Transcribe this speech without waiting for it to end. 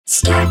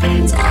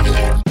Scarpins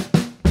Avenue.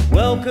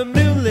 Welcome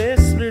new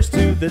listeners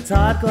to the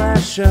Todd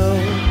Glass Show.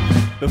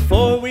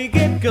 Before we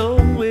get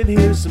going,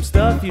 here's some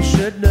stuff you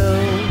should know.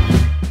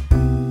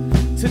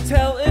 To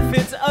tell if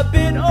it's a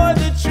bit or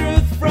the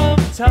truth from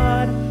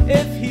Todd.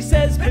 If he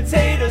says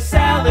potato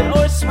salad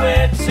or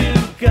swear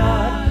to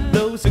God.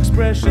 Those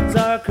expressions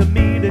are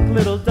comedic,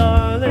 little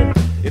darling.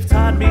 If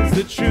Todd means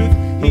the truth,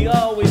 he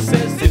always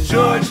says to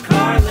George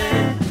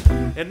Carlin.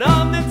 And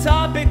on the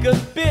topic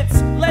of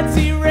bits, let's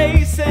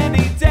erase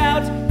any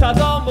doubt.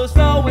 Todd's almost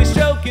always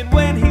joking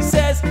when he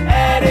says,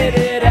 edit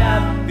it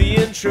out. The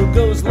intro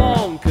goes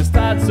long, cause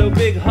Todd's so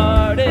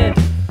big-hearted.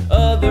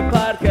 Other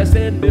podcasts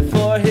end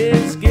before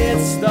his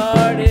gets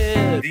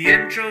started. The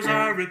intros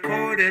are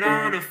recorded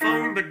on a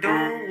phone, but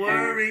don't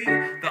worry.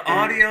 The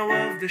audio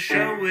of the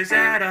show is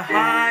at a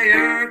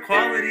higher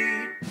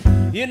quality.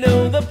 You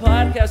know the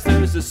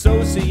Podcasters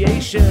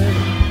Association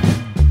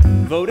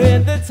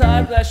voted the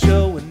Todd Glass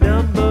Show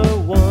number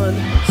one.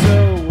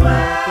 So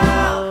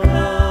welcome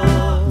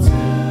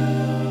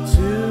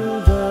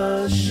to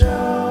the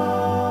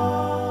show.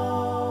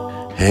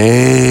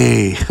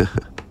 Hey.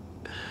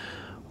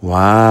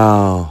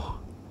 Wow.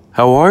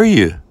 How are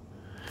you?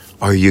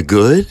 Are you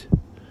good?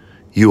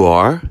 You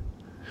are?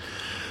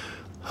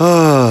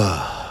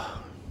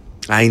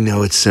 I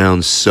know it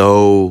sounds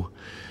so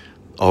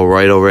all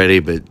right already,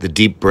 but the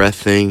deep breath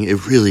thing,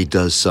 it really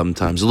does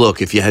sometimes.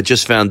 Look, if you had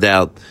just found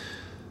out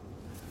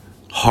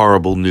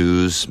horrible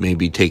news,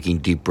 maybe taking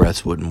deep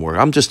breaths wouldn't work.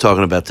 I'm just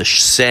talking about to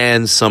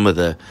sand some of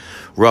the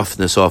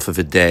roughness off of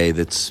a day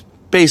that's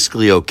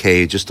basically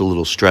okay, just a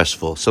little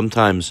stressful.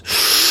 Sometimes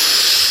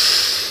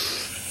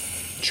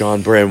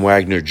John Brand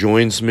Wagner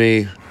joins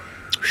me.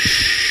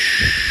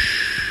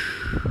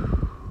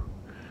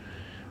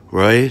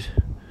 Right?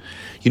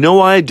 You know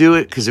why I do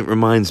it? Because it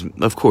reminds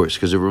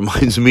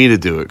me to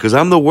do it. Because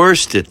I'm the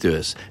worst at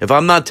this. If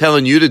I'm not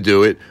telling you to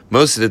do it,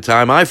 most of the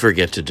time I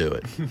forget to do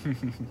it.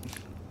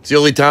 It's the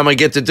only time I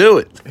get to do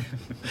it.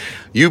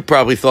 You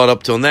probably thought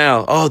up till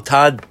now, oh,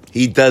 Todd,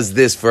 he does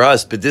this for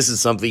us, but this is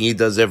something he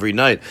does every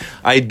night.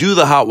 I do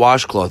the hot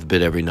washcloth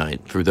bit every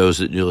night for those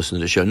that you listen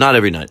to the show. Not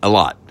every night, a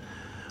lot.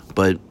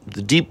 But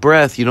the deep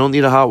breath, you don't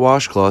need a hot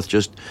washcloth.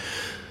 Just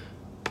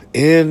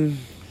in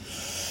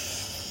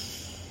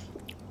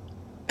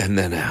and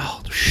then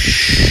out.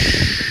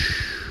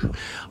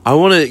 I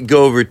want to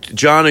go over.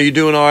 John, are you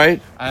doing all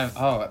right?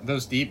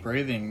 Those deep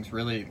breathings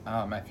really,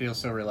 I feel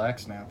so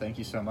relaxed now. Thank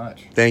you so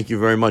much. Thank you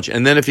very much.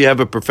 And then if you have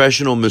a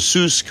professional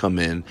masseuse come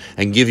in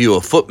and give you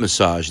a foot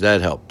massage,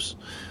 that helps.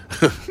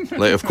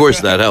 Of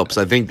course that helps.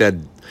 I think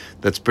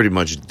that's pretty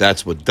much,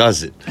 that's what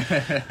does it.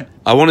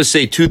 I want to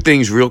say two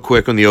things real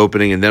quick on the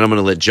opening, and then I'm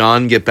going to let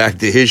John get back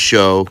to his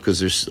show because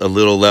there's a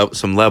little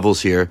some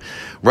levels here.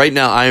 Right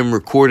now, I am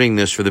recording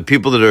this for the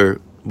people that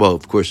are, well,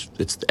 of course,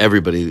 it's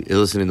everybody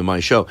listening to my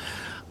show.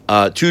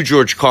 To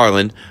George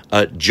Carlin,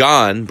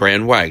 John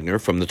Brand Wagner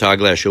from the Todd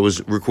Glass Show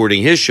was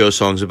recording his show,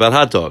 Songs About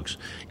Hot Dogs,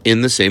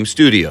 in the same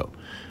studio.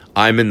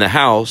 I'm in the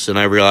house, and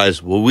I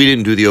realized, well, we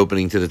didn't do the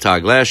opening to the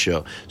Todd Glass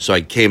Show. So I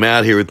came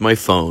out here with my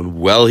phone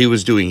while he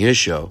was doing his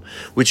show,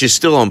 which is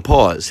still on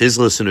pause. His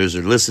listeners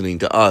are listening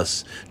to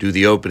us do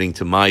the opening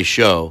to my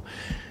show.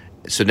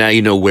 So now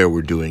you know where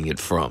we're doing it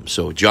from.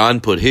 So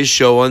John put his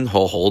show on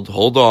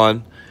hold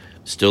on.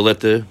 Still let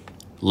the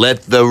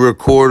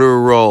recorder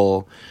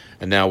roll.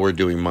 And now we're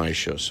doing my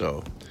show.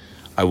 So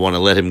I want to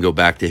let him go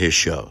back to his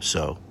show.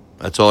 So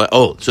that's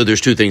all. So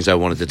there's two things I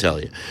wanted to tell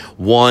you.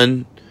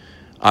 One,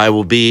 I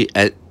will be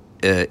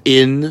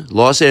in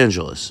Los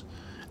Angeles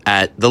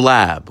at the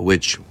Lab,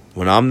 which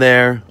when I'm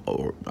there,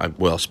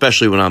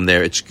 especially when I'm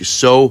there, it's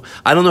so,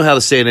 I don't know how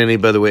to say it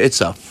any other way. It's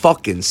a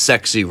fucking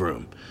sexy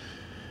room.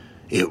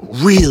 It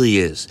really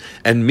is.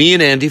 And me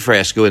and Andy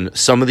Frasco and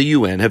some of the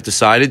UN have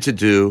decided to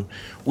do,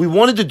 we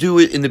wanted to do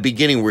it in the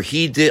beginning where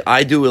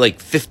I do it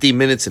like 50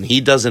 minutes and he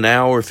does an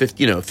hour,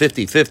 50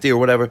 or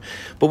whatever.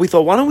 But we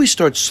thought, why don't we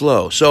start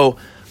slow? So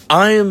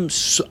I'm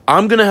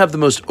going to have the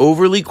most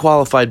overly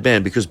qualified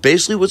band because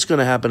basically what's going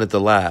to happen at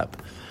the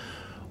Lab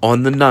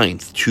on the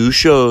 9th, 2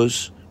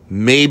 shows,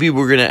 maybe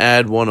we're going to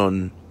add one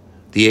on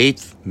the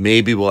 8th,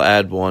 maybe we'll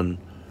add one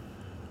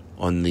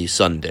on the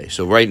Sunday.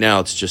 So right now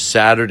it's just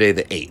Saturday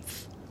the 8th.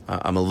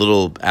 I'm a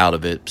little out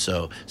of it.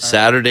 So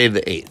Saturday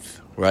the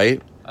 8th,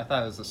 right? I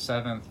thought it was the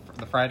 7th,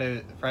 the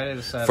Friday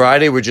the 7th.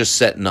 Friday we're just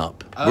setting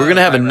up. We're going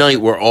to have a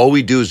night where all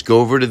we do is go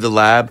over to the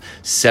Lab,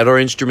 set our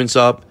instruments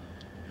up,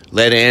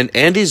 let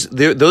Andy's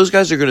there. Those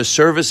guys are going to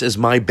serve us as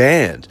my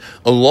band,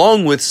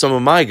 along with some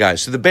of my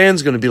guys. So the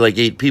band's going to be like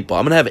 8 people.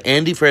 I'm going to have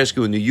Andy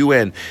Frasco and the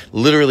UN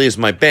literally as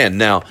my band.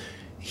 Now,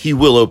 he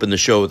will open the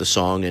show with a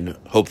song and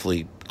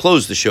hopefully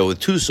close the show with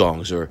 2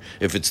 songs. Or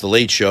if it's the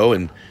late show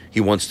and he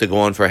wants to go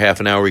on for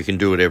half an hour, he can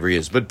do whatever he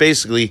is. But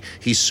basically,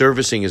 he's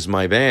servicing as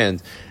my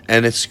band,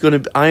 and it's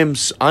going to. I'm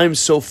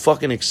so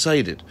fucking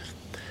excited,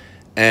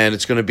 and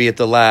it's going to be at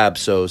the Lab.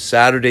 So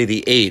Saturday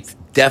the 8th,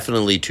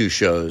 definitely 2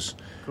 shows.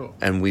 Cool.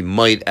 And we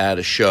might add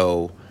a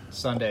show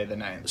Sunday the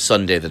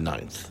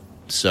 9th.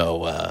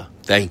 So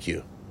thank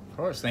you. Of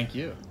course, thank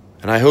you.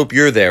 And I hope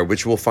you're there,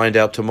 which we'll find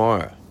out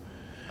tomorrow.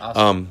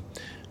 Awesome.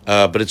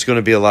 But it's going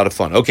to be a lot of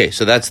fun. Okay,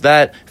 so that's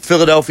that.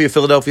 Philadelphia.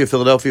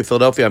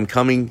 I'm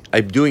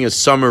doing a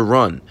summer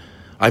run.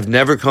 I've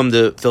never come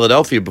to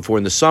Philadelphia before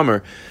in the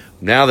summer.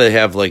 Now they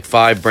have like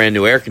 5 brand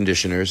new air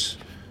conditioners.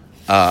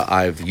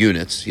 I've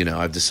units.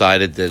 I've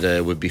decided that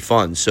it would be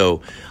fun.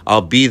 So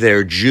I'll be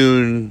there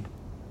June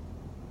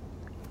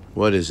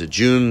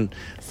 13th,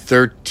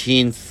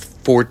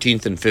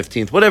 14th, and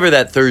 15th, whatever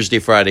that Thursday,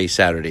 Friday,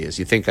 Saturday is.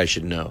 You think I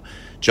should know.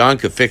 John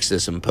could fix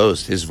this in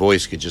post. His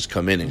voice could just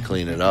come in and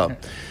clean it up.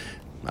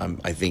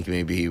 I think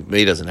maybe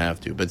he doesn't have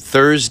to. But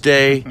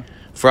Thursday,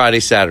 Friday,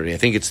 Saturday, I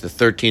think it's the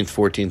 13th,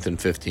 14th, and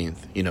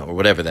 15th, or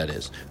whatever that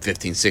is.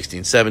 15th,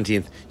 16th,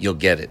 17th, you'll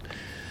get it.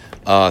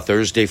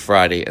 Thursday,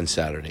 Friday, and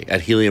Saturday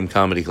at Helium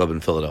Comedy Club in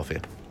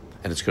Philadelphia.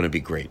 And it's going to be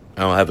great.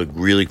 I'll have a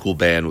really cool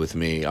band with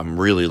me. I'm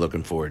really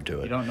looking forward to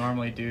it. You don't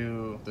normally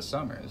do the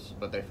summers,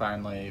 but they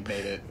finally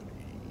made it.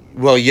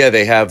 Well, yeah,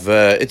 they have.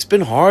 It's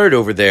been hard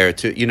over there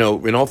to,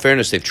 in all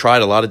fairness, they've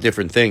tried a lot of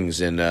different things.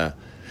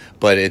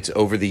 But it's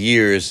over the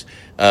years,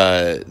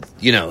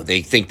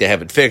 they think they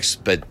have it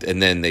fixed,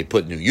 and then they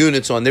put new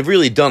units on. They've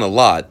really done a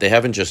lot. They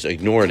haven't just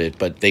ignored it,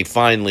 but they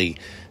finally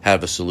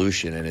have a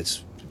solution, and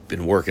it's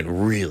been working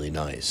really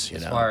nice,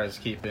 As far as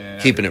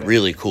keeping it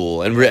really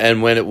cool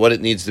and what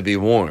it needs to be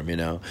warm,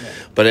 Yeah.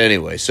 But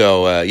anyway,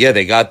 so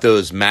they got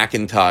those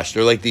Macintosh.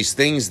 They're like these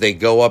things. They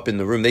go up in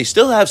the room. They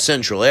still have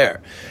central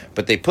air,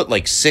 but they put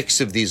like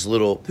 6 of these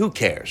little. Who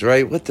cares,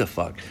 right? What the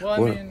fuck?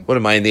 Well, what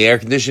am I in the air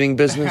conditioning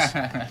business?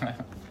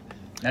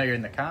 Now you're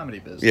in the comedy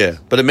business. Yeah,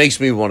 but it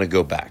makes me want to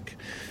go back.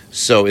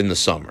 So in the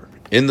summer.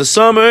 In the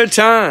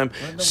summertime.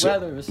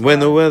 When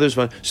the weather's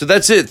fine. So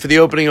that's it for the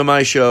opening of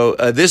my show.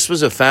 This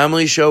was a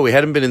family show. We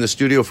hadn't been in the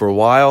studio for a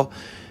while.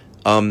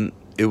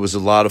 It was a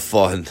lot of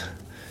fun.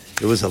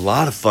 It was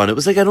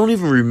like I don't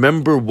even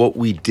remember what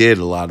we did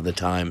a lot of the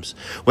times.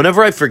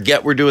 Whenever I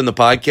forget we're doing the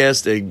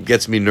podcast, it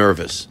gets me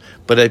nervous.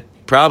 But I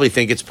probably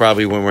think it's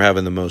when we're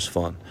having the most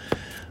fun.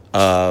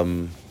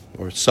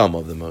 Or some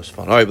of the most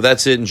fun. All right, well,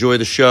 that's it. Enjoy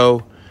the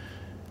show.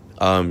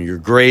 You're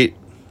great.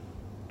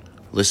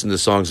 Listen to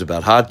songs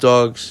about hot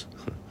dogs.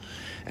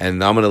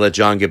 And I'm going to let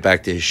John get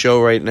back to his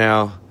show right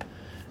now.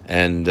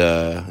 And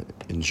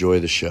enjoy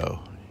the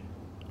show.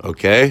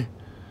 Okay?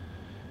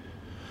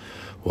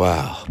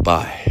 Wow.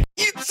 Bye.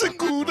 It's a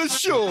good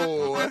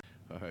show. All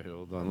right,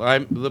 hold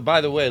on.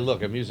 By the way,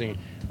 look, I'm using...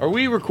 Are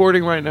we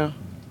recording right now?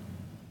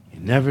 You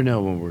never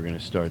know when we're going to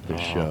start this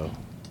show.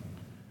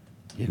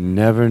 You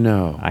never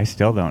know. I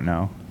still don't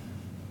know.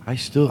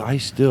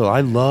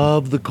 I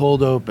love the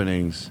cold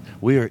openings.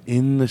 We are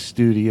in the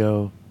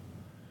studio.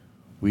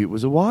 It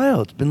was a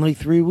while. It's been like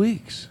 3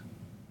 weeks.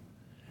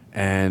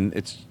 And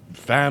it's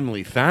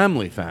family.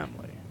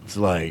 It's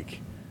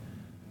like,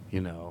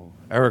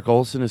 Eric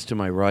Olson is to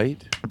my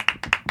right.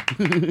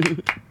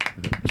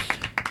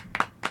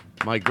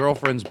 My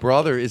girlfriend's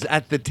brother is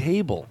at the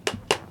table.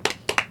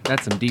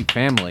 That's some deep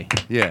family.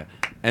 Yeah.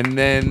 And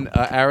then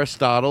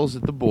Aristotle's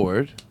at the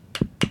board.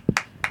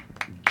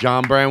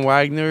 John Brand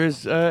Wagner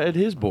is at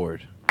his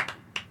board,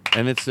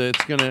 and it's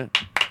gonna.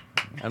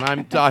 And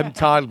I'm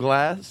Todd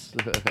Glass.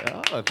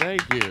 Oh,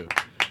 thank you.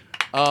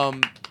 I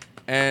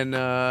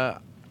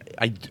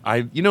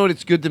you know what?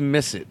 It's good to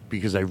miss it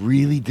because I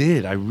really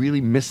did. I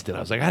really missed it. I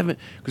was like, I haven't,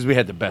 because we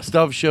had the best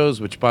of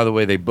shows, which by the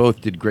way they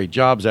both did great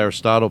jobs.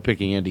 Aristotle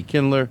picking Andy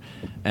Kindler,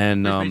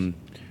 and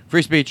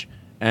Free Speech,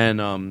 and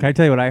Can I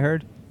tell you what I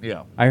heard?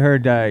 Yeah. I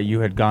heard you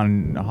had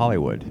gone to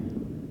Hollywood.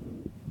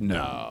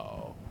 No.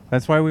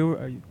 That's why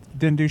we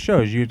didn't do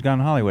shows. You had gone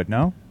to Hollywood,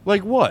 no?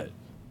 Like what?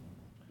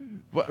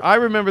 Well, I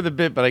remember the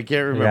bit, but I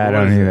can't remember. Yeah, I what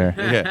don't it either.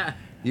 is. Yeah.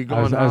 You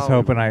I was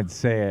hoping I'd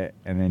say it,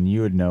 and then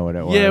you would know what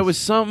it was. Yeah, it was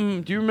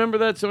something. Do you remember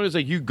that? Somebody was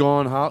like, "You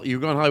gone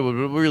Hollywood,"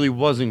 but it really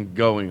wasn't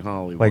going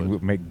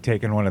Hollywood. Like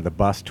taking one of the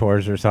bus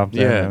tours or something.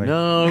 Yeah, like,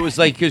 no, it was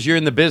like because you're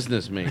in the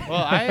business, mate.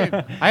 Well,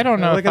 I don't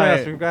know. Look at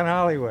us, we've got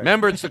Hollywood.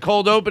 Remember, it's the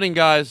cold opening,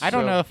 guys. I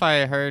don't know if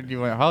I heard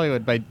you went to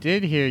Hollywood, but I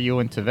did hear you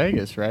went to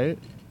Vegas, right?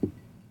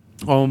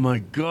 Oh my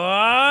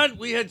God,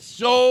 we had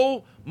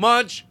so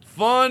much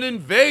fun in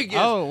Vegas.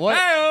 Oh, what?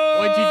 Hey-oh!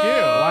 What'd you do?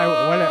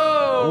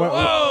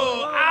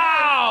 Whoa!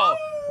 Ow!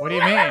 What do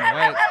you mean?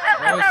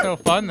 What was so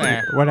fun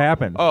there? What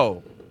happened?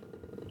 Oh,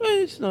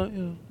 it's not.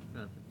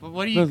 But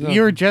what do you?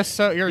 You were just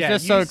so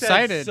said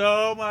excited.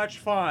 So much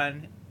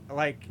fun,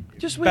 like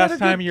Just we had best a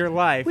time good- of your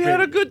life. We had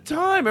a good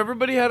time.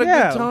 Everybody had a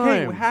good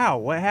time. Okay, how?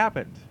 What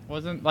happened?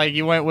 Wasn't like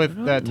you went with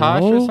don't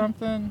Tosh know. or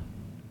something?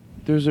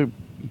 There's a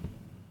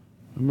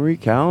Marie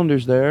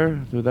Callender's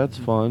there, so that's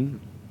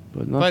fun.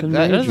 But nothing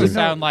that major. doesn't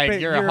sound like But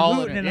you're you're a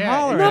holiday. hooting and Yeah,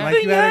 hollering. you're Like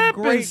Nothing you had a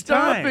happened. great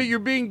Stop time. it. You're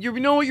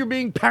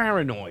being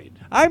paranoid.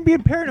 I'm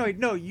being paranoid.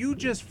 No, you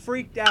just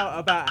freaked out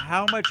about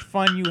how much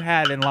fun you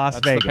had in Las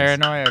That's Vegas. the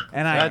paranoia.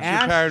 And I That's your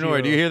asked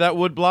paranoid. Do you hear that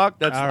wood block?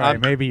 That's All right,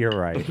 maybe you're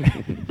right.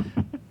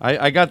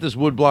 I got this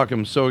wood block.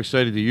 I'm so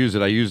excited to use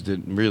it. I used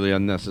it really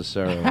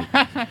unnecessarily.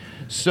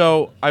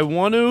 So I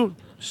want to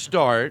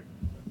start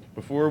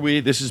before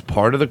we. This is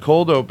part of the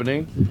cold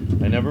opening.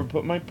 I never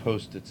put my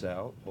Post-its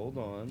out. Hold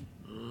on.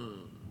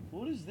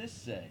 What does this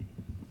say?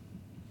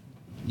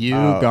 You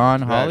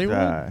Gone that's,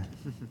 Hollywood?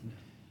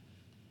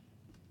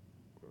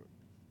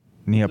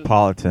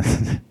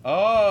 Neapolitan.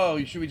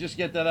 Oh, should we just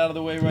get that out of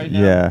the way right now?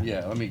 Yeah.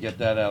 Yeah, let me get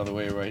that out of the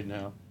way right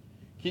now.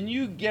 Can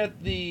you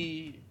get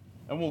the...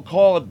 And we'll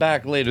call it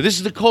back later. This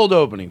is the cold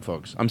opening,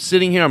 folks. I'm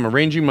sitting here. I'm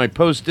arranging my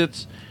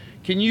Post-its.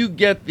 Can you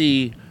get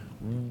the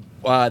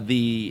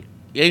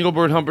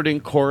Engelbert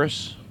Humperdinck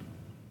chorus?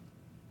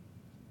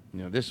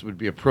 You know, this would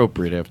be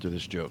appropriate after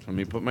this joke. Let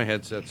me put my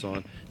headsets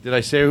on. Did I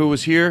say who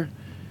was here?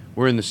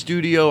 We're in the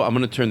studio. I'm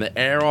going to turn the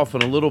air off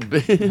in a little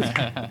bit.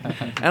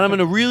 And I'm in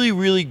a really,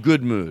 really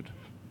good mood.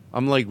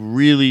 I'm like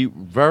really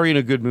very in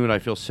a good mood. I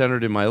feel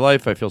centered in my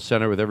life. I feel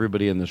centered with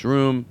everybody in this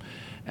room.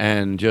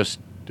 And just,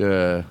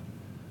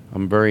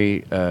 I'm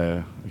very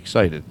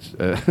excited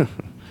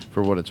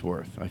for what it's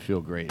worth. I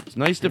feel great. It's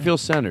nice to feel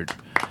centered,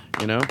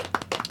 you know?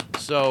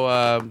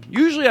 So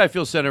usually I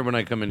feel centered when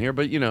I come in here,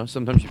 but, you know,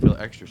 sometimes you feel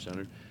extra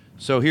centered.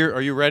 So here,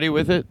 are you ready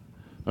with it?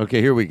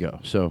 Okay, here we go.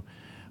 So,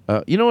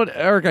 you know what,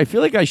 Eric? I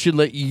feel like I should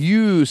let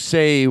you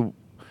say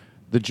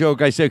the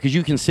joke I said because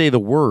you can say the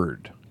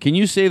word. Can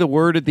you say the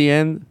word at the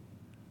end?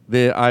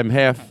 That I'm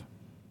half.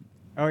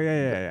 Oh,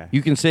 yeah.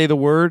 You can say the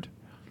word?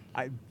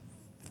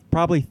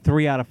 Probably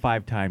 3 out of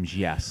 5 times,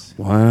 yes.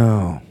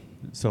 Wow.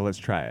 So let's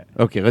try it.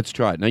 Okay, let's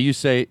try it. Now you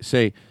say or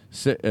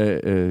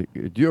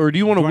do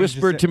you want to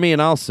whisper it to me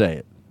and I'll say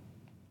it?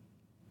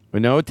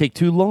 But no, it'd take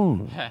too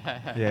long.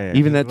 Yeah.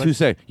 Even that 2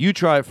 seconds. You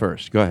try it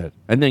first. Go ahead.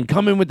 And then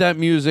come in with that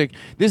music.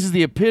 This is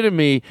the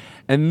epitome,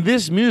 and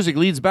this music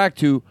leads back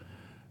to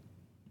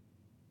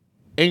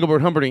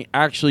Engelbert Humperdinck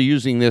actually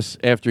using this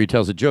after he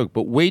tells a joke.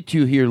 But wait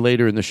till you hear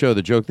later in the show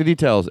the joke that he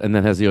tells, and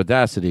then has the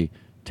audacity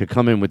to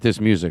come in with this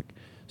music.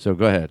 So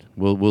go ahead.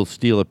 We'll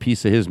steal a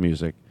piece of his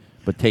music,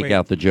 but take Wait,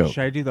 out the joke.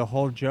 Should I do the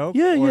whole joke?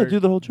 Yeah, or do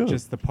the whole joke.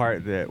 Just the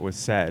part that was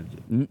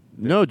said.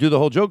 No, do the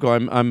whole joke.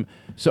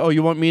 So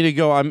you want me to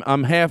go?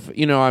 I'm half.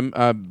 You know,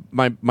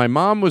 my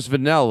mom was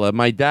vanilla,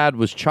 my dad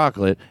was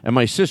chocolate, and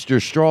my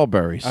sister's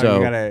strawberry. So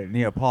you got a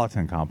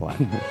Neapolitan complex.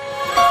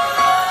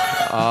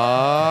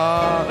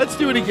 Let's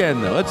do it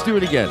again, though. Let's do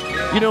it again.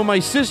 You know, my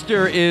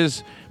sister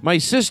is my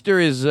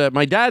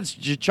dad's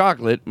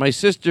chocolate. My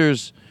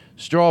sister's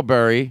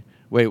strawberry.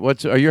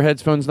 Wait, are your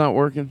headphones not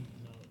working?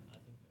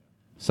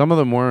 Some of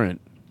them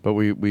weren't, but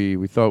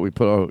we thought we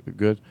put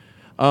good.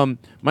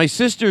 My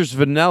sister's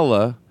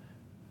vanilla.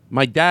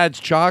 My dad's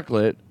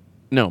chocolate.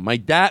 No,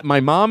 my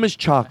mom is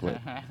chocolate.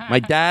 My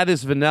dad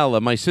is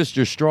vanilla. My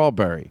sister's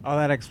strawberry. Oh,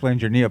 that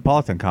explains your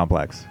Neapolitan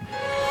complex.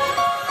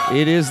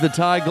 It is the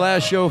Todd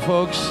Glass Show,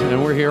 folks,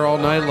 and we're here all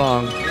night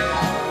long.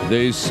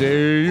 They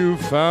say you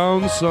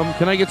found some...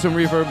 Can I get some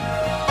reverb?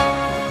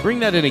 Bring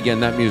that in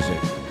again, that music.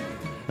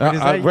 Wait, is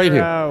that right your,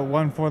 here.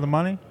 One for the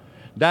money?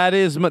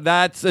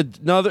 That's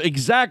another...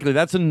 Exactly,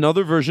 that's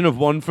another version of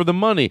One for the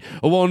Money.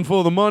 A One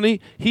for the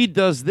Money, he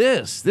does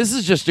this. This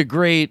is just a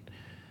great...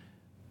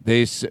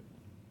 I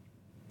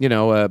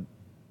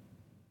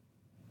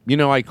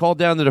called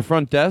down to the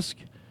front desk,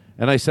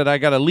 and I said, I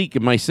got a leak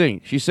in my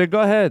sink. She said,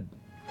 go ahead.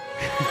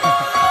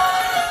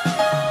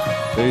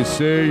 They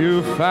say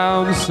you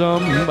found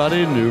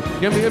somebody new.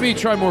 Let me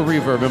try more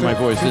reverb in my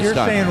voice this you're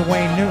time. You're saying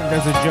Wayne Newton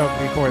does a joke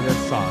before this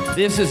song.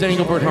 This is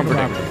Engelbert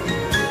Humperdinck.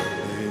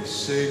 They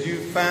say you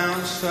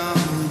found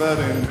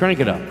somebody new. Crank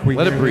it up. We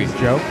Let it hear breathe.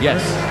 this joke?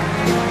 Yes.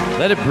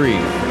 Let it breathe.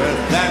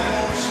 But that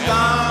won't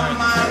stop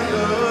my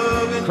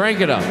love. Crank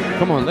it up.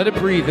 Come on, let it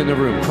breathe in the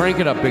room. Crank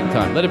it up big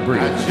time. Let it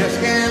breathe. I just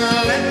can't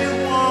let you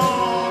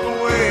walk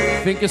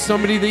away. Think of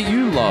somebody that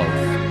you love.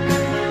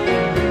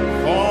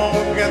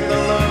 Forget the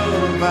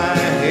love I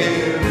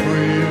had for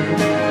you.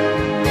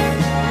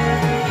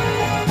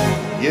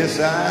 Yes,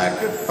 I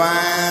could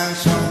find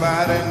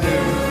somebody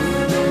new.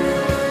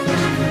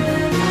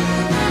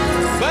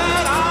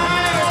 But I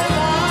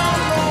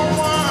don't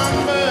want no one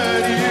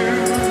but you.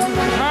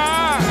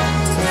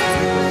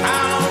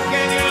 How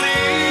can you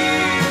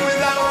leave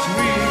without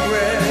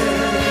regret?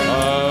 I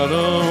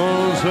don't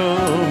want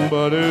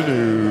somebody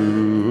new.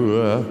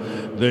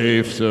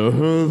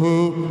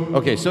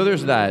 Okay, so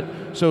there's that.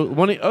 So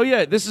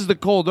this is the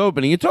cold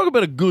opening. You talk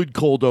about a good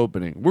cold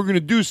opening. We're going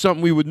to do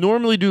something we would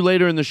normally do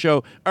later in the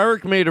show.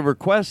 Eric made a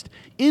request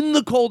in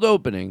the cold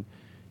opening.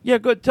 Yeah,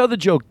 go tell the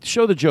joke.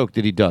 Show the joke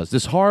that he does.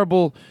 This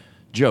horrible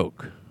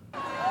joke.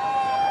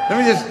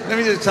 Let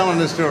me just tell him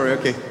this story.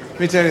 Okay, let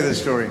me tell you this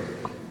story.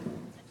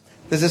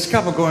 There's this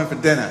couple going for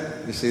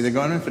dinner. You see, they're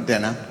going in for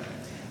dinner,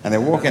 and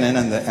they're walking in,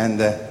 and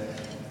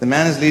the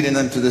man is leading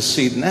them to the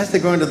seat. And as they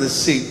go into the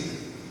seat,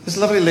 this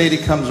lovely lady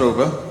comes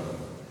over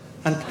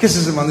and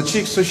kisses him on the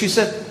cheek. So she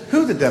said,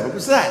 "Who the devil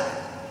was that?"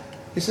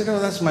 He said, "Oh,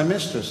 that's my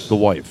mistress." The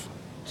wife.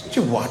 She said,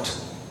 "You what?"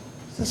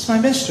 "That's my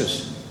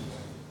mistress."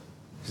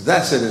 He said,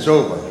 "That's it. It's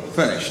over.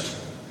 Finished.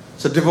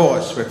 It's a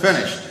divorce. We're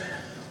finished."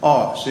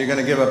 "Oh, so you're going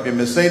to give up your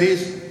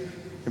Mercedes,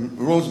 your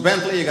Rolls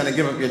Bentley? You're going to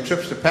give up your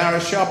trips to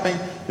Paris shopping?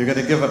 You're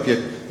going to give up your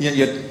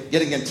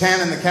getting a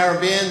tan in the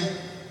Caribbean?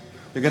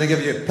 You're going to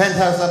give your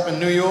penthouse up in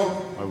New York?"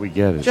 Oh, we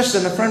get it. Just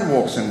then a friend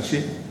walks in.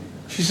 She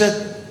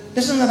said,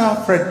 "Isn't that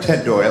our friend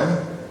Ted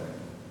Doyle?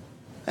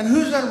 And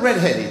who's that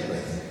redhead he's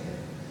with?"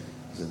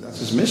 That's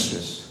his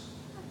mistress.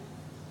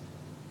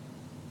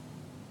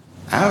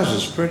 Ours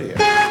is prettier.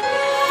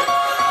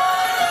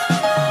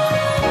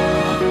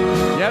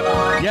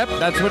 Yep,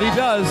 that's what he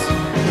does.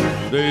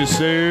 They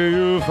say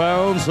you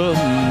found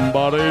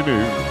somebody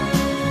new.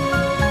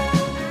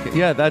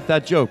 Yeah,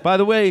 that joke. By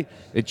the way,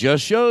 it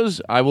just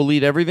shows I will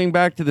lead everything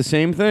back to the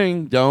same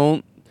thing.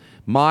 Don't.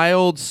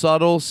 Mild,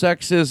 subtle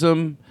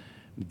sexism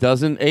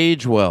doesn't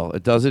age well.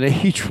 It doesn't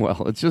age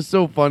well. It's just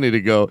so funny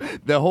to go.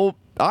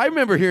 I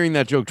remember hearing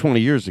that joke 20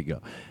 years ago.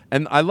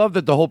 And I love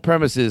that the whole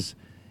premise is,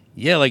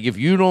 yeah, like if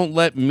you don't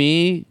let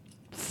me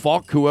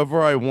fuck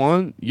whoever I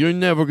want, you're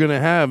never going to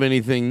have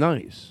anything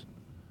nice.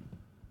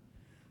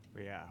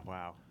 Yeah,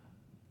 wow.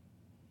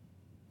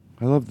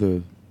 I love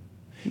the...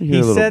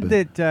 He said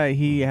that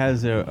he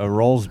has a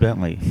Rolls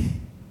Bentley.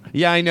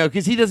 Yeah, I know,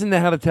 because he doesn't know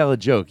how to tell a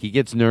joke. He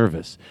gets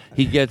nervous.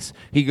 He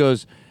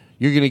goes,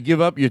 you're going to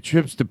give up your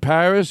trips to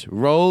Paris,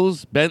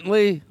 Rolls,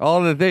 Bentley,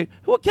 all the things.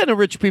 What kind of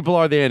rich people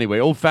are they anyway?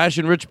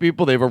 Old-fashioned rich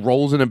people? They have a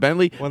Rolls and a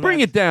Bentley? Well,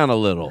 bring it down a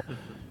little.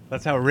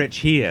 That's how rich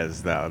he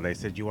is, though. They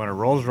said, you want a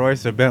Rolls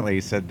Royce or Bentley?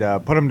 He said,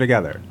 put them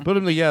together. Put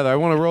them together. I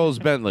want a Rolls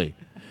Bentley.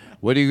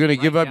 What, are you going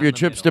to give up your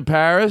trips to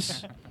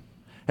Paris?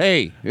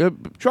 Hey,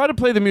 try to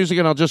play the music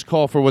and I'll just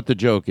call for what the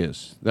joke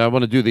is. I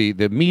want to do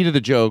the meat of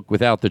the joke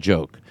without the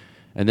joke.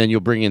 And then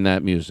you'll bring in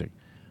that music.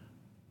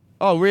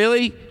 Oh,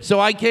 really? So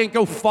I can't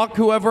go fuck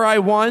whoever I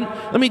want?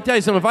 Let me tell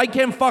you something. If I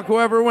can't fuck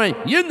whoever I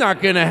want, you're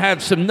not going to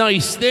have some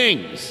nice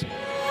things.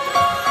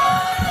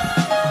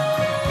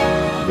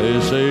 They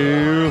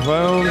say you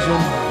found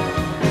some...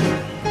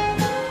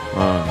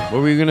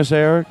 what were you going to say,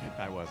 Eric?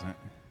 I wasn't.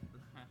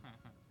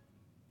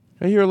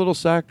 I hear a little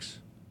sax.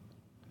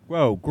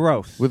 Whoa,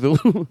 gross. With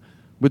the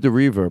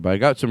reverb. I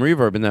got some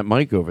reverb in that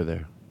mic over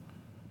there.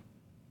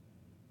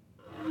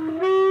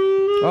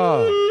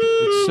 Oh,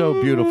 it's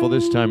so beautiful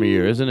this time of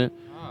year, isn't it?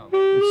 Oh.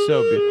 It's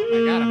so beautiful.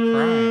 Oh my God, I'm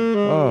crying.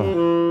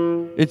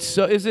 Oh, it's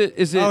so. Is it?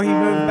 Oh, he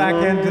moved back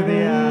into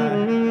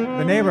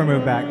the neighbor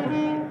moved back.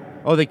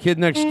 Oh, the kid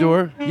next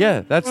door.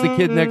 Yeah, that's the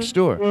kid next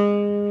door.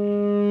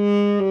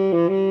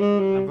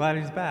 I'm glad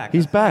he's back.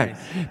 He's back.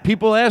 Nice.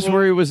 People ask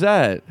where he was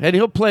at, and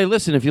he'll play.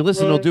 Listen, if you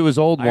listen, he'll do his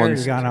old I heard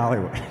ones. he's gone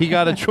Hollywood. He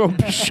got a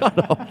trumpet. Shut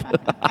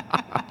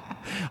up.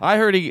 I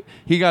heard he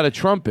got a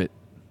trumpet.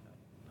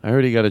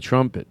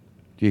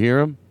 Do you hear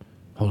him?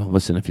 Hold on,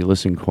 listen. If you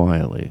listen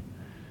quietly.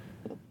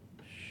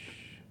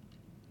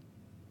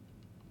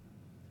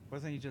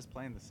 Wasn't he just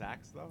playing the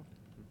sax, though?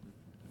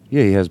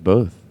 Yeah, he has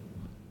both.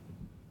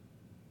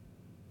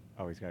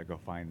 Oh, he's got to go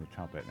find the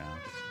trumpet now.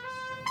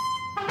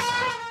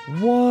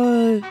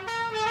 What?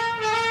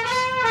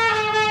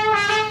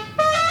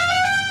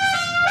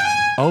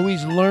 Oh,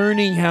 he's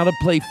learning how to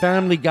play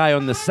Family Guy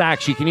on the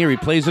sax. You can hear he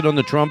plays it on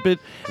the trumpet,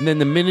 and then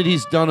the minute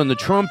he's done on the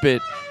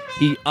trumpet,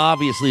 he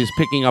obviously is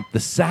picking up the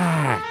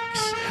sax.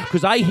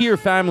 Because I hear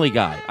Family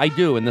Guy. I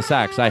do in the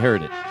sax. I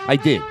heard it. I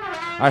did.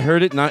 I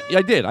heard it.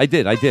 I did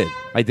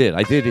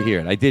hear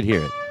it.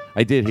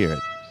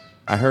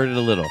 I heard it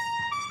a little.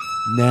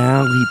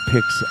 Now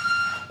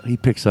he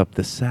picks up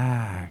the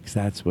sax.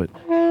 That's what.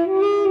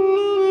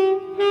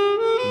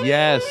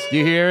 Yes. Do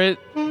you hear it?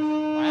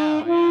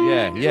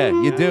 Wow. Yeah.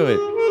 You do it.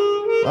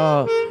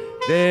 Oh,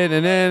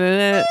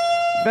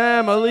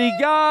 Family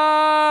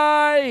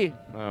Guy.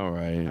 All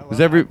right.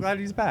 I'm glad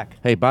he's back.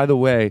 Hey, by the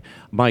way,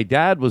 my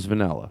dad was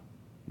vanilla.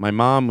 My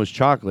mom was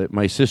chocolate.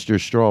 My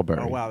sister's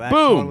strawberry. Oh, wow. That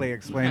Boom. totally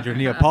explains your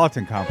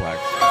Neapolitan complex.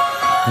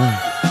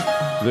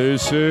 They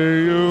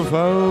say you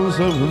found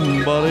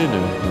somebody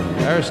new.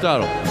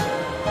 Aristotle,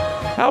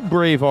 how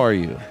brave are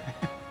you?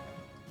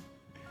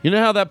 You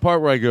know how that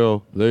part where I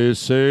go, they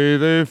say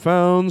they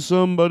found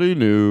somebody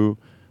new.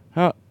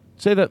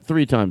 Say that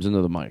 3 times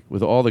into the mic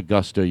with all the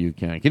gusto you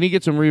can. Can you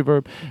get some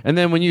reverb? And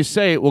then when you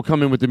say it, we'll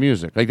come in with the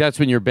music. Like that's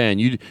when your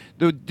band.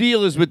 The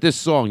deal is with this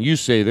song. You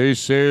say they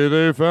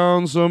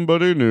found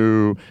somebody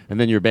new,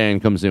 and then your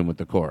band comes in with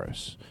the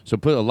chorus. So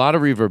put a lot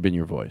of reverb in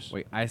your voice.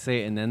 Wait, I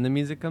say it and then the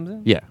music comes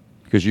in? Yeah,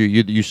 because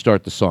you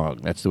start the song.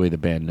 That's the way the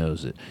band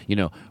knows it. You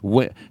know,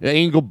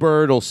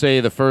 Engelbert will say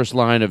the first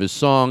line of his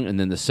song, and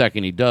then the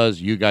second he does,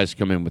 you guys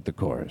come in with the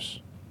chorus.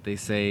 They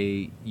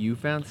say you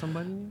found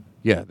somebody new?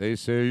 Yeah, they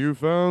say you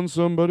found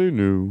somebody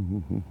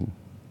new.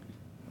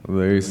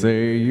 They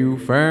say you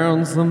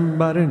found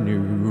somebody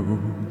new.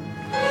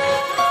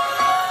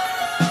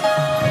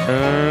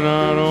 And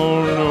I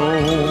don't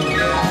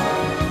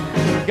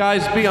know.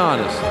 Guys, be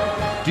honest.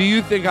 Do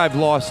you think I've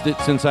lost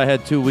it since I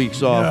had 2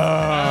 weeks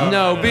off?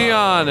 No, be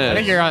honest. I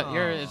think you're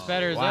as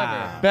better as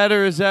ever.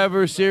 Better as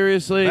ever,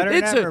 seriously? Better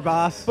than ever,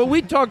 boss. But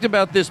we talked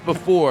about this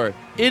before.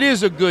 It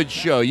is a good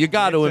show. You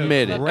got to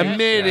admit it.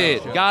 Admit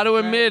it. Got to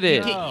admit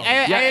it.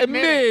 I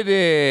admit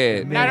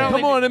it.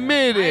 Come on,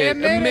 admit it.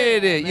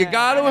 Admit it. You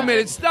got to admit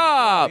it.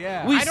 Stop.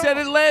 Yeah. We I don't- said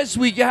it last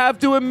week. You have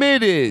to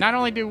admit it. Not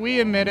only do we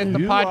admit it, the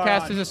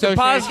Podcasters The Association,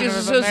 Podcast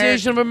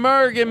Association of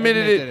America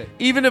admitted it.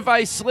 Even if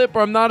I slip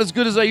or I'm not as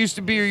good as I used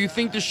to be, or you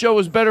think the show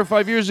was better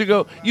 5 years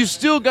ago, you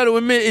still got to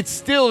admit it's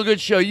still a good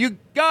show. You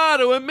Got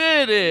to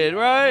admit it,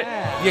 right?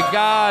 You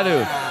got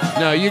to.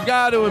 No, you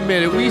got to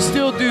admit it. We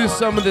still do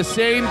some of the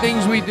same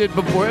things we did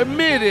before.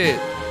 Admit it.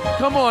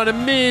 Come on,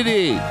 admit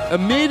it.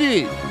 Admit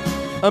it.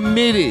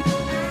 Admit it.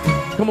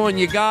 Come on,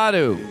 you got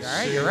to. All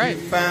right, you're right.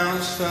 All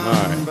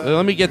right.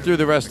 Let me get through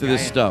the rest of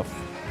this stuff.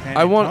 And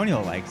I want.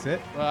 Antonio likes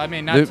it. Well, I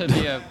mean, not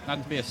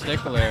to be a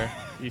stickler.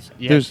 You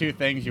There's- had two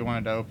things you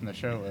wanted to open the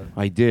show with.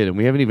 I did, and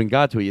we haven't even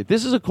got to it yet.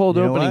 This is a cold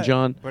You know opening, what?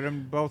 John. Put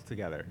them both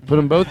together. Put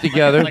them both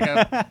together. Like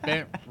a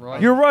bent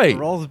roll. You're right.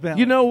 Rolls Bentley.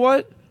 You know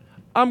what?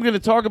 I'm going to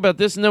talk about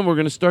this, and then we're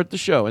going to start the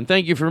show. And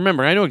thank you for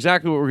remembering. I know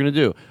exactly what we're going to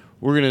do.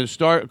 We're going to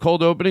start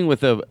cold opening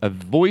with a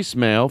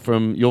voicemail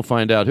from You'll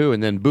Find Out Who,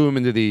 and then boom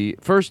into the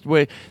first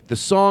way, the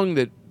song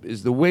that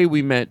is the way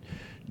we met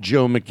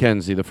Joe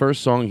McKenzie, the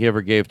first song he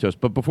ever gave to us.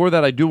 But before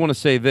that, I do want to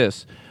say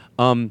this.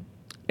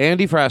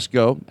 Andy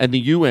Frasco and the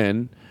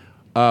UN,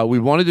 we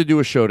wanted to do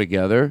a show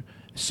together,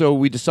 so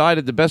we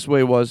decided the best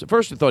way was,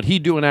 first I thought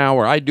he'd do an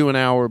hour, I'd do an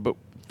hour, but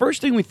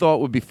first thing we thought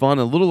would be fun,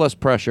 a little less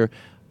pressure.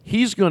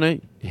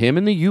 Him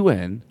and the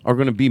UN are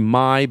going to be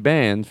my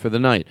band for the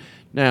night.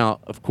 Now,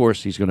 of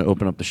course, he's going to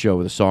open up the show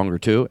with a song or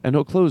two, and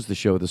he'll close the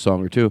show with a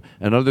song or two.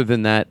 And other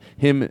than that,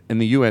 him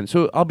and the UN.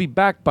 So I'll be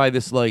backed by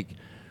this,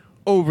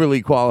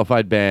 overly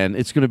qualified band.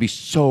 It's going to be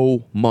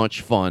so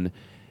much fun.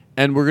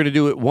 And we're going to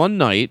do it one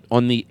night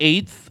on the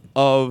 8th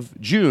of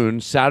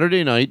June,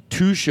 Saturday night,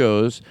 2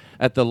 shows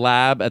at the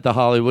Lab at the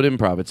Hollywood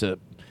Improv. It's the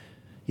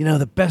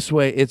best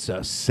way, it's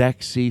a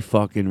sexy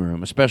fucking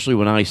room, especially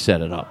when I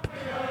set it up.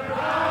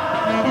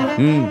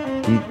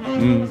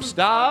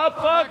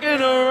 Stop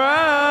fucking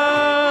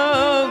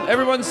around.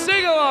 Everyone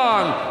sing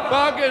along.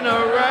 Fucking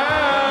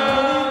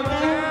around.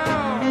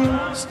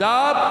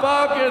 Stop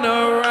fucking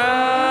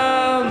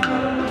around.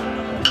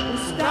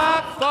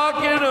 Stop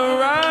fucking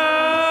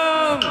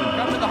around.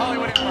 Come to the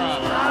Hollywood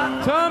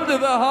Improv. Come to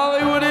the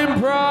Hollywood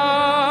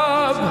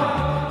Improv.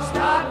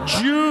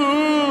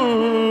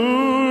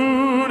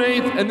 June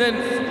 8th.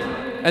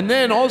 And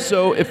then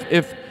also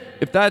if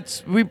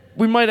that's we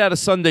might add a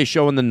Sunday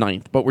show on the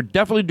 9th, but we're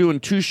definitely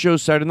doing 2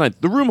 shows Saturday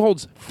night. The room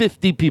holds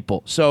 50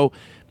 people. So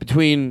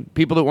between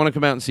people that want to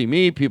come out and see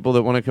me, people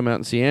that want to come out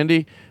and see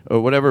Andy, or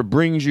whatever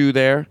brings you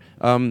there,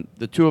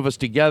 the 2 of us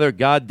together,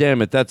 god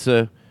damn it, that's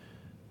going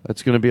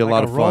to be a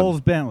lot of fun. Rolls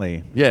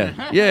Bentley.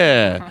 Yeah.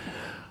 Yeah.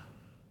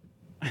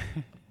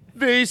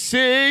 They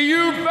say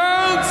you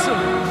found some.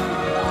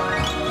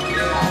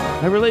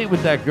 I relate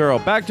with that girl.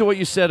 Back to what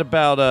you said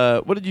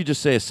about, what did you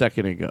just say a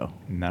second ago?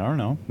 I don't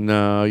know.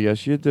 No,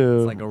 yes you do.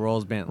 It's like a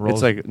Rolls Bentley.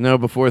 It's like, no,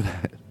 before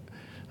that.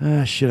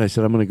 Ah, shit, I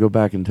said I'm going to go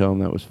back and tell him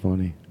that was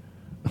funny.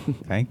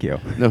 Thank you.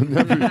 No,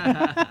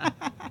 never,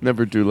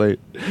 never too late.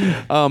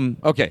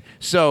 Okay,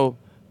 so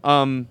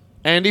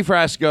Andy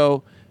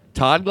Frasco,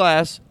 Todd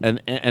Glass,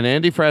 and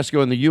Andy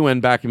Frasco and the UN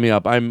backing me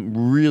up.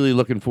 I'm really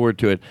looking forward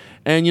to it.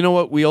 And you know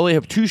what? We only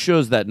have 2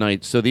 shows that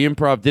night, so the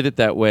Improv did it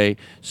that way,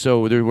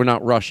 so we're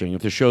not rushing.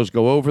 If the shows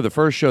go over, the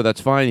first show, that's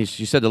fine. You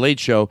said the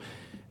late show,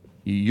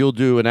 you'll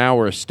do an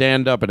hour of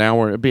stand-up,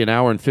 it'll be an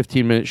hour and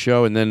 15-minute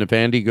show, and then if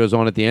Andy goes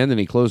on at the end and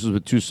he closes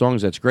with 2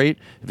 songs, that's great.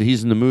 If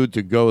he's in the mood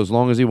to go as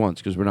long as he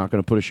wants, because we're not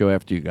going to put a show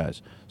after you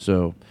guys.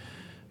 So,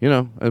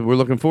 we're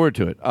looking forward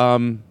to it.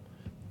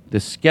 The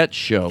sketch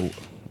show,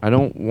 I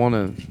don't want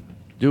to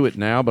do it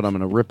now, but I'm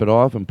going to rip it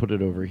off and put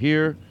it over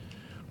here.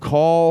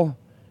 Call.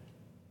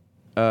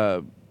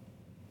 Do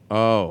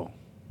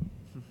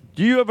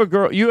you have a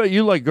girl?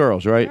 You like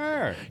girls, right?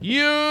 Sure.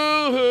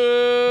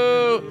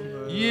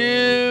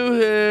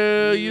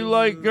 You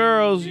like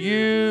girls.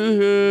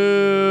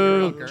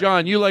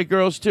 John, you like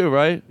girls too,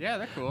 right? Yeah,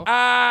 they're cool.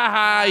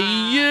 I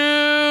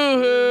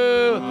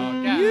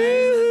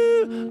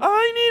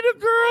need a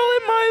girl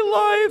in my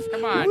life.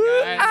 Come on,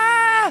 Woo,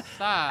 guys.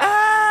 Stop.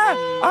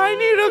 I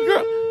need a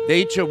girl.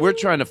 We're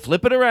trying to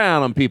flip it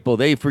around on people.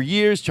 They for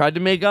years tried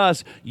to make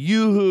us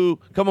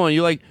come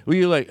on.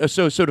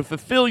 So to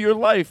fulfill your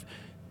life,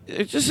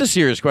 it's just a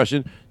serious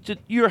question.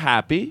 You're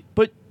happy,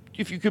 but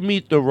if you could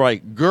meet the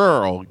right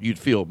girl, you'd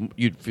feel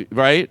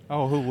right.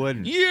 Oh, who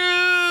wouldn't? They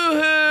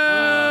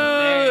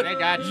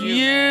got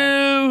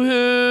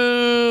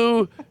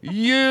you.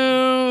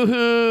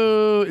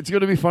 It's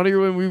going to be funnier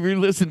when we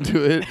re-listen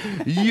to it.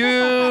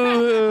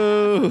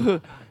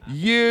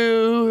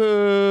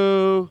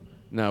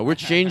 No, we're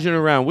changing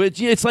around.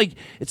 It's like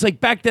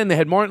back then they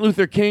had Martin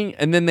Luther King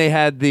and then they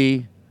had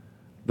the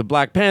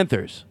Black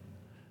Panthers,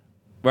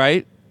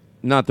 right?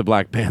 Not the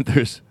Black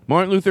Panthers.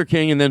 Martin Luther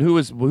King, and then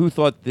who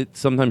thought that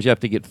sometimes you have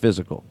to get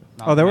physical?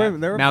 Oh, there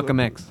were Malcolm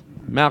X.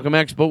 Malcolm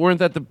X, but weren't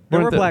that the? There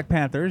were weren't the- Black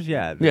Panthers,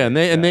 yeah. Yeah,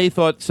 and they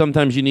thought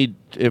sometimes you need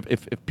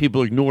if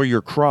people ignore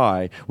your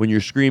cry when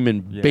you're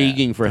screaming, Yeah,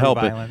 begging for through help.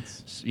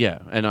 violence. Yeah,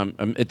 and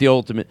I'm at the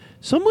ultimate.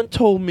 Someone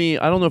told me,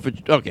 I don't know if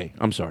it. Okay,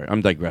 I'm sorry,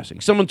 I'm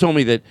digressing. Someone told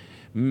me that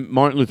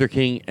Martin Luther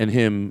King and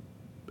him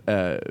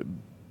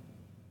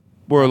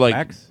were like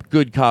X?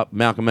 good cop,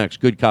 Malcolm X,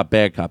 good cop,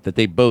 bad cop. That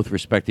they both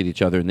respected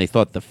each other, and they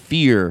thought the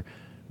fear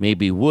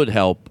maybe would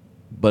help,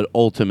 but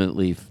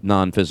ultimately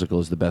non-physical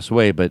is the best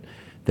way. But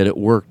that it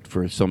worked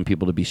for some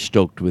people to be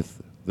stoked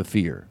with the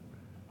fear.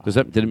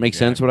 Did it make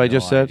sense what I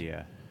just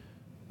said?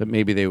 That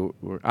maybe they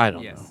were. I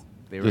don't know. Yes.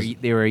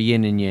 Just- They were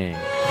yin and yang.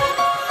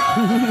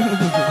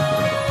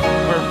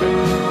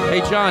 Perfect.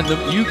 Hey, John,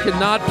 you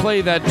cannot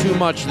play that too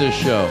much this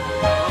show.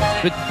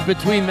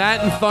 Between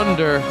that and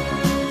Thunder,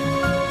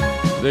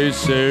 they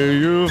say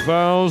you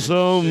found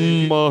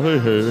somebody.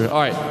 All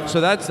right, so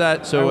that's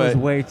that. So I was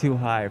way too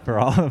high for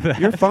all of that.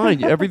 you're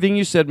fine. Everything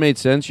you said made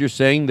sense. You're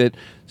saying that.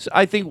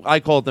 I think I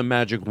call it the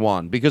magic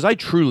wand because I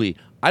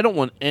don't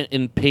want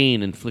in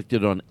pain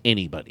inflicted on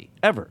anybody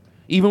ever.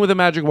 Even with a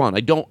magic wand,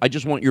 I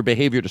just want your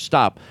behavior to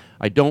stop.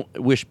 I don't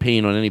wish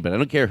pain on anybody. I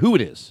don't care who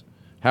it is.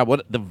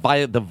 What the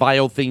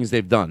vile things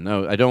they've done.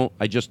 No, I don't.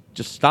 I just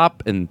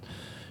stop and,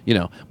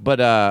 But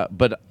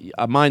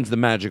mine's the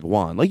magic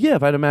wand. Like, yeah,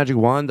 if I had a magic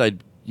wand,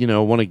 I'd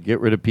want to get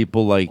rid of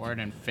people like. Or an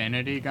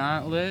Infinity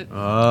Gauntlet.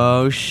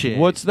 Oh shit!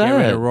 What's that? Get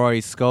rid of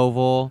Roy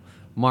Scovel,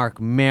 Mark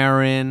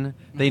Maron.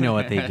 They know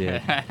what they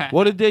did.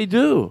 What did they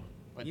do?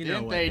 What You know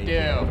did what they they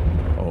do?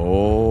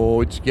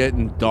 Oh, it's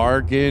getting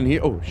dark in here.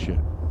 Oh shit!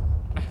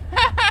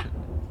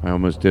 I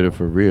almost did it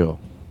for real.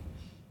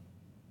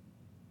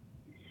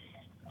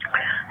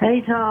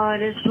 Hey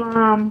Todd, it's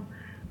Mom.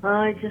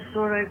 I just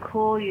thought I'd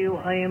call you.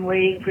 I am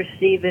waiting for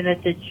Steven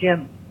at the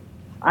gym.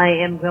 I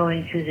am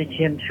going to the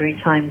gym 3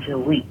 times a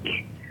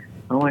week.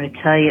 I want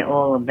to tell you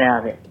all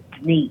about it.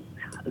 It's neat.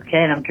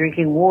 Okay, and I'm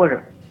drinking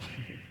water.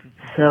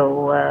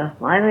 So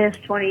my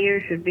last 20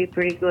 years should be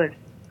pretty good.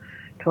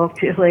 Talk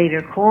to you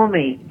later. Call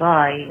me.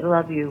 Bye.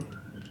 Love you.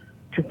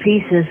 To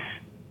pieces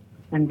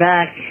and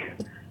back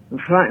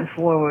and front and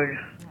forward.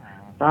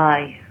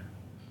 Bye.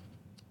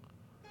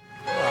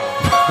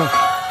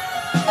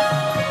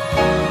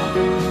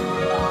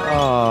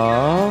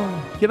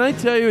 Aww. Can I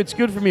tell you, it's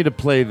good for me to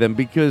play them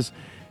because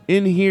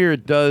in here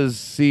it does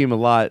seem a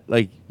lot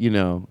like, I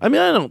mean, I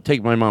don't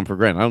take my mom for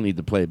granted. I don't need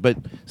to play it, but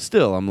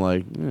still, I'm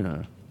like,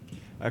 yeah.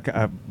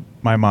 Okay,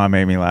 my mom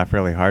made me laugh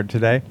really hard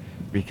today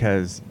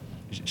because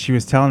she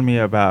was telling me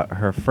about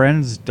her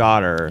friend's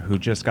daughter who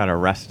just got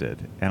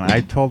arrested. And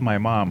I told my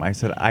mom, I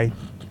said, I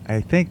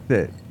think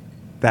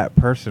that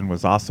person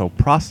was also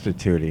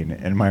prostituting.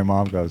 And my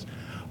mom goes,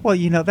 well,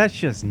 that's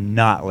just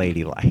not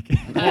ladylike.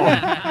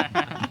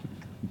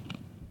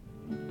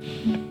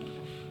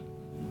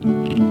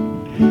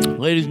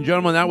 Ladies and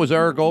gentlemen, that was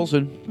Eric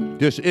Olson.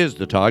 This is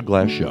the Todd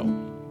Glass Show.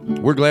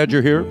 We're glad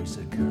you're here. There's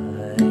a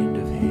kind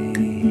of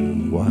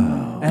hate.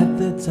 Wow. At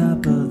the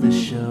top of the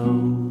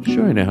show.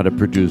 Sure, I know how to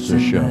produce a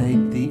show.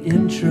 Tonight, the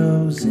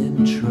intro's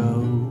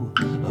intro.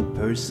 A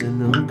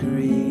personal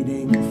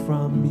greeting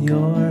from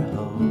your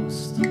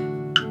host.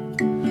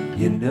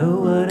 You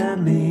know what I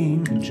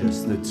mean?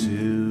 Just the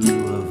two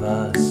of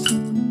us.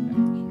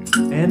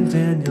 And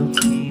Daniel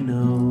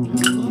Kino.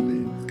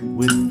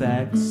 With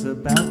facts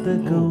about the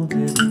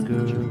Golden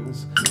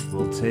Girls.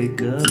 We'll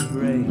take a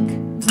break.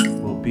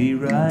 We'll be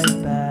right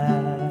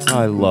back.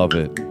 I love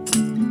it.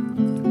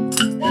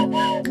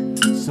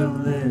 So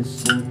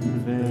listen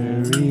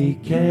very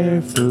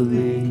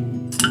carefully.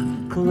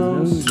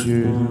 Close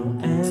your now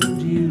and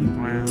you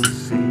will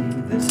see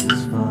this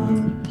is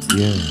fun.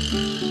 Yeah.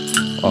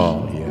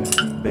 Oh, yeah.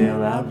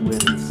 Bail out when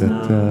it's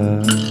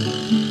done.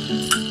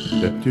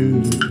 The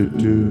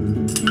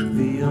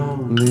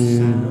only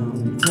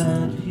sound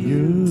that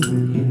you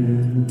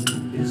hear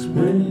is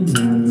when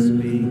you're not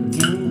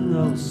speaking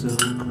oh so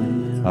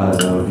clear. I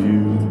love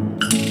you.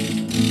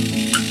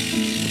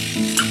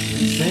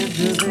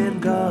 Santa Van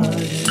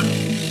Garden.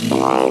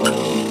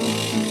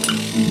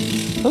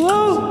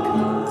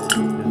 Hello.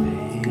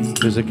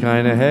 There's a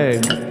kind of hay.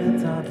 At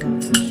the top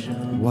of the show.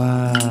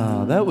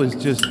 Wow, that was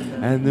just,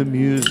 and the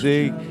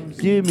music,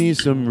 give me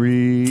some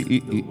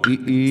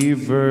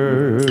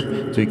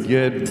reverb to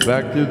get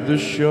back to the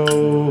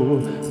show,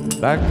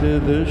 back to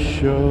the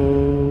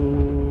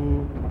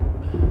show.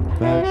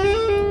 Back.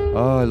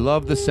 Oh, I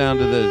love the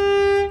sound of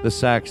the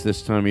sax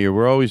this time of year.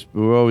 We always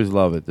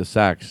love it. The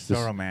sax.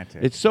 So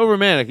romantic. It's so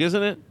romantic,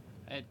 isn't it?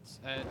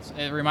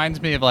 It reminds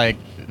me of like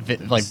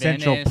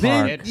Central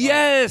Venice, Park.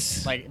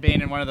 Yes. like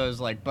being in one of those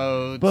like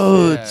boats.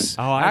 Boats.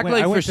 Oh, Act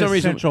like I for went some to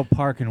reason Central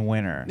Park in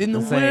winter. in the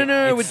It's like,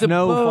 winter it's with the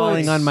snow boats.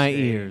 falling on my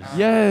ears.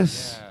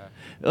 Yes.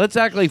 Let's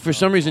act like for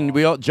some reason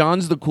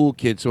John's the cool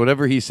kid, so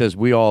whatever he says,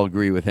 we all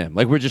agree with him.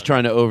 Like we're just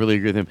trying to overly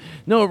agree with him.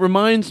 No, it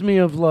reminds me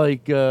of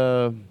like.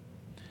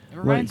 It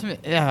reminds me,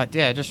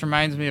 it just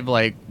reminds me of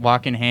like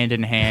walking hand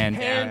in hand,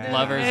 down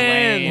Lovers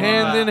Lane,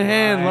 hand in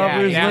hand,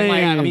 Lovers down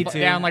Lane. Like Me a, too.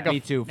 down like a Me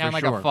too, down for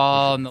like sure. a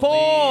fall and the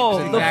Fall,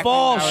 leaves. the Exactly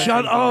fall. how I was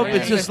Shut thinking. up! Or It's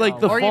even just like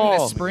the or fall. even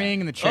the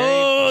spring and the cherry.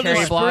 Oh, the cherry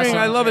spring! blossoms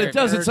I love it. It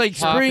does. are It's like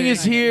spring popping.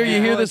 is here.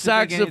 You hear the it's the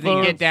beginning. You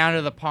saxophone. get down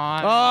to the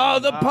pond. Oh,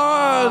 the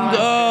pond!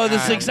 Oh,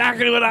 this is God.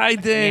 exactly what I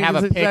think. You have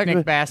a This is picnic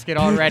exactly- basket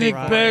already.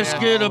 Picnic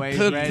basket, a Always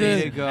ready to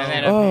picnic. go. And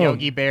then Oh. a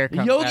Yogi Bear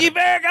comes Yogi out.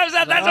 Bear comes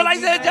out. That's what I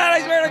said, John. I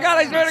swear to God.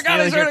 I swear to God.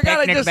 I Steals swear your to God. I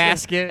picnic just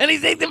basket. and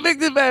he's taking the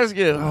picnic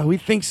basket. Oh, we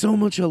think so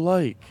much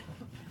alike.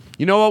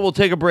 You know what? We'll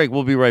take a break.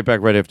 We'll be right back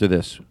right after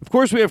this. Of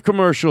course, we have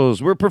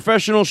commercials. We're a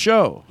professional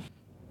show.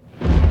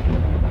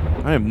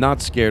 I am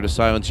not scared of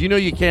silence. You know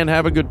you can't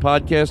have a good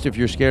podcast if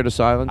you're scared of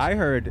silence. I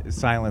heard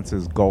silence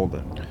is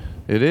golden.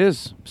 It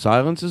is.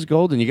 Silence is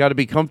golden. You got to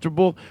be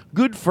comfortable.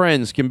 Good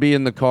friends can be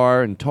in the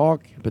car and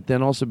talk, but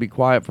then also be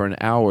quiet for an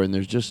hour, and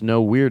there's just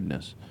no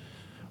weirdness.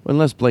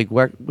 Unless Blake,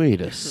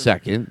 wait a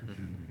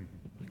second.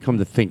 Come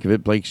to think of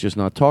it, Blake's just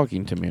not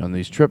talking to me on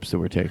these trips that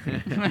we're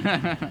taking.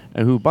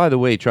 And who, by the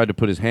way, tried to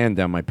put his hand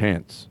down my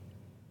pants.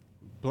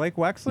 Blake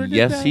Wexler did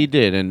Yes, that? he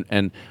did.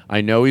 And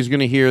I know he's going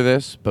to hear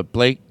this, but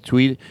Blake,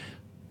 tweet.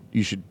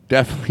 You should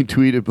definitely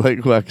tweet at Blake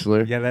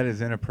Wexler. Yeah, that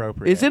is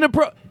inappropriate. It's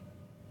inappropriate.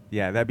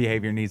 Yeah, that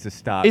behavior needs to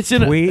stop. It's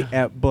in Tweet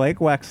at Blake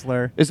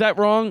Wexler. Is that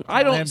wrong?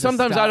 I Tell him don't. to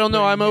Sometimes stop I don't know.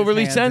 putting I'm his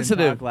overly hands in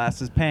sensitive. Todd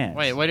Glass's pants.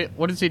 Wait,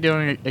 what is he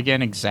doing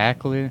again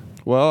exactly?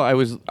 Well,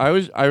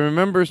 I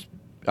remember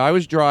I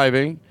was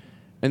driving,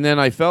 and then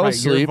I fell Right,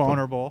 asleep. you're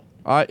vulnerable.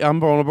 I'm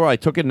vulnerable. I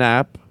took a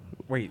nap.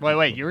 Wait,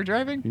 you were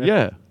driving?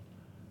 Yeah.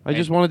 I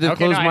just wanted to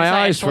Okay, close no, my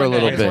I eyes just for a wanted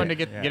to- little I just bit. wanted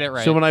to get it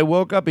right. So when I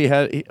woke up, he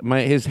had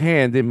his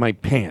hand in my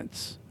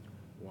pants.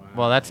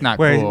 Well, that's not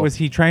Wait, cool. was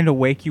he trying to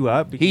wake you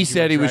up? He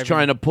said he was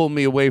trying to pull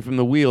me away from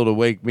the wheel to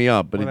wake me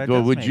up. But Well, that well,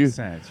 does would make you?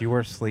 sense. You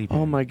were sleeping.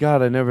 Oh my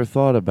God! I never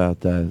thought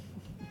about that.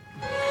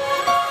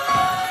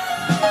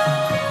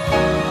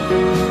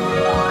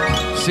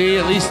 See,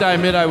 at least I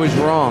admit I was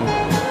wrong.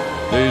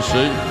 Do you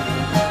see?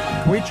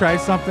 Can we try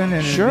something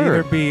and Sure. it'd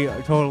either be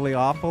totally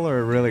awful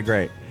or really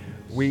great?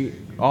 We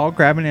all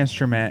grab an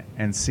instrument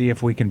and see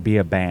if we can be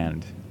a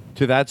band.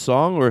 To that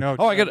song, or No,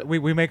 I got.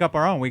 we make up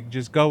our own. We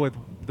just go with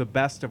the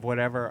best of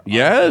whatever our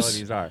Yes.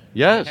 abilities are.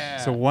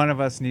 Yes. So one of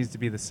us needs to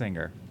be the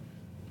singer.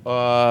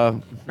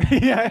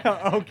 Yeah.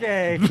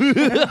 Okay.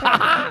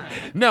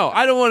 No,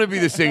 I don't want to be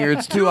the singer.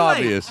 It's too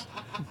obvious.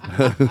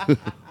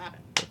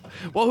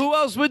 Well, who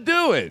else would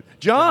do it?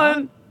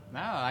 John? No,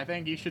 I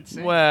think you should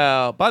sing.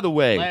 Well, by the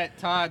way, Let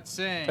Todd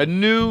sing. a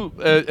new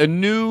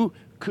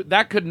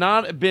that could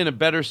not have been a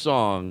better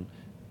song.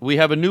 We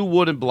have a new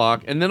wooden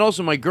block, and then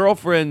also my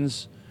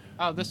girlfriend's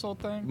This whole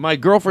thing? my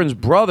girlfriend's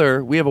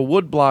brother. We have a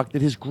wood block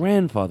that his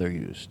grandfather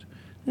used.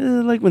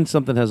 Like when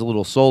something has a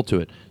little soul to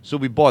it. So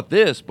we bought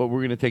this, but we're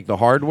going to take the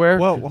hardware.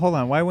 Well, hold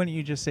on. Why wouldn't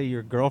you just say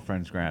your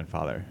girlfriend's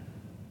grandfather?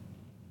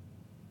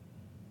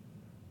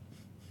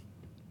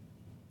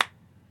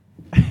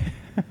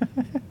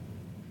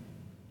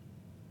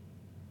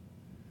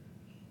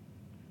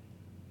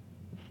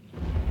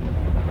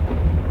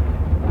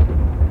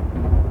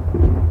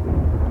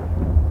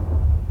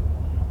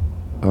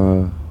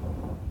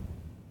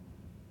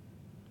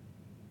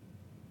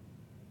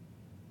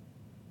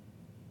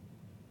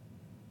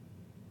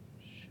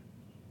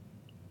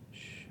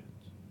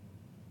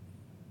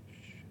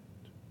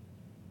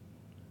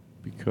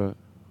 Because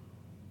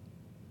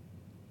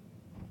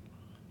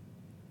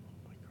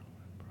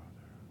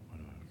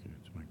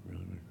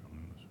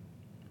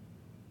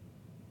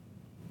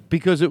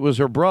because it was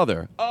her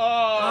brother. Yeah,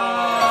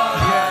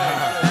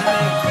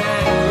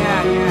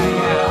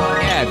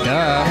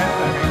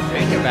 duh.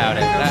 Think about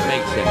it. That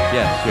makes sense.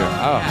 Yes, sure.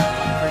 Oh.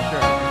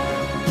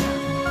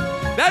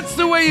 That's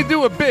the way you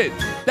do a bit.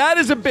 That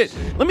is a bit.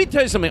 Let me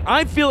tell you something.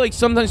 I feel like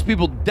sometimes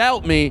people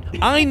doubt me.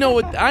 I know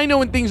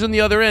when things on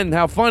the other end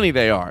how funny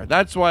they are.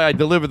 That's why I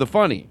deliver the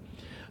funny.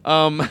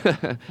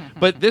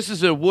 But this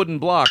is a wooden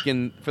block,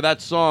 and for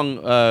that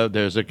song,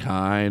 there's a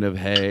kind of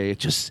hay. It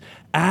just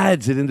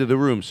adds it into the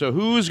room. So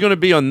who's going to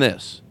be on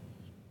this?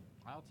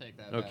 I'll take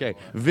that. Okay,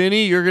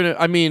 Vinny, you're gonna.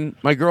 I mean,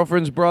 my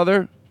girlfriend's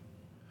brother.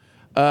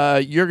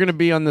 You're gonna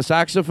be on the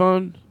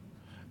saxophone,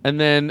 and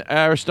then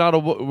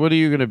Aristotle. What are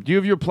you gonna? Do you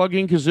have your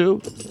plug-in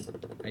kazoo?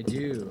 I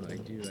do.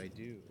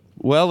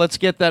 Well, let's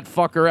get that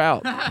fucker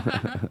out.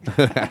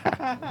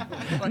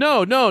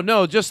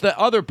 No. Just the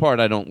other part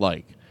I don't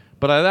like.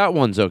 But that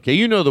one's okay.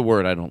 You know the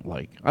word I don't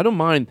like. I don't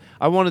mind.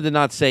 I wanted to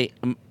not say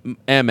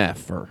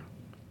MF.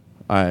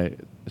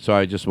 So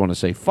I just want to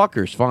say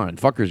fucker's fine.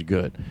 Fucker's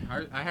good.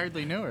 I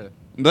hardly knew her.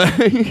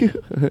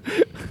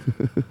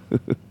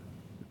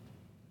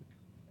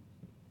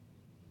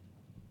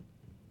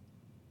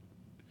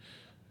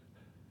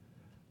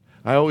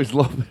 I always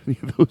love any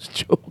of those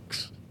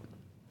jokes.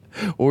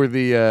 Or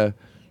the,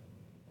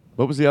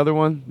 what was the other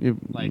one?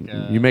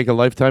 You make a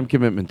lifetime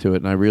commitment to it,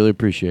 and I really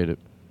appreciate it.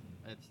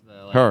 It's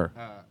the Her.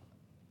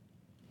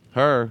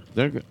 Her.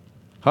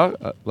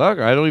 Look,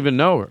 I don't even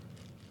know her.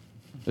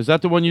 Is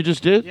that the one you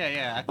just did?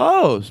 Yeah.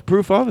 Oh, it's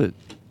proof of it.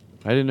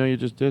 I didn't know you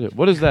just did it.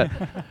 What is that?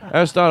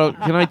 Aristotle,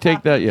 can I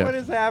take that? Yeah. What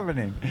is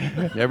happening?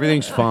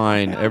 Everything's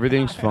fine.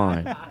 Everything's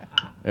fine.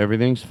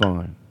 Everything's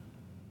fine.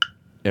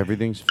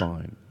 Everything's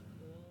fine.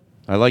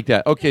 I like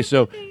that. Okay,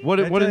 so what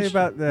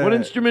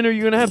instrument are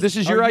you going to have? This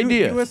is your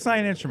idea. You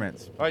assign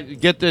instruments. All right,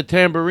 get the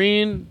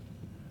tambourine.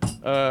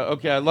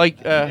 Okay, I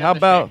like. How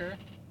about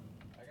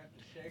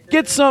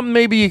get something?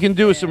 Maybe you can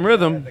do with some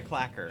rhythm. The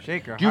clacker.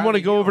 Shaker. Do you want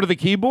to go over to the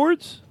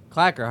keyboards?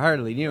 Clacker,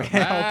 hardly knew.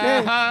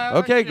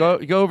 Okay,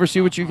 go over,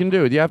 see what you can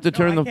do. Do you have to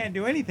turn I the? can't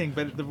do anything,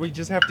 but we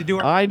just have to do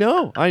our. I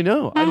know. I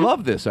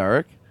love this,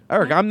 Eric.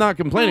 Eric, I'm not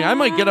complaining. I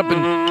might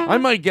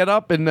get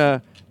up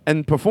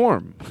and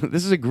perform.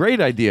 This is a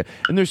great idea,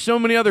 and there's so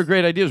many other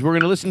great ideas. We're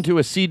going to listen to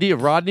a CD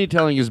of Rodney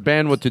telling his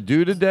band what to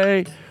do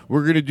today.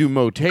 We're going to do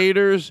Mo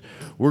Taters.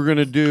 We're going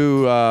to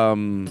do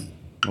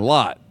A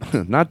lot.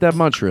 Not that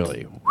much,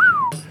 really.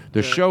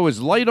 The show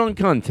is light on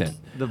content.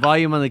 The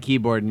volume on the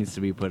keyboard needs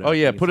to be put up. Oh,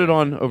 yeah, put it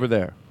on over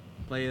there.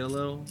 Play it a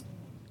little.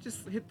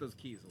 Just hit those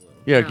keys a little.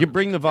 Yeah,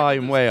 bring the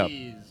volume way up.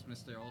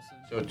 Mr. Olson.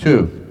 So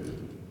 2.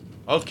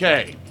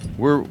 Okay,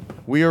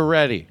 we are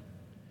ready.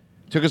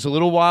 Took us a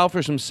little while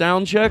for some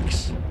sound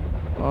checks.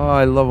 Oh,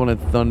 I love when it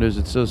thunders.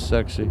 It's so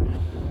sexy.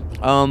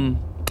 Let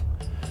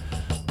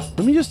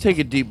me just take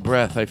a deep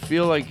breath. I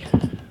feel like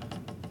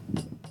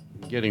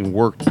getting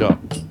worked up,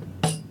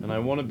 and I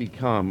want to be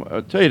calm.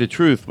 I'll tell you the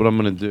truth. What I'm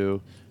gonna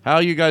do. How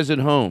are you guys at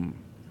home?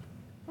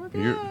 We're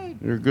good.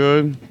 You're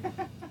good.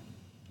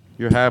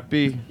 You're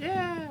happy.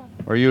 Yeah.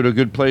 Are you at a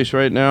good place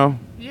right now?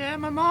 Yeah,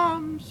 my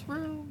mom's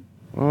room.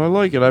 Oh, I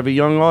like it. I have a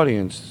young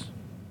audience.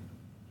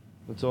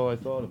 That's all I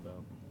thought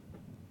about.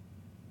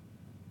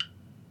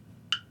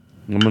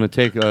 I'm going to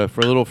take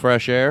for a little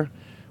fresh air.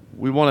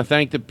 We want to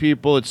thank the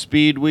people at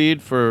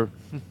Speedweed for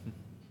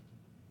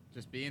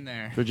Just being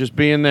there. just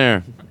being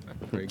there.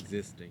 For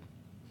existing.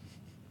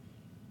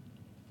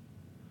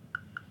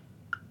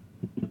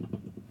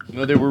 You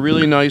know, they were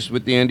really nice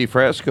with the Andy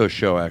Frasco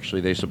show,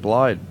 actually. They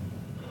supplied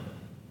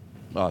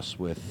us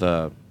with...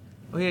 Oh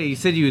yeah, you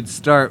said you would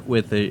start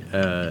with the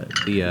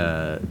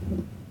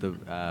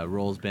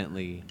Rolls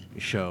Bentley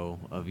show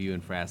of you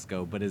and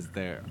Frasco, but is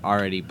there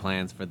already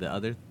plans for the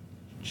other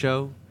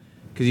show?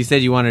 Because you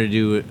said you wanted to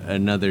do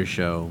another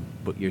show,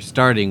 but you're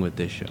starting with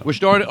this show. We're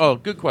starting... Oh,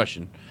 good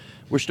question.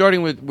 We're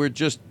starting with...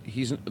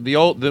 He's the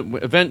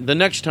event... The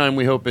next time,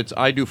 we hope it's...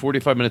 I do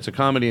 45 minutes of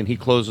comedy, and he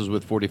closes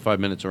with 45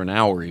 minutes or an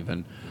hour,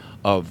 even,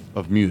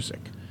 of music.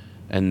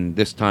 And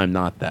this time,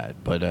 not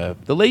that. But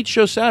the late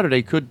show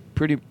Saturday could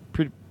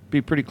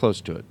be pretty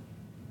close to it.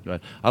 But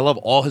I love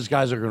all his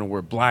guys are going to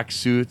wear black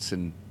suits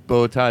and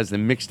bow ties,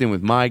 then mixed in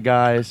with my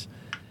guys.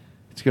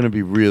 It's going to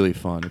be really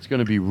fun. It's going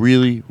to be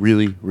really,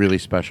 really, really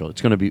special.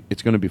 It's going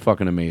to be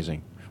fucking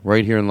amazing.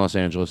 Right here in Los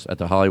Angeles at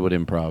the Hollywood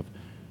Improv.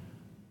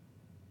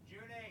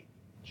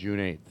 June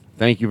 8th.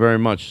 Thank you very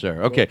much,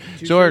 sir. Okay,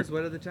 so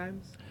what are the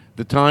times?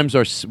 the times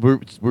are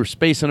we're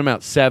spacing them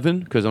out 7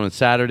 because on a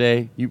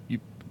Saturday you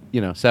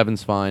know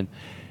 7's fine,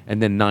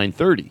 and then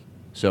 9:30.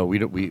 So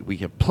we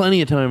have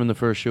plenty of time in the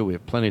first show. We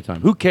have plenty of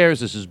time. Who cares?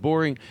 This is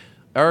boring.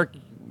 Eric,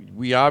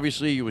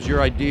 it was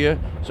your idea.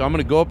 So I'm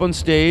going to go up on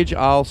stage.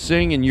 I'll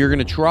sing, and you're going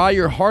to try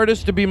your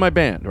hardest to be my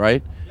band,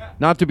 right? Yeah.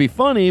 Not to be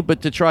funny,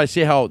 but to try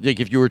see how, like,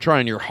 if you were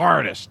trying your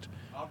hardest.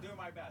 I'll do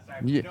my best. I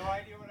have no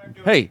idea what I'm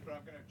doing, hey, but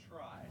I'm going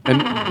to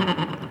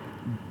try. And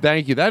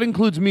thank you. That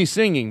includes me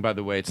singing, by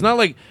the way. It's not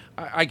like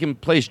I can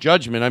place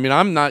judgment. I mean,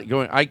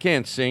 I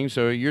can't sing,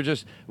 so you're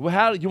just,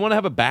 well, you want to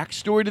have a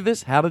backstory to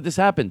this? How did this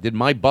happen? Did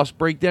my bus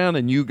break down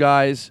and you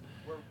guys...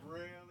 We're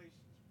really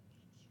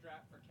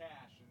strapped for cash,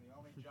 and the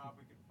only job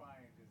we could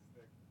find is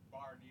the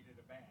bar needed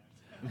a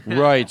band.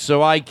 Right,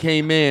 so I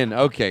came in.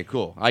 Okay,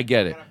 cool. I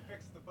get it. Gotta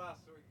fix the bus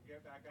so we can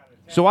get back out of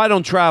town. So I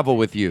don't travel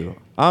with you.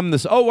 I'm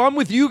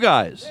with you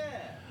guys. Yeah.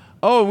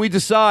 Oh, and we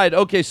decide.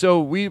 Okay, so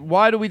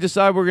why do we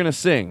decide we're going to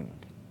sing?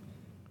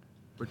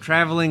 We're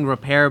traveling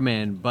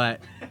repairmen, but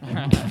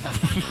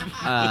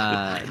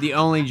the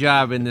only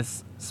job in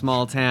this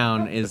small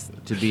town is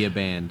to be a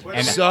band.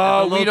 And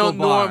so we don't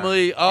bar.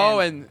 normally.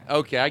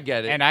 Okay, I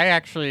get it. And I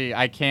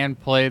can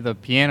play the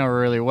piano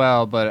really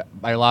well, but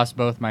I lost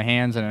both my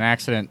hands in an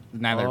accident.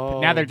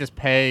 Now they're just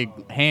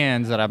peg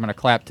hands that I'm gonna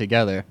clap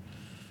together.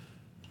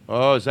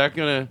 Oh, is that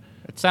gonna?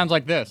 It sounds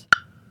like this.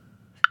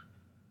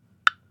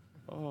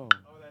 Oh,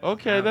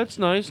 okay, that's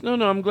nice. No,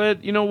 I'm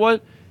glad. You know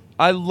what?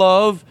 I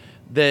love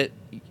that.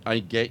 I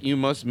get you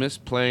must miss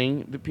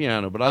playing the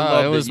piano, but I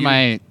love it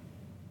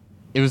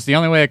was the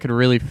only way I could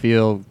really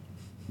feel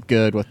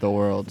good with the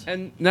world.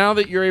 And now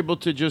that you're able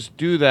to just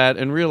do that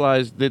and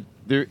realize that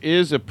there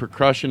is a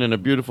percussion and a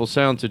beautiful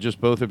sound to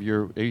just both of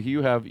you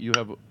have.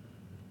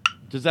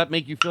 Does that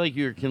make you feel like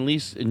you can at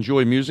least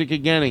enjoy music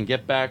again and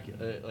get back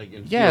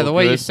Yeah, the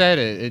way you said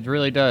it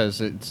really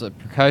does. It's a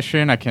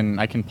percussion. I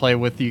can play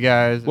with you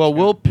guys. Well,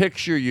 we'll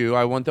picture you.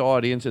 I want the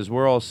audience, as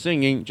we're all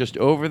singing, just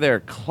over there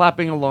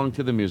clapping along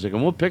to the music,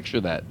 and we'll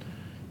picture that.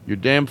 You're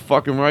damn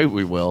fucking right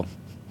we will.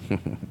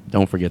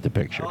 Don't forget the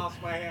picture. I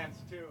lost my hands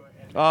too.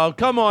 Oh,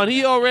 come on.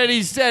 He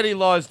already said he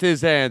lost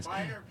his hands.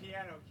 Mine are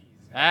piano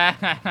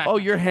keys. Oh,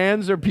 your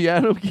hands are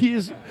piano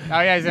keys? Oh,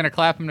 yeah, he's going to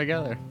clap them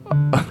together.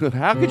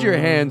 How could your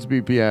hands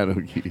be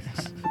piano keys?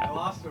 I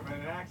lost them in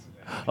an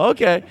accident.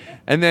 Okay.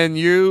 And then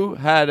you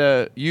had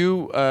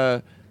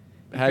found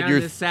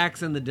the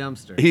sax in the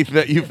dumpster.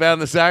 You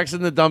found the sax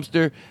in the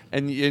dumpster,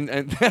 and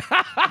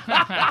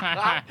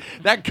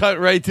that cut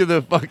right to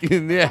the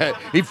fucking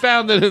He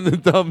found it in the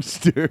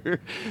dumpster.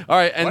 All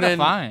right, and what then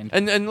a find.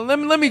 And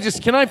let me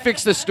just, can I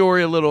fix the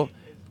story a little?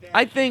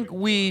 I think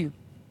we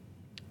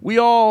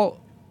all.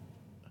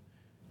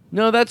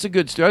 No, that's a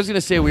good story. I was going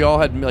to say we all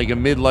had like a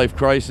midlife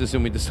crisis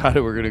and we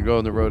decided we're going to go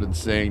on the road and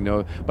sing.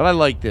 No, but I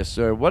like this.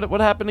 What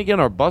happened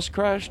again? Our bus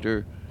crashed,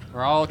 or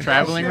we're all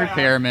traveling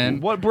repairmen.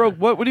 What broke?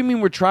 What do you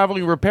mean we're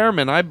traveling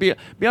repairmen? I'd be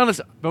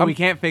honest, but we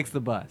can't fix the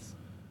bus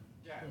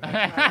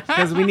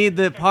because we need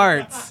the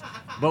parts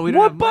But we don't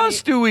What have money.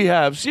 bus do we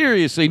have?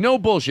 Seriously, no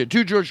bullshit.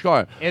 To George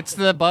Carlin. It's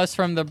the bus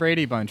from the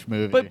Brady Bunch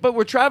movie. But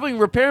we're traveling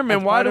repairmen.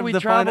 That's Why part do of we the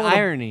travel? fun on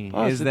a irony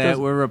bus? is It that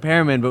doesn't- we're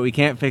repairmen, but we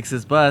can't fix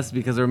this bus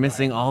because we're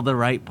missing all the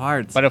right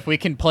parts. But if we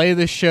can play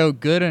the show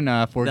good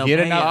enough, or They'll get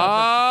pay enough.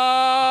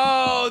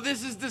 us. Oh,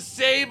 this is to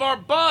save our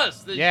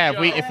bus. this Yeah,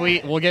 show.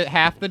 if we'll get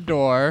half the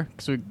door.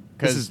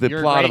 This is the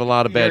plot of a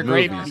lot of bad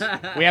movies.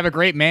 We have a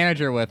great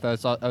manager with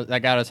us that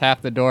got us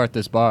half the door at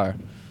this bar.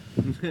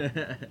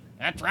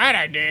 That's right,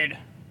 I did.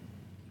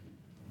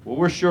 Well,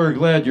 we're sure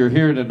glad you're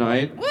here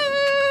tonight.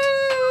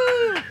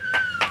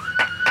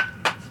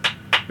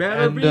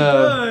 Better And, be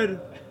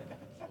good.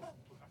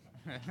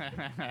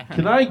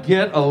 Can I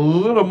get a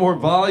little more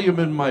volume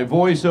in my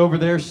voice over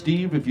there,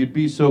 Steve, if you'd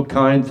be so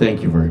kind?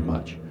 Thank you very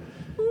much.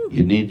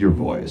 You need your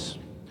voice.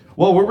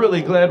 Well, we're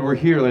really glad we're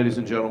here, ladies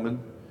and gentlemen.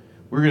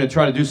 We're going to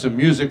try to do some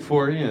music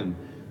for you and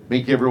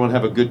make everyone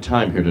have a good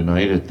time here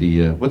tonight at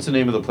the, what's the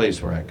name of the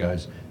place we're at,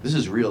 guys? This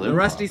is real The improv.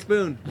 Rusty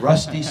Spoon.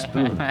 Rusty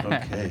Spoon.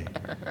 Okay.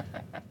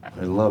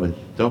 I love it.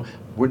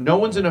 No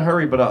one's in a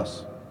hurry but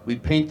us. We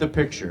paint the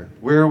picture.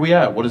 Where are we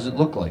at? What does it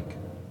look like?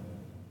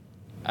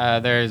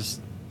 There's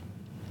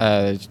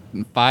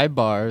 5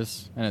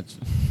 bars, and it's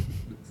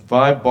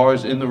 5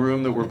 bars in the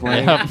room that we're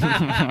playing?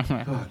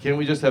 Oh, can't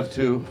we just have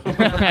 2?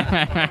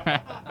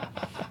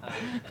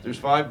 There's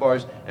 5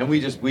 bars, and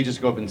we just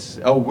go up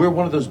and we're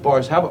one of those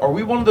bars. Are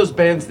we one of those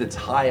bands that's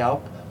high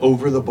up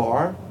over the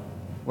bar?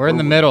 we're in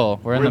the middle.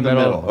 We're in the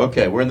middle.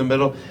 Okay, we're in the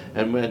middle,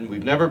 and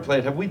we've never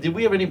played. Did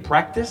we have any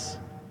practice?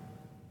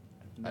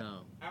 No.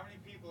 How many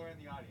people are in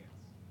the audience?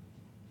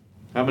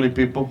 How many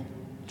people?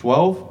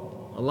 12?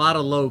 A lot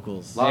of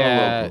locals. Lot of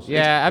locals.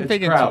 I'm It's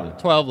thinking crowded.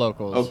 12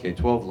 locals. Okay,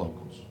 12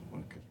 locals.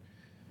 Okay.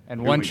 And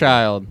Here one we go.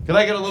 child. Can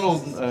I get a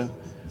little?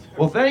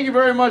 Well, thank you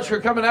very much for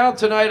coming out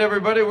tonight,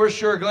 everybody. We're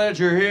sure glad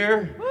you're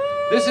here.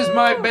 This is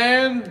my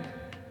band.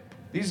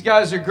 These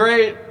guys are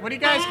great. What are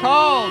you guys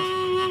called?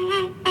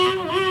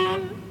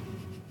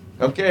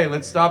 Okay,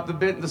 let's stop the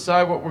bit and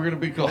decide what we're going to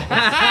be called.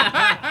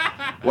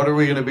 What are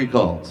we going to be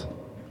called?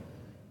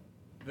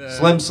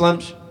 Slim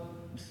Slims?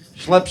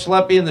 Schlep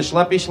Schleppy and the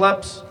Schleppy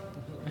Schleps?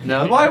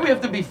 No, why do we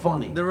have to be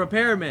funny? The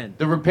repairmen.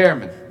 The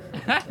Repairmen.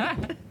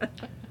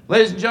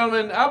 Ladies and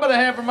gentlemen, how about a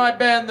hand for my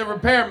band, The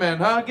Repairmen,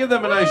 huh? Give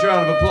them a nice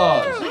round of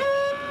applause.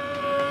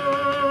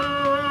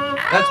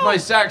 That's my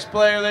sax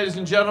player, ladies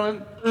and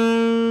gentlemen.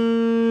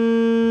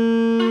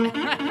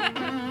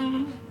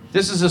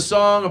 This is a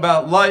song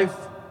about life.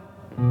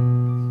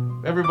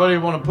 Everybody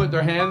want to put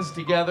their hands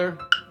together.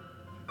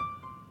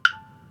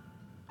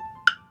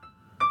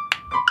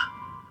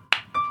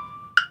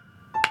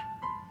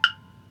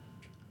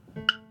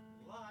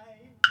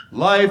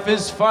 Life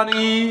is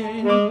funny.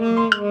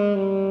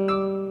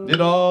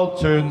 It all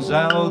turns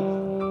out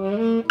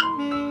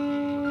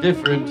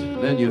different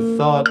than you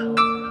thought.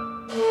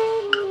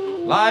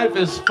 Life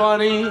is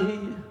funny.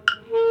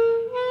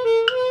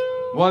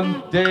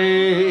 One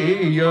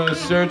day you're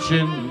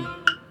searching,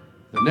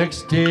 the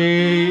next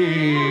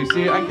day.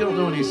 See, I don't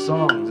know any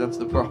songs, that's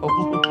the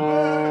problem.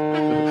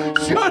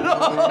 Shut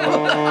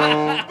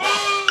up!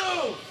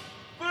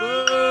 Boo!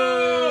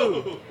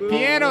 Boo!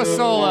 Piano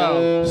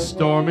solo.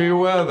 Stormy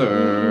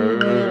weather.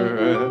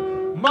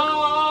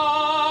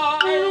 My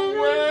way.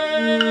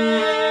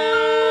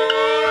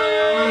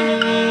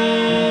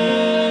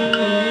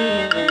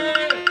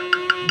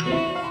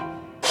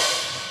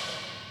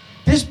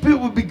 This bit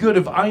would be good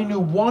if I knew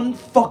one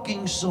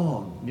fucking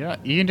song. Yeah,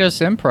 you can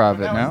just improv it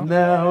now.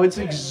 No, it's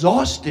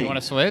exhausting. You want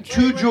to switch?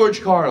 To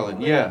George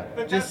Carlin, yeah.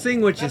 Just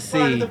sing what you That's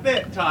part of see. the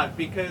bit, Todd,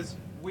 because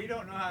we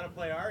don't know how to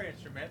play our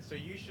instrument, so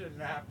you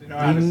shouldn't have to know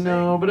how to sing.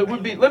 No, but it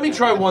would be. Let me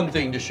try one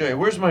thing to show you.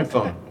 Where's my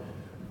phone?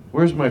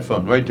 Where's my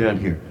phone? Right down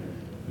here.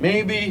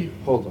 Maybe.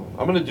 Hold on.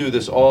 I'm gonna do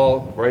this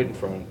all right in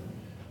front.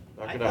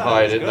 Not gonna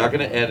hide it. Not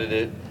gonna edit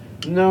it.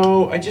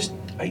 No, I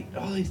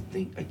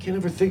can't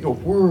ever think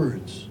of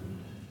words.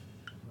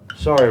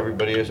 Sorry,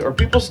 everybody. Are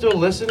people still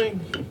listening?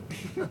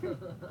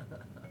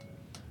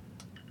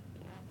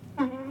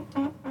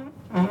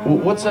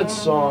 What's that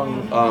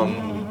song?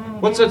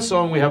 What's that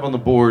song we have on the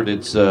board?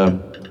 It's The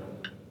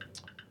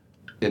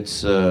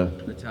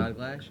Todd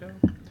Glass Show?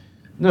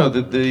 no,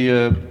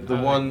 the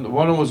one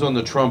was on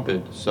the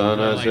trumpet.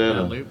 like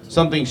the loop?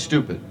 Something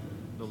stupid.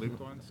 The looped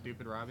one,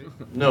 Stupid Robbie.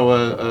 No,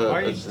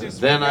 are you still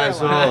then I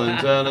saw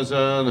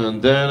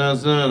and then I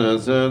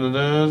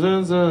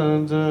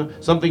saw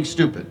something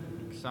stupid.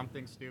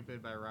 Something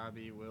Stupid by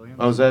Robbie Williams.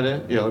 Oh, is that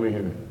it? Yeah, let me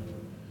hear it.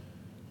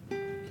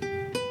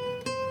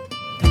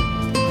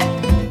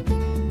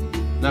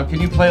 Now,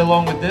 can you play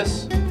along with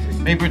this?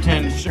 Maybe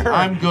pretend. Sure.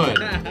 I'm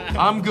good.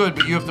 I'm good,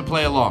 but you have to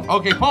play along.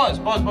 Okay, pause.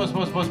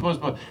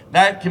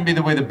 That can be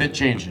the way the bit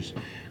changes.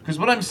 Because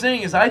what I'm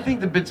saying is, I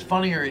think the bit's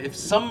funnier if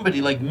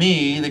somebody like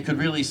me that could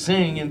really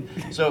sing, and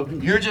so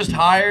you're just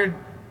hired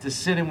to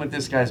sit in with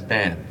this guy's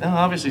band. Now,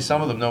 obviously,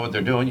 some of them know what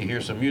they're doing. You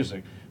hear some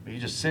music, but you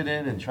just sit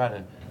in and try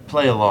to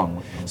play along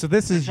with them. So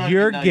this is trying to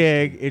your be nice.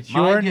 gig. It's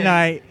My your gig.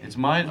 night. It's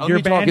mine. Your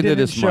me band talking to didn't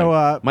this show mic.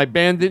 up. My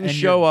band didn't and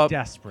show you're up.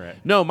 Desperate.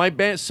 No, my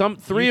band.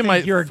 Three You of my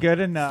think you're good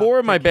enough 4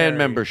 of to my band carry.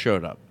 members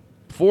showed up.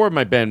 4 of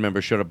my band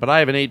members showed up, but I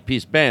have an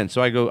 8-piece band,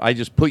 so I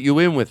just put you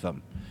in with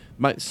them.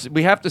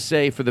 We have to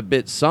say for the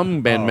bit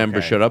some band Oh,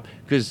 members okay. showed up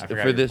because I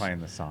forgot for you're this playing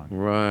the song.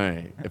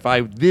 right.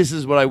 This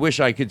is what I wish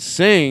I could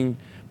sing.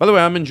 By the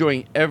way, I'm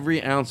enjoying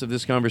every ounce of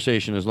this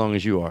conversation as long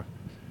as you are.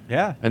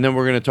 Yeah. And then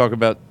we're going to talk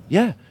about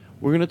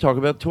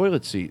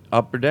toilet seat,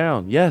 up or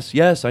down.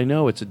 Yes, I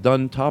know it's a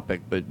done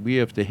topic, but we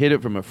have to hit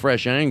it from a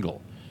fresh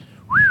angle.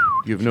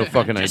 You have no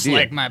fucking Just idea.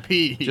 like my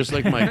pee. Just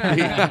like my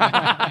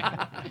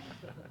pee.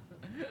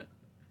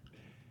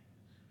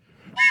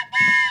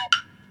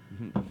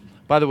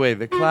 By the way,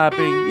 the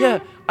clapping,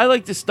 yeah, I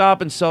like to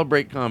stop and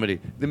celebrate comedy.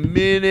 The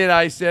minute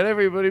I said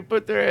everybody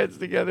put their hands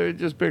together and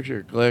just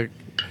picture, click.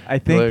 I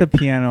think the click,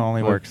 piano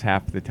only click. works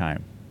half the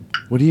time.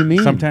 What do you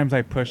mean? Sometimes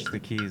I push the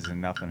keys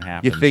and nothing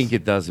happens. You think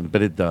it doesn't,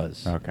 but it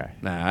does. Okay.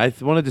 Nah, I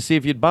wanted to see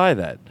if you'd buy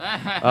that.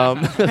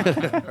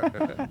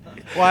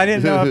 Well, I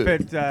didn't know if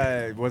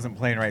it wasn't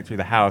playing right through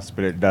the house,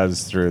 but it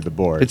does through the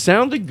board. It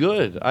sounded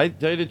good. I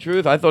tell you the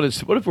truth. I thought it's.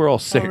 What if we're all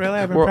sick? really?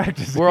 I've been we're,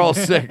 practicing. we're all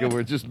sick and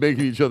we're just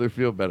making each other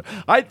feel better.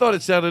 I thought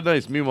it sounded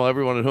nice. Meanwhile,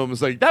 everyone at home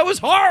was like, "That was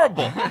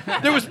horrible.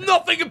 There was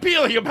nothing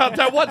appealing about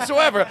that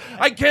whatsoever.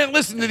 I can't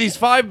listen to these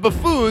 5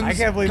 buffoons I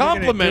can't believe we're gonna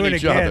compliment do it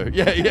each other."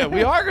 again. Yeah,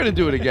 we are going to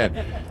do it again.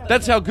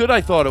 That's how good I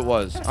thought it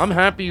was. I'm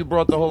happy you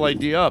brought the whole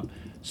idea up.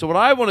 So what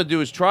I want to do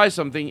is try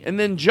something, and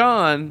then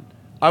John,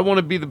 I want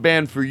to be the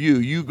band for you.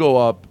 You go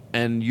up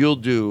and you'll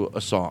do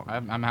a song.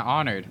 I'm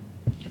honored.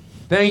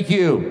 Thank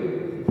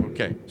you.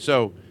 Okay,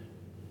 so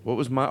what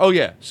was my? Oh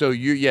yeah, so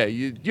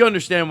you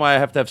understand why I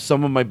have to have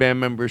some of my band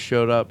members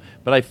showed up,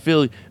 but I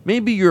feel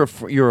maybe you're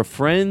a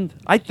friend.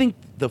 I think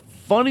the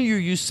funnier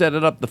you set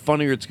it up, the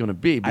funnier it's going to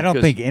be. I don't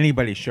because- think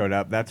anybody showed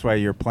up. That's why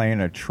you're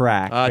playing a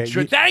track. but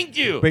thank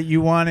you. But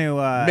you want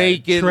to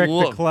Make it trick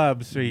look- the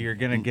club, so you're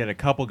going to get a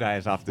couple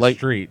guys off the Like-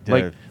 street to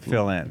like-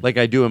 fill in. like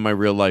I do in my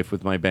real life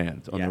with my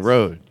band on the Yes.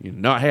 road. You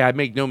know, hey, I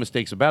make no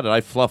mistakes about it.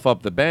 I fluff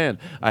up the band.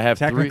 I have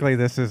Technically,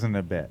 this isn't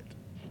a bit.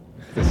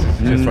 This is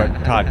just what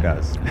Todd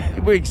does.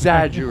 We're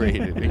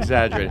exaggerated.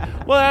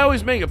 Well, I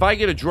always make, if I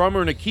get a drummer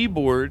and a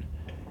keyboard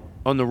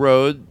on the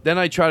road, then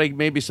I try to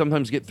maybe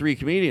sometimes get 3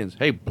 comedians.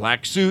 Hey,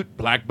 black suit,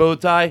 black bow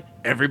tie,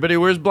 everybody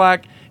wears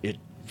black. It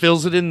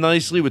fills it in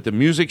nicely with the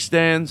music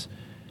stands.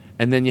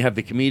 And then you have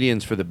the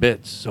comedians for the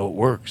bits, so it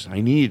works.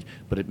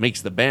 But it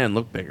makes the band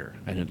look bigger.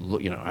 And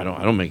I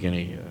don't make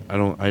any, I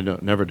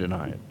don't never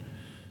deny it.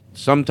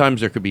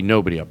 Sometimes there could be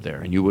nobody up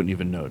there, and you wouldn't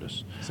even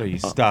notice. So you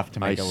stuff to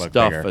make it look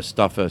I bigger.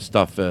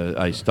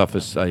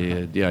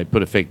 I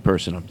put a fake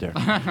person up there.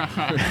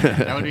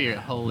 That would be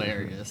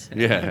hilarious.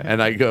 Yeah,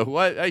 and I go,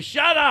 what? Hey,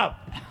 shut up!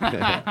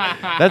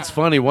 That's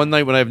funny. One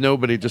night when I have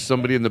nobody, just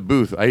somebody in the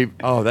booth.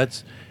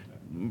 That's,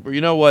 you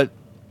know what?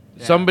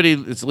 Yeah. Somebody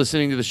that's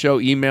listening to the show,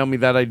 email me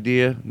that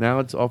idea. Now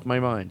it's off my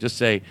mind. Just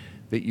say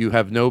that you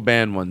have no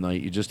band one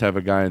night. You just have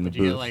a guy in the Would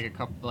you booth. get like a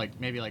couple,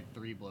 maybe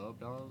 3 blow-up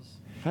dolls?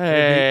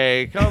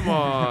 Hey, come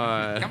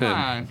on. Come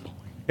on.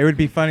 It would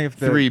be funny if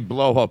the 3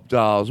 blow-up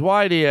dolls.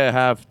 Why do you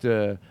have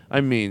to?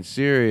 I mean,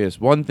 serious.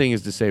 One thing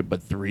is to say,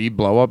 but 3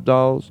 blow-up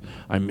dolls?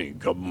 I mean,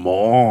 come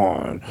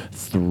on.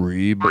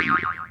 3.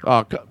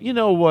 You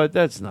know what?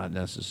 That's not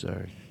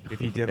necessary.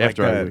 if you did like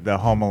After I leave. the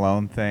Home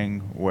Alone thing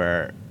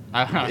where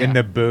in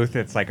the booth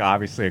it's like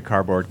obviously a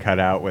cardboard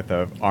cutout with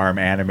a arm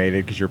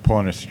animated because you're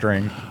pulling a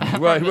string.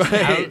 Right.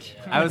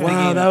 I was Wow,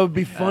 thinking, that would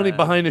be funny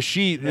behind a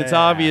sheet, and it's Yeah,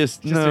 obvious.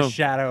 Just No. a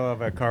shadow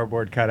of a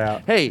cardboard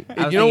cutout. Hey,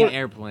 I was you know thinking what?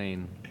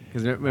 airplane.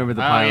 Because remember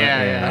the Oh, pilot?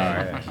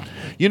 yeah.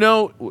 You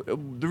know,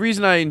 the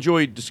reason I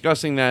enjoy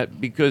discussing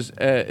that because,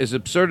 as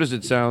absurd as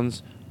it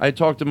sounds, I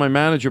talked to my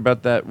manager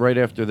about that right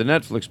after the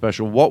Netflix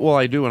special. What will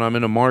I do when I'm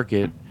in a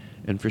market,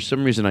 and for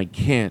some reason I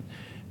can't?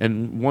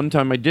 And one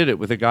time I did it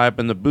with a guy up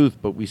in the booth,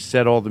 but we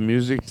set all the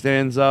music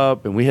stands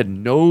up, and we had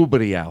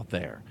nobody out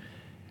there.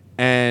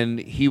 And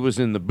he was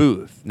in the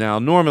booth. Now,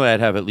 normally I'd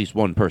have at least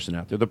one person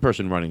out there, the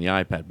person running the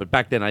iPad. But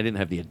back then I didn't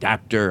have the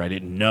adapter. I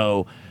didn't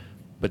know.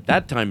 But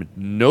that time,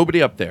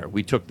 nobody up there.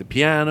 We took the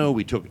piano.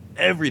 We took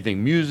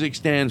everything, music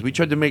stands. We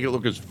tried to make it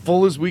look as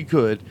full as we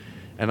could.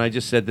 And I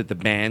just said that the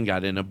band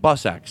got in a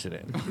bus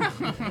accident.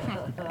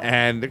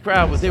 And the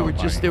crowd was,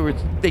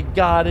 they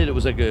got it. It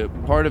was like a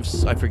part of,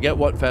 I forget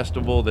what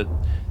festival, that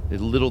a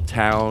little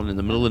town in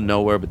the middle of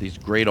nowhere, but these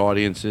great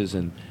audiences.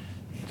 And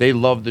they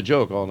loved the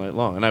joke all night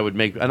long.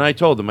 And I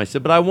told them, I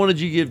said, but I wanted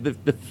you to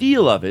get the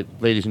feel of it,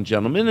 ladies and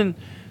gentlemen. And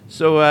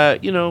so,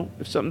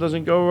 if something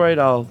doesn't go right,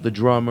 I'll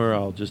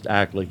just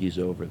act like he's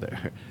over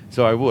there.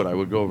 So I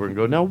would go over and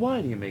go, now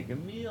why do you make a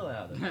meal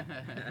out of it?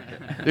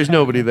 There's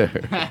nobody there.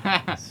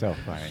 So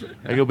funny.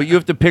 I go, but you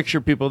have to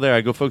picture people there.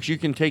 I go, folks, you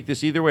can take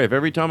this either way. If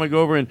every time I go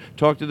over and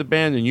talk to the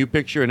band and you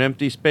picture an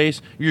empty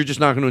space, you're just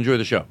not going to enjoy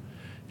the show.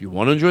 If you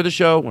want to enjoy the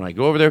show, when I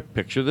go over there,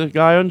 picture the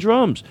guy on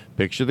drums,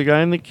 picture the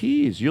guy on the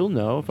keys. You'll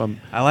know if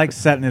I'm... I like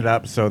setting it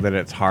up so that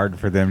it's hard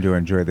for them to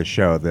enjoy the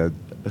show.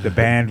 the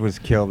band was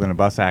killed in a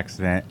bus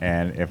accident,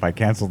 and if I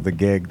canceled the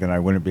gig, then I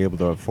wouldn't be able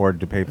to afford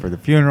to pay for the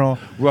funeral.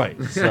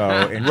 Right.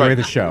 So enjoy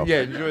the show.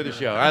 Yeah, enjoy the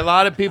show. A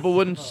lot of people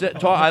wouldn't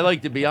talk. I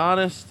like to be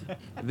honest.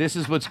 This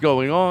is what's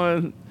going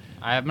on.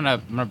 I'm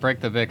gonna break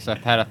the Vicks.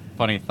 I've had a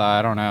funny thought.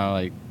 I don't know,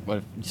 like, what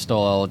if you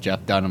stole all of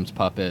Jeff Dunham's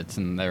puppets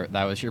and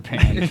that was your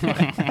band?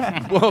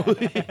 Whoa.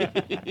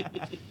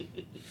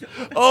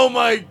 Oh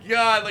my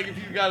God! Like if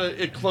you got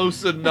it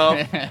close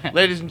enough,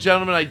 ladies and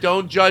gentlemen, I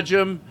don't judge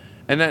him,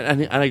 and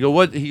I go,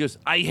 what? He goes,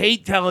 I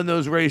hate telling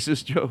those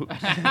racist jokes.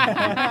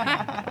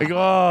 I go,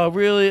 oh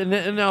really?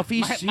 And now if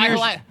he hears,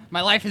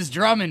 my life is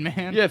drumming,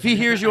 man. yeah, if he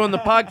hears you on the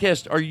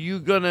podcast, are you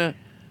gonna?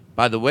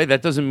 By the way,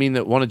 that doesn't mean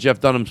that one of Jeff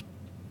Dunham's.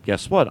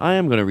 Guess what? I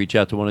am gonna reach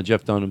out to one of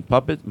Jeff Dunham's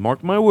puppets.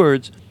 Mark my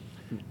words,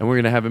 and we're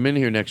gonna have him in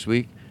here next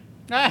week,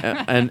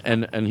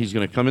 and he's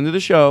gonna come into the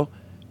show.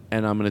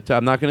 And I'm not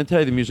going to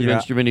tell you the musical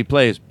instrument he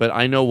plays, but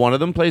I know one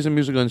of them plays a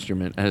musical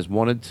instrument and has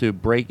wanted to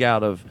break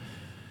out of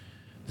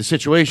the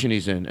situation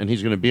he's in, and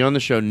he's going to be on the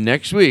show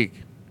next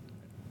week,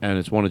 and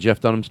it's one of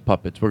Jeff Dunham's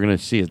puppets. We're going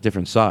to see a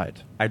different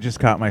side. I just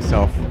caught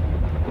myself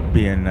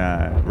being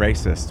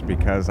racist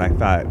because I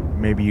thought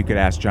maybe you could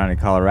ask Johnny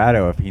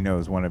Colorado if he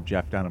knows one of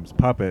Jeff Dunham's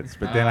puppets,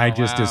 but then I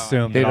just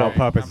assumed that all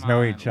puppets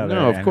know each other.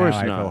 No, of course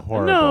and now I feel not.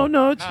 horrible.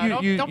 No, it's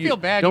don't feel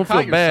bad. Don't You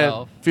caught feel bad.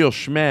 yourself. Feel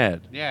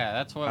schmad. Yeah,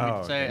 that's what Oh,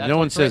 we say. okay. That's No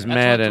one what's says that's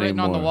mad what's written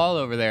anymore. on the wall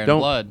over there in Don't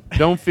blood.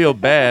 don't feel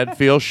bad.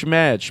 Feel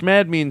schmad.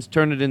 Schmad means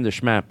turn it into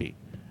schmappy,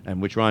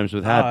 and which rhymes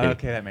with happy. Oh,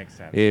 okay, that makes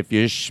sense. If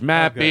you're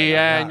schmappy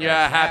and you're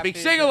happy,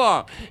 sing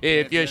along.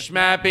 If you're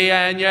schmappy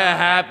and you're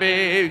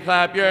happy,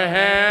 clap your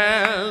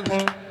hands.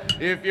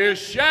 If you're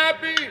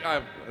shabby,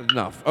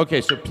 enough. Okay,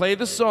 so play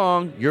the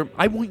song.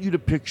 I want you to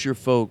picture,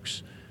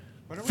 folks.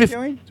 What are we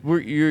doing?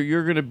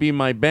 You're going to be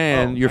my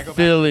band. Oh, You're I go back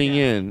filling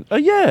again.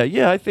 in.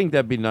 Yeah. I think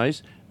that'd be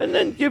nice. And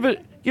then give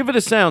it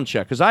a sound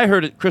check because I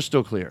heard it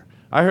crystal clear.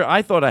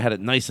 I thought I had it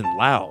nice and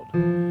loud.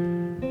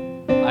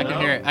 I can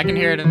hear it. I can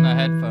hear it in the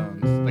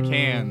headphones, the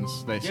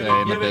cans. They say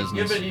in the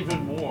business. Give it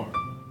even more.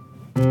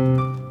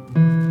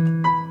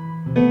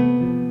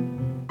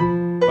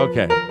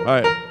 Okay. All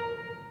right.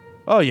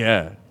 Oh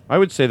yeah. I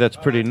would say that's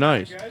pretty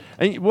nice.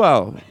 And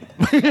well,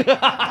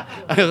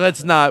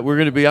 let's not. We're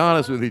going to be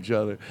honest with each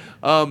other.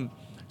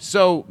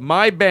 So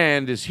my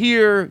band is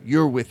here.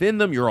 You're within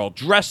them. You're all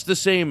dressed the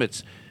same.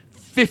 It's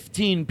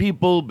 15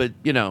 people, but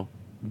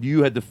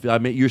you had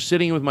you're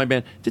sitting with my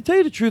band. To tell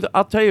you the truth,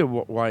 I'll tell you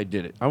why I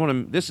did it.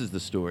 This is the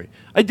story.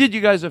 I did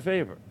you guys a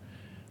favor.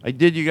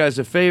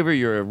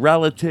 You're a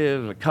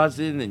relative, a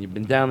cousin, and you've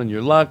been down in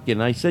your luck.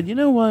 And I said, you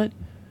know what?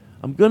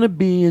 I'm going to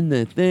be in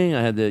the thing.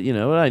 I had to,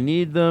 I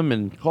need them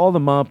and call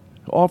them up,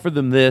 offer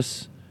them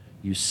this.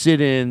 You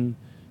sit in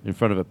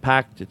front of a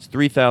packed, it's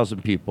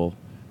 3,000 people,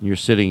 and you're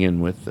sitting in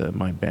with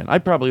my band. I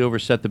probably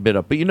overset the bit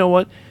up. But you know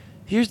what?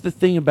 Here's the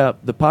thing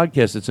about the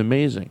podcast. It's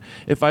amazing.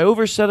 If I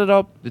overset it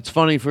up, it's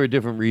funny for a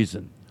different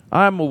reason.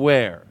 I'm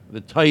aware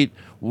the tight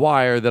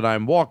wire that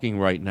I'm walking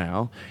right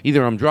now.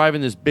 Either I'm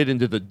driving this bit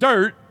into the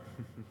dirt,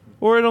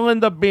 or it'll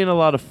end up being a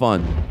lot of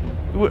fun.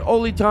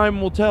 Only time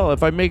will tell.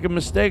 If I make a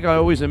mistake, I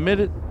always admit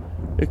it.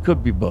 It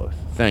could be both.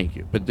 Thank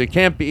you. But it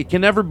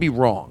can never be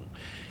wrong.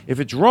 If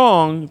it's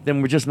wrong,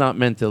 then we're just not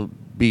meant to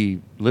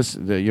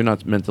you're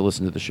not meant to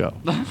listen to the show.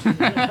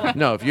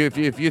 No, if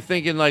you're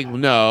thinking like,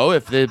 no,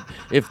 if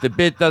the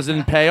bit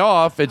doesn't pay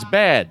off, it's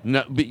bad.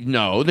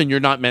 No, then you're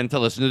not meant to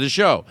listen to the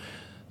show.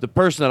 The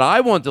person that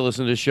I want to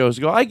listen to the show is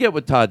go, I get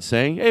what Todd's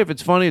saying. Hey, if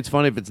it's funny, it's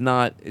funny. If it's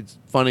not, it's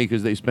funny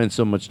because they spend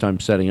so much time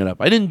setting it up.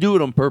 I didn't do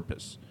it on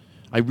purpose.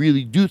 I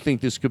really do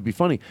think this could be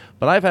funny.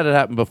 But I've had it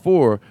happen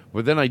before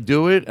where then I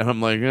do it and I'm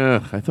like,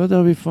 I thought that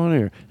would be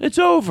funnier. It's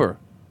over.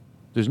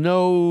 There's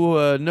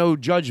no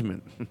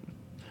judgment.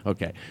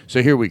 Okay,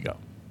 so here we go.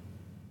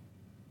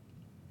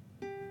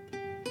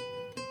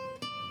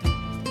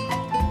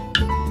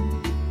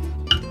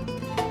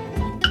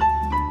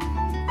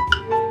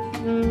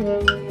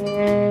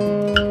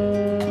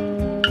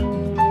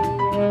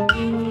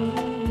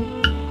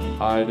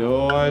 I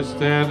know I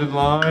stand in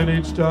line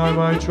each time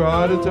I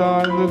try to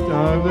time the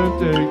time that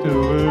take to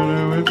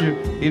win with you.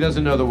 He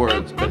doesn't know the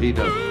words, but he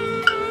does.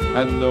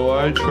 And though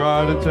I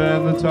try to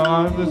tend the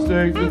time, the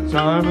stake, the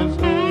time is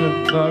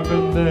I've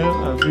been there,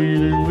 I'm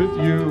meeting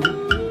with you.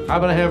 How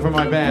about a hand for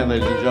my band,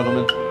 ladies and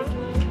gentlemen?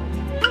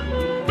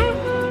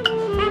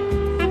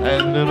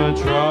 And then I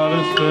try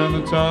to spend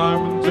the time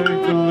and take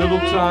the little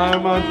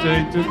time I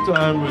take the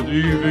time with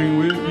leaving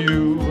with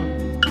you.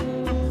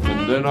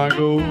 And then I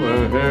go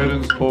ahead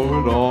and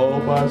spoil it all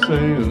by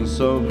saying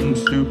something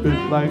stupid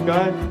like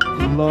I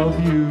love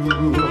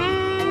you.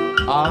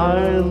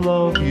 I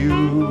love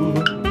you.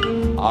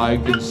 I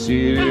can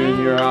see it in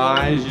your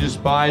eyes. You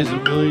despise a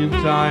million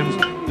times,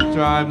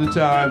 time to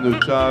time, the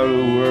tired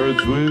of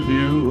words with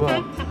you.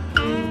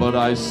 But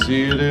I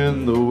see it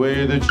in the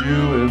way that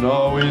you and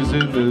always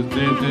in the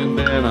distant.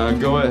 Then I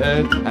go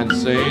ahead and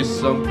say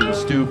something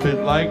stupid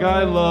like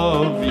I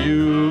love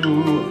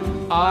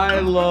you. I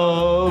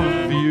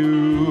love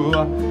you.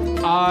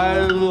 I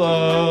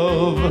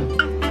love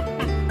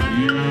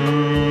you.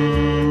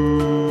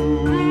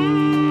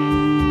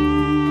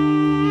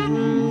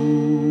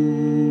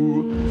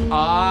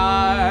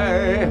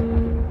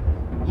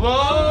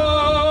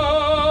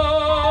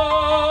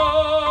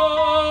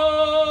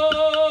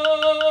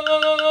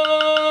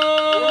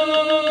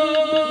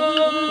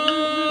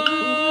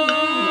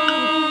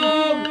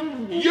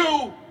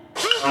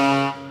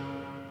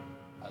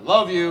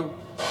 you.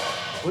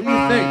 What do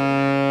you think?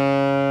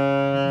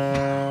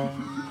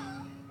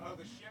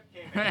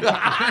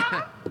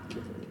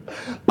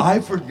 I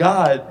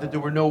forgot that there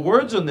were no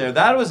words on there.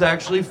 That was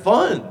actually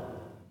fun.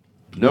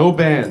 No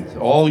band.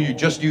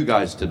 Just you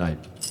guys tonight.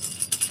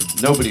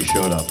 Nobody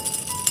showed up.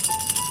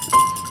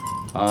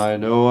 I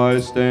know I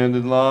stand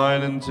in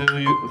line until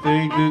you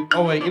think that...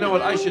 Oh, wait, you know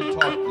what? I should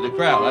talk to the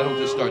crowd. I don't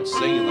just start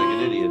singing like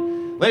an idiot.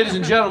 Ladies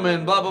and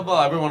gentlemen, blah, blah,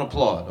 blah. Everyone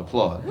applaud.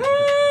 Applaud. Woo!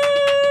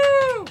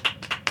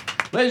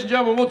 Ladies and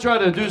gentlemen, we'll try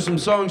to do some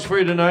songs for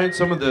you tonight.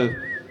 Some of the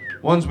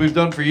ones we've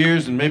done for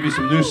years and maybe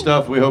some new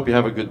stuff. We hope you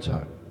have a good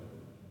time.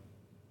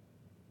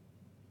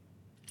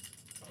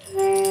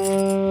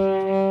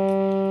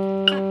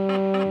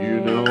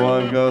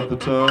 I've got the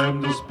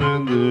time to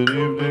spend an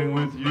evening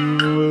with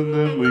you, and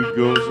then we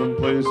go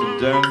someplace and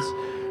dance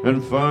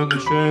and find the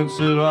chance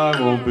that I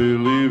won't be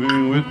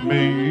leaving with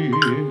me.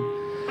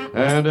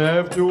 And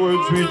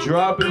afterwards we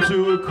drop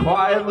into a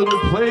quiet little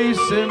place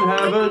and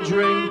have a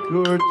drink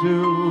or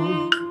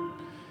two.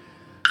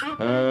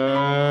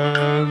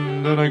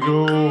 And then I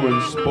go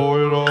and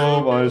spoil it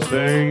all by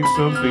saying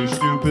something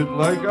stupid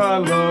like I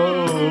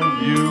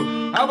love you.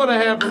 How about a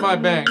hand for my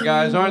band,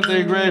 guys? Aren't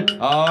they great?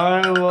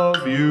 I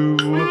love you.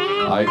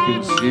 I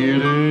can see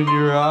it in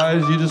your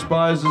eyes. You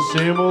despise the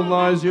same old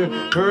lies you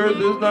heard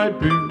this night.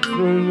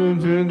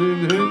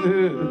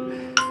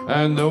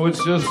 And though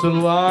it's just a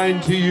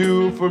line to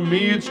you, for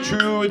me it's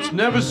true. It's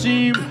never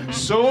seemed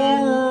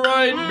so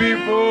right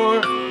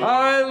before.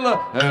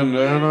 And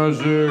then I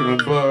sing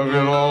and bug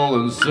it all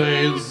and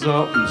say it's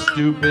something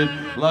stupid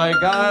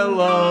like I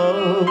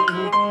love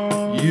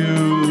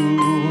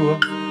you.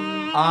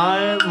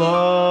 I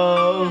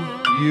love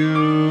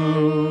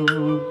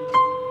you.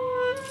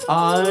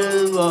 I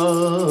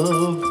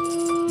love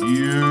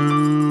you.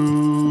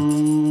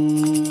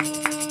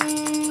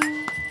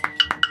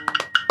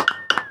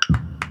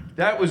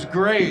 That was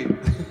great.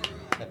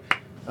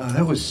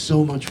 That was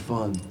so much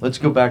fun. Let's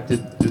go back to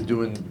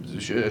doing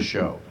a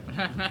show.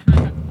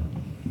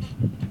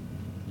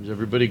 Is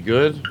everybody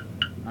good?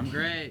 I'm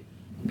great.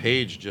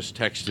 Paige just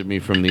texted me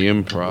from the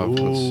improv.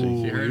 Let's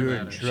see. She heard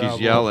about it. She's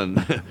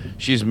yelling.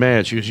 She's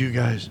mad. She goes, "You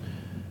guys,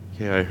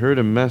 okay, I heard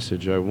a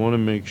message. I want to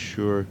make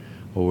sure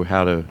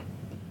how to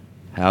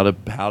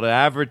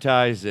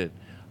advertise it."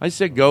 I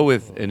said go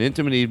with an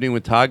intimate evening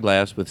with Todd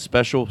Glass with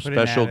special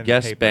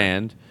guest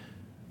band,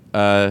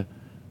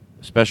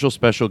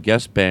 special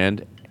guest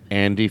band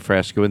Andy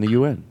Frasco in the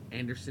UN.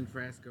 Anderson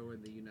Frasco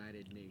in the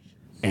United Nations.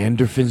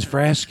 Anderson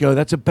Frasco.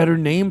 That's a better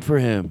name for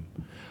him.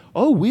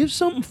 Oh, we have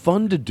something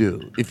fun to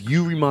do, if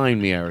you remind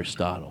me,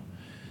 Aristotle.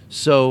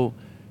 So...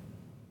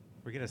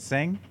 We're going to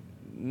sing?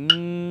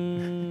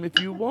 If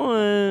you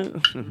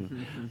want.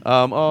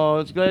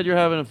 It's glad you're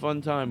having a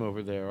fun time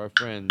over there. Our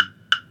friend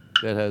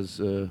that has...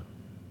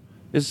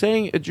 is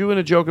saying doing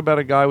a joke about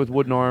a guy with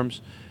wooden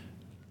arms.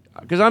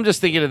 Because I'm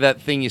just thinking of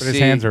that thing you see. But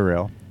his hands are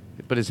real.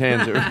 But his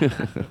hands are...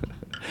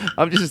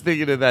 I'm just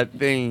thinking of that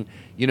thing,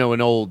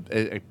 an old...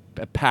 a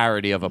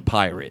parody of a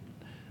pirate.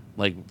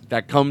 Like,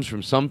 that comes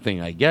from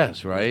something, I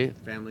guess, right?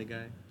 Family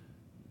Guy?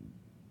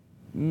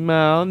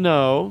 Well,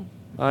 no.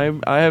 I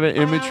have an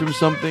image from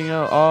something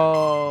else.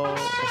 Oh.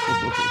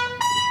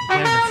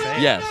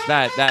 Yes,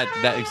 that,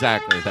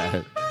 exactly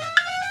that.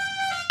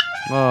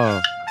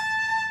 Oh.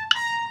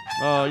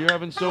 Oh, you're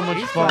having so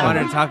much fun. I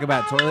wanted to talk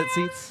about toilet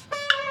seats?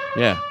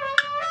 Yeah.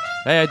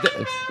 Hey,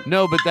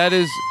 no, but that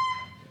is...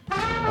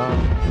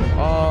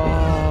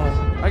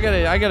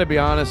 I gotta be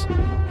honest.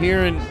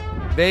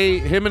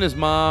 Him and his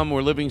mom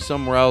were living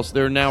somewhere else.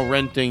 They're now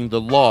renting the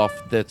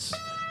loft that's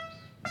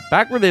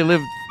back where they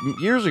lived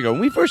years ago. When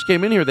we first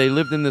came in here, they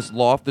lived in this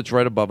loft that's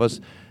right above us,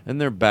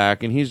 and they're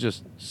back, and he's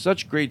just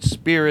such great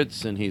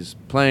spirits, and he's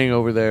playing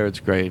over there.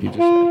 It's great. He just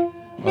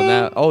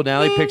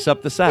now he picks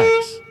up the sax.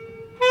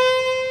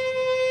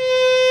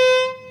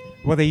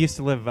 Well, they used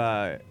to live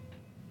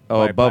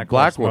above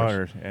Blackworth.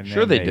 Motors, and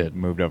sure then they did.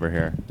 Moved over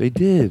here. They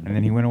did. And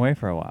then he went away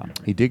for a while.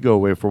 He did go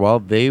away for a while.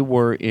 They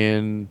were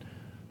in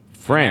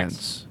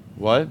France.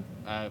 What?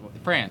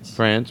 France.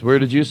 France. Where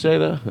did you say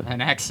that?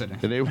 An accident.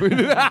 They were in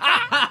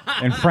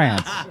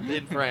France.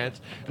 In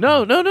France.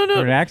 No. They were in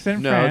an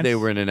accident in France? No, they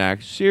were in an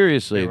accident.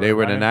 Seriously, they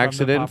were in an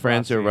accident in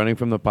France. They were running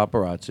from the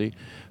paparazzi,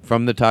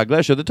 from the Todd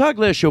Glass Show. The Todd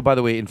Glass Show, by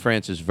the way, in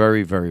France is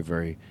very, very,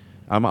 very,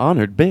 I'm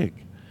honored, big.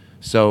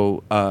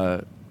 So,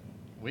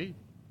 Oui.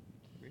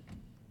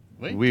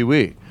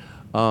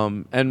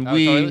 And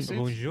we...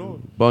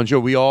 Bonjour.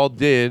 We all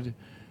did...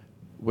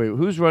 Wait,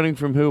 who's running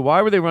from who?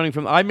 Why were they running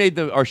from... I made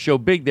our show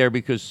big there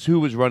because who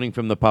was running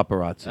from the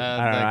paparazzi?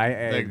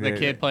 The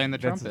kid playing the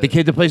trumpet. The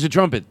kid that plays the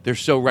trumpet. They're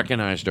so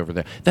recognized over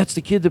there. That's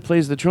the kid that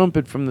plays the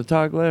trumpet from the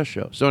Todd Glass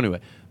Show. So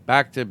anyway,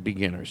 back to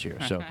beginners here.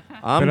 So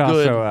I'm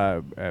good.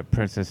 Also,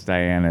 Princess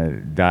Diana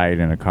died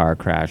in a car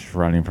crash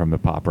running from the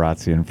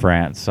paparazzi in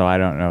France. So I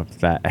don't know if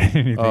that had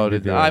anything to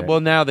do with it.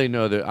 Well, now they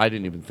know that. I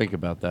didn't even think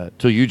about that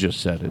till you just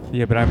said it.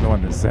 Yeah, but I'm the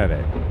one that said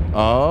it.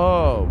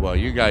 Oh, well,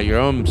 you got your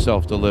own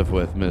self to live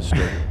with,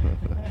 mister.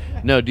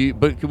 No,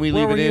 but can we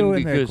leave it in? Where were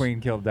you because when the Queen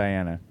killed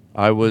Diana?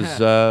 I was...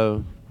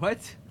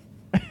 What?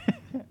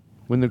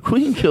 When the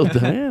Queen killed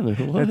Diana.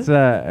 What? It's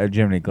a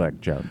Jiminy Glick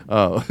joke.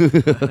 Oh,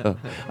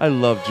 I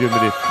love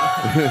Jiminy.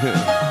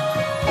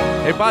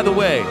 Hey, by the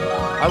way,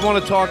 I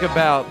want to talk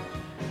about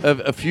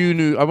a few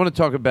new. I want to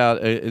talk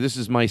about. This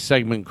is my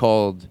segment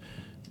called.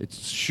 It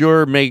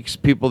sure makes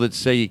people that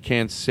say you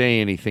can't say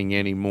anything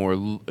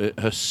anymore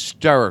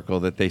hysterical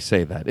that they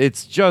say that.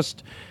 It's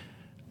just.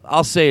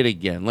 I'll say it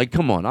again. Like,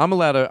 come on. I'm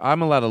allowed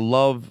to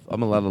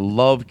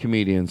love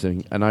comedians,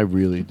 and I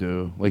really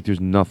do. Like, there's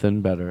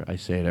nothing better. I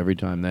say it every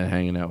time than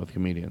hanging out with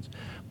comedians.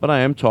 But I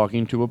am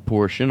talking to a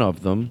portion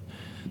of them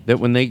that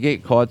when they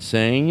get caught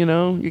saying,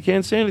 you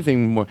can't say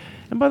anything more.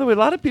 And by the way, a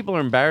lot of people are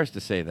embarrassed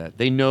to say that.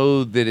 They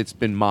know that it's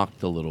been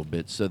mocked a little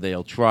bit, so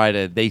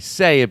they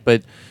say it,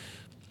 but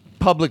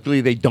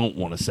publicly they don't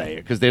want to say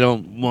it because they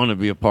don't want to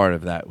be a part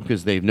of that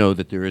because they know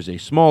that there is a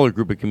smaller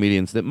group of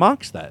comedians that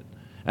mocks that.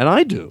 And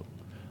I do.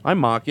 I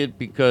mock it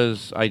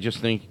because I just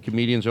think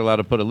comedians are allowed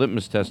to put a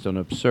litmus test on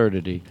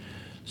absurdity.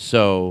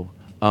 So,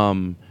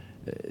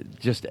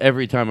 just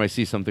every time I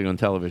see something on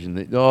television,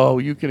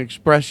 you can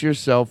express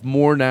yourself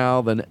more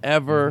now than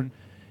ever. Mm-hmm.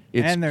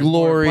 It's and there's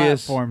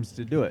glorious. More platforms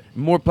to do it.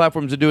 More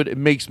platforms to do it. It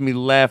makes me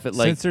laugh at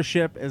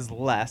censorship is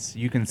less.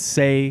 You can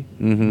say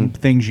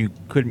things you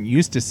couldn't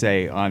used to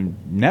say on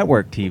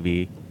network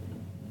TV.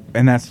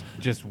 And that's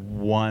just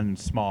one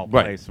small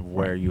place of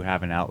where you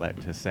have an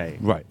outlet to say.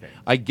 Right.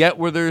 I get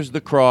where there's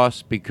the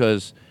cross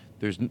because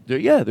there's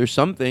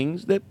some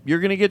things that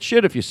you're going to get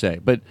shit if you say.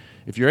 But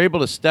if you're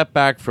able to step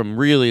back from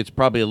really, it's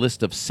probably a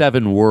list of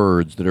 7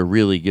 words that are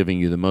really giving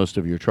you the most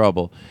of your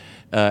trouble,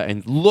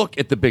 and look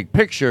at the big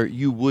picture,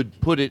 you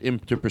would put it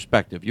into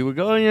perspective. You would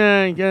go,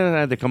 I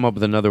had to come up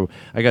with another.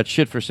 I got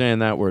shit for saying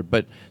that word.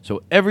 But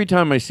so every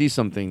time I see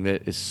something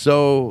that is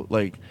so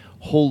like,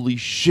 holy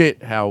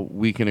shit, how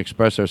we can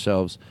express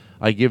ourselves,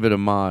 I give it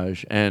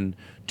homage. And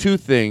 2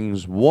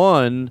 things.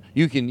 One,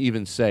 you can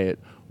even say it.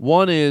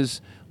 One is,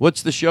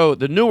 what's the show?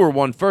 The newer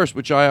one first,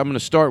 which I'm going to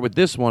start with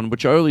this one,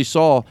 which I only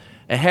saw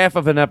a half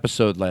of an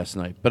episode last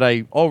night. But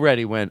I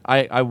already went,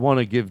 I want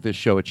to give this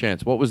show a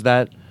chance. What was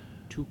that?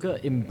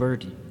 Tuca and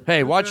Birdie.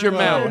 Hey, watch your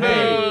mouth.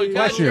 Hey,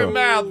 watch your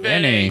mouth,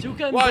 Vinny.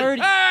 Tuca and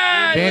Birdie.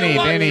 Hey,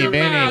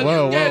 Vinny.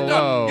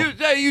 Whoa.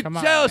 You Come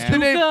tell us the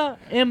name. Tuca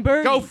and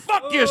Birdie. Go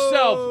fuck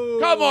yourself.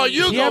 Come on,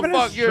 you go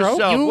fuck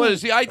yourself. What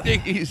is he? I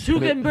think he's...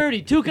 Tuca and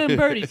Birdie. Tuca and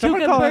Birdie.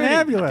 Someone Tuca call and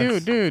an Birdie.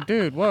 ambulance.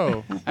 Dude,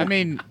 whoa. I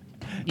mean,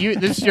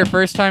 this is your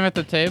first time at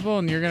the table,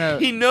 and you're going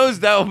to... He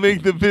knows that will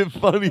make the bit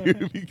funnier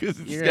because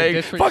it's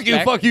saying, fuck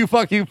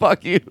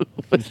you.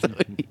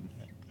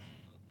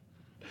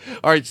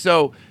 All right,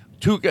 so...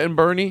 Tuca and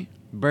Birdie?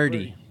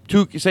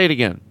 Say it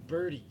again.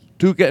 Birdie.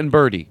 Tuca and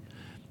Birdie.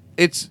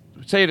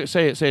 Say it.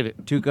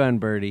 Tuca and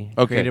Birdie.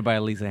 Okay. Created by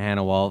Lisa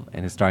Hannawalt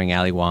and is starring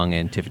Ali Wong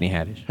and Tiffany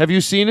Haddish. Have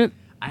you seen it?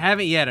 I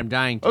haven't yet. I'm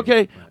dying to.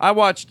 Okay. I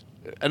watched,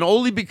 and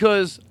only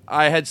because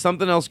I had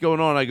something else going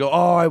on, I go,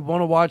 I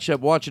want to watch it.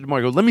 Watch it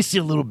tomorrow. I go, let me see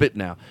a little bit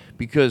now.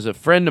 Because a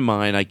friend of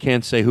mine, I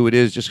can't say who it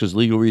is just because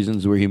legal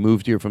reasons where he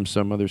moved here from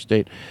some other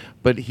state,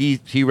 but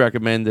he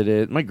recommended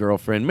it. My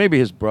girlfriend, maybe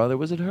his brother,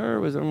 was it her?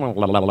 Was it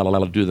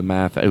do the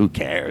math? Who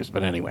cares?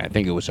 But anyway, I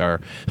think it was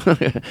her.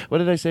 What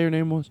did I say her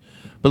name was?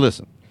 But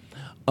listen,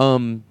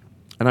 and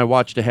I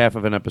watched a half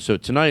of an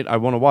episode tonight. I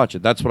want to watch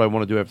it. That's what I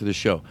want to do after the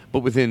show. But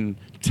within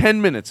 10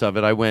 minutes of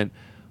it, I went,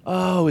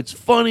 oh, it's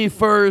funny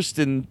first,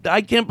 and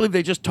I can't believe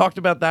they just talked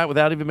about that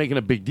without even making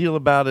a big deal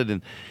about it,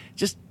 and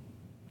just...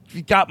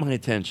 It got my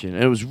attention,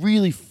 and it was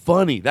really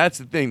funny. That's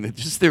the thing, that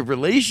just their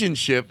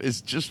relationship is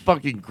just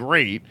fucking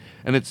great,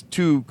 and it's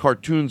 2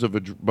 cartoons of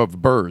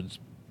birds,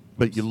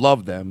 but you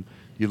love them.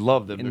 In They're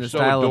the so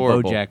style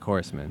adorable. of BoJack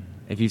Horseman.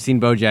 If you've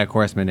seen BoJack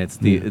Horseman, it's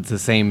the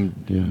same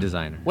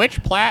designer.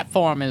 Which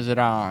platform is it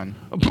on?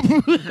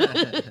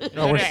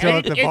 We're still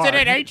at the bar. Is it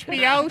an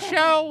HBO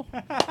show?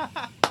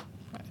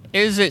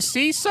 Is it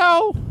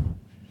CISO?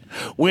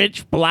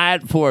 Which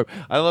platform?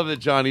 I love that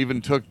John even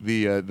took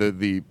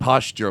the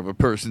posture of a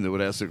person that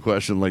would ask a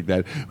question like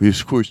that. He's,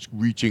 of course,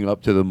 reaching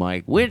up to the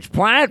mic. Which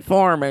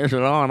platform is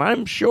it on?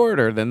 I'm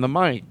shorter than the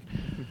mic.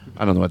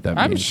 I don't know what that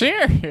means. I'm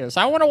serious.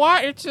 I want to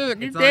watch.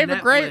 You gave a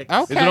great...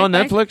 Okay. Is it on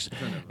Netflix?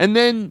 And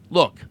then,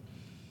 look,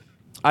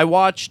 I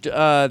watched,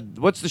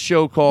 what's the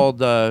show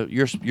called?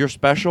 Your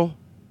Special?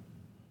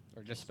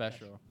 Or just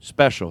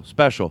Special?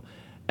 Special.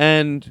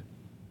 And...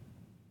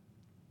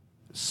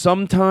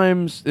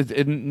 sometimes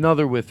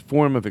another with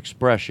form of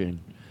expression.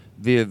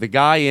 The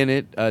guy in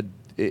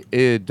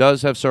it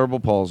does have cerebral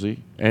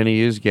palsy, and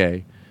he is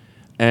gay,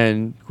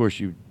 and of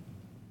course you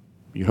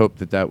hope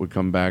that would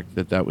come back,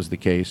 that was the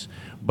case,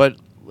 but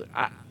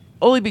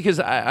only because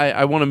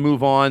I want to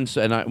move on.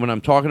 So, and when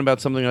I'm talking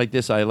about something like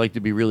this, I like to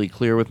be really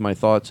clear with my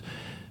thoughts.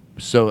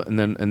 So and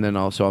then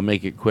also I'll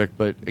make it quick.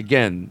 But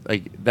again,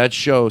 like that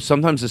show,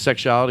 sometimes the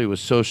sexuality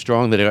was so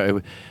strong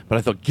that but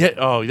I thought,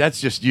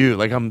 that's just you.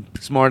 Like, I'm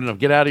smart enough.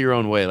 Get out of your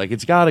own way. Like,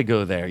 it's got to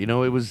go there.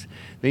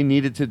 They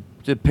needed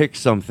to pick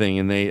something,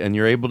 and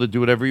you're able to do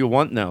whatever you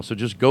want now. So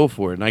just go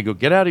for it. And I go,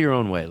 get out of your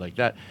own way, like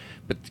that.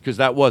 But because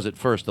that was at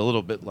first a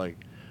little bit like,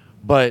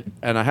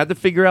 And I had to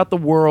figure out the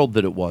world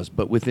that it was.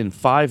 But within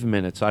 5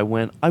 minutes, I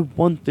went, I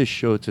want this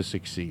show to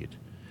succeed.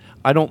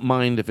 I don't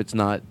mind if it's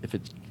not, if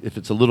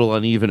it's a little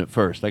uneven at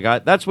first.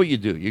 That's what you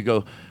do. You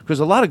go, because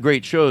a lot of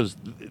great shows,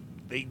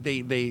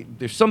 they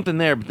there's something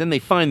there, but then they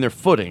find their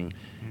footing,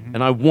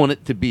 and I want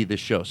it to be this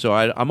show. So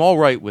I'm all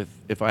right with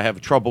if I have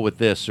trouble with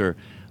this, or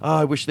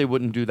I wish they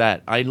wouldn't do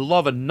that. I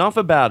love enough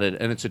about it,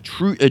 and it's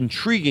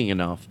intriguing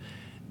enough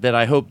that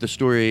I hope the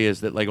story is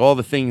that, like, all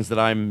the things that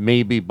I'm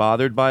maybe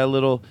bothered by a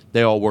little,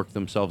 they all work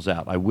themselves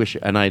out. I wish,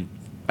 and I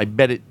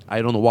bet it.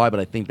 I don't know why, but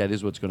I think that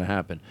is what's going to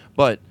happen.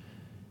 But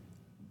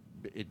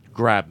it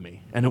grabbed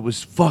me, and it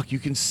was fuck. You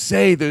can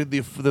say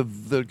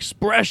the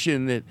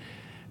expression that,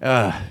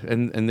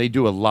 and they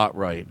do a lot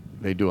right.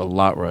 They do a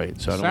lot right.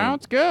 So I don't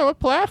Sounds good. What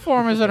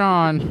platform is it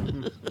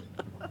on?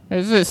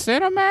 Is it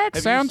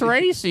Cinemax? Sounds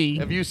racy.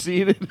 Have you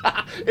seen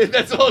it?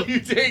 That's all you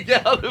take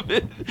out of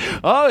it.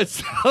 Oh, it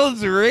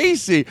sounds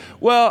racy.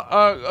 Well,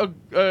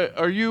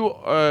 are you?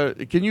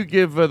 Can you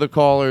give the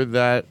caller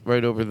that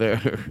right over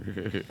there?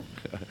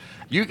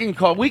 You can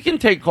call. We can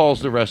take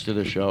calls the rest of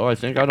the show. I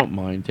think I don't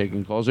mind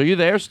taking calls. Are you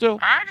there still?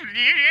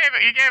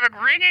 You gave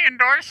a ringing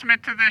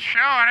endorsement to this show,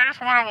 and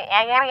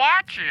I want to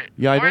watch it.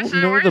 Yeah, I don't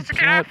know where's the the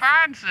guy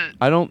finds it?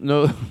 I don't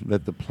know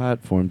that the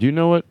platform. Do you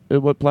know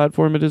what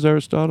platform it is,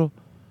 Aristotle?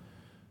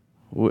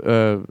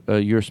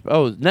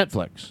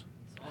 Netflix.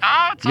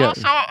 Oh, it's Yeah.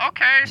 also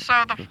okay.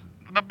 So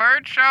the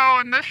Bird Show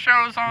and this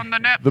show's on the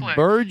Netflix. The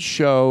Bird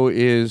Show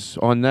is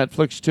on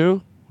Netflix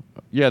too.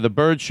 Yeah, the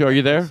Bird Show. Are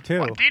you there?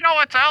 Well, do you know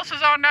what else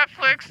is on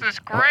Netflix? This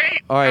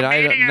great all right,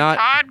 comedian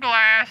Todd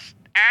Glass,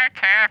 Act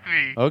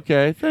Happy.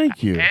 Okay,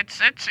 thank you. It's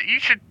you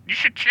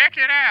should check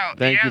it out.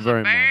 Thank he you has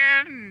very a much.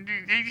 band,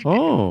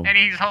 Oh. and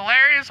he's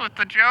hilarious with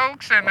the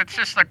jokes, and it's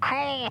just a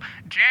cool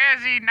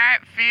jazzy night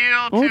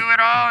feel to it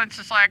all. It's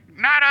just like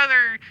not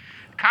other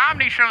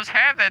comedy shows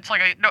have that. It's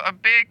like a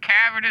big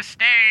cavernous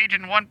stage,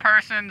 and one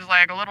person's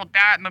like a little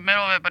dot in the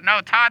middle of it. But no,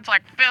 Todd's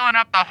like filling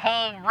up the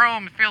whole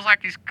room. It feels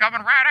like he's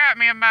coming right at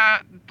me.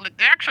 It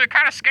actually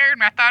kind of scared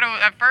me.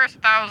 At first I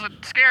thought it was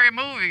a scary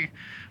movie,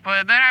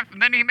 but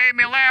then he made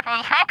me laugh. I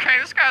was like, okay,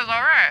 this guy's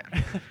all right.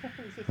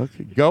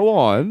 Okay, go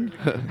on.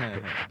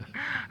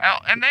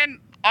 And then,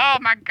 oh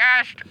my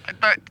gosh,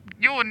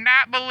 you would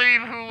not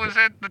believe who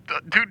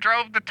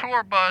drove the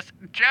tour bus.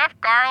 Jeff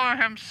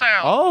Garland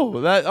himself.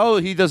 Oh,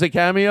 he does a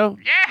cameo?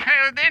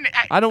 Yeah. Then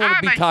I don't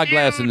want to be Todd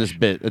Glass in this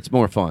bit. It's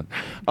more fun.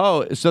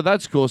 Oh, so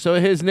that's cool. So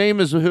his name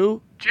is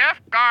who?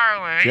 Jeff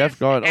Garland. Jeff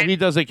Garland. Oh, he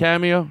does a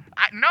cameo?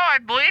 No, I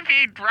believe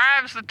he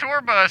drives the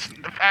tour bus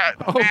now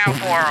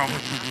for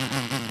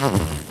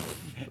him.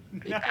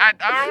 I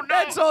don't know.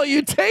 That's all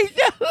you take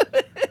out of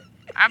it?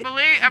 I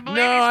believe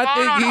No, he's I fallen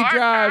think on he hard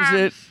drives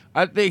times. it.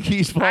 I think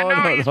he's falling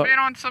I know on he's hard- been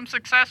on some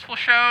successful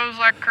shows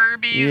like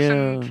Kirby's Yeah.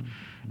 and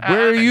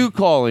Where are you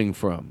calling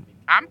from?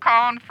 I'm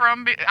calling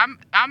from.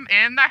 I'm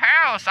in the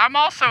house. I'm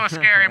also a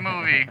scary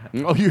movie.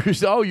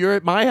 You're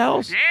at my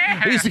house?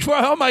 Yeah.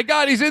 Oh my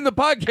God, he's in the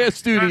podcast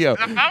studio.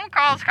 The phone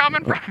call's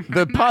coming from.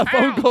 The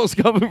phone call's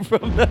coming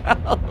from the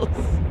house.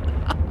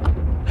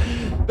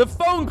 The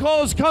phone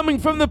call's coming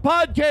from the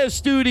podcast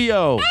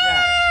studio.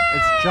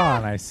 It's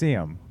John. I see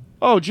him.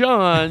 Oh,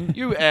 John,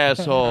 you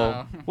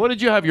asshole. What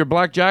did you have, your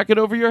black jacket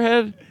over your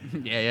head?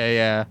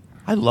 Yeah.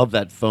 I love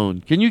that phone.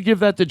 Can you give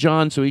that to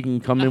John so he can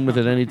come in with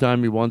it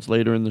anytime he wants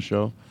later in the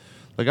show?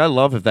 Like, I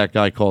love if that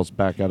guy calls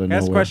back out of Can I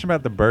ask a nowhere. question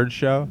about the Bird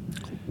Show?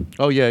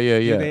 Oh, yeah.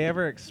 Do they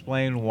ever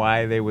explain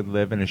why they would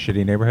live in a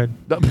shitty neighborhood?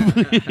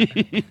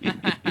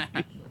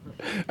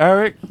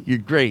 Eric, you're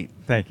great.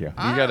 Thank you.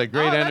 You got a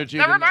great energy.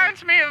 That tonight.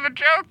 reminds me of a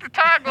joke that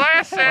Todd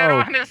Glass said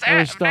on his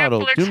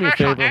Aristotle, Netflix do me a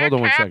special, favor. Hold on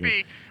one Act second.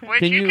 Happy, which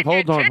Can you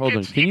hold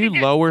on? Can you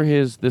lower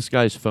this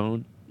guy's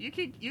phone? You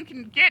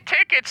can get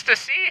tickets to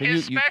see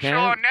his You special can't?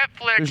 on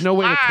Netflix. There's no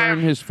way live. to turn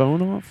his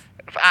phone off.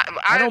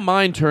 I don't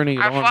mind turning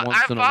it on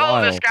once in a while. I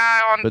follow this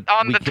guy but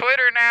on we the can't-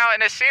 Twitter now,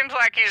 and it seems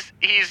like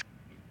he's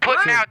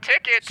putting out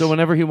tickets. So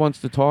whenever he wants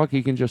to talk,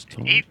 he can just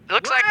talk. He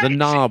looks like The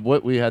knob,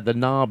 the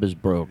knob is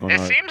broke. It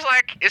seems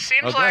like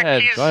Go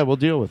ahead. he's Go ahead, we'll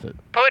deal with it.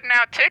 putting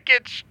out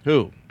tickets.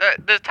 Who?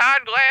 The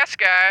Todd Glass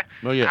guy.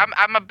 Oh, yeah.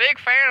 I'm a big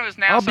fan of his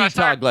now. I'll so I be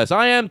started- Todd Glass.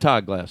 I am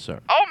Todd Glass, sir.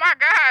 Oh my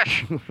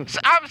gosh!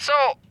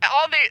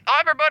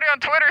 Everybody on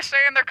Twitter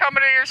saying they're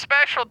coming to your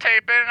special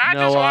taping, and I No,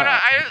 just wanna.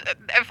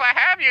 If I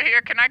have you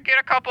here, can I get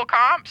a couple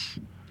comps?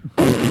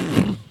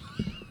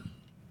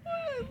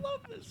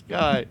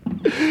 Guy,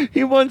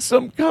 he wants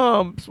some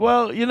comps.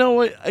 Well, you know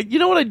what? You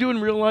know what I do in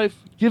real life?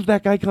 Give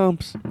that guy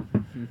comps.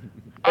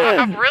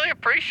 I really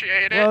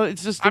appreciate it. Well,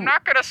 it's just I'm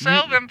not gonna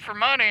sell them for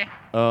money.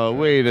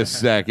 Wait a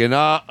second. We're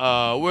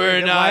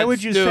Then not why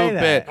would you say stupid.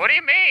 that? What do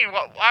you mean?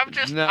 Well,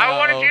 No. I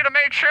wanted you to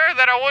make sure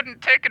that I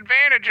wouldn't take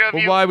advantage of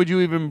Well, you. why would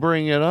you even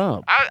bring it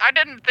up? I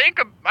didn't think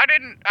of.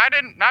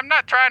 I'm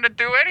not trying to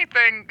do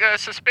anything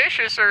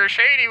suspicious or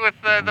shady with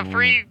the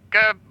free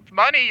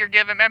money you're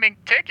giving. I mean,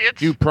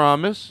 tickets. You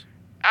promise?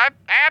 I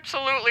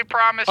absolutely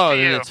promise Oh, to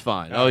then you. it's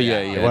fine. Oh, yeah.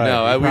 Well,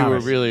 No, you we were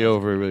promised. really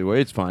over.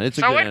 Really, it's fine. It's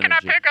a So good when can I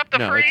energy. pick up the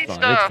no, free it's fine.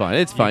 stuff? It's fine.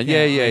 It's fine. You Yeah,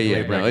 can't yeah,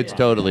 legally yeah. bring No, it it's in.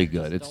 totally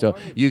good. It's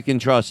you can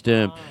trust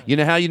him. You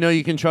know how you know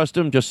you can trust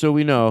him? Just so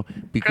we know,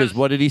 because 'Cause-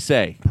 what did he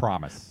say?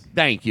 Promise.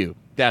 Thank you.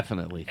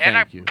 Definitely. And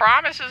I Thank you.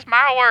 promise is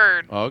my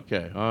word.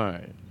 Okay. All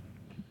right.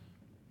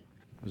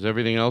 Is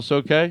everything else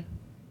okay?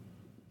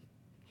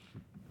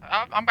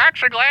 I'm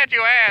actually glad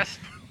you asked.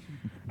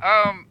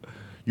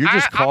 You're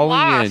just I'm calling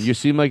in. lost. You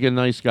seem like a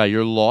nice guy.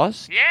 You're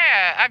lost?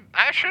 Yeah,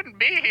 I shouldn't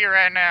be here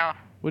right now.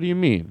 What do you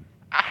mean?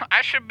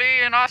 I should be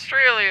in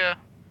Australia.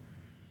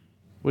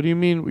 What do you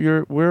mean?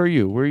 Where are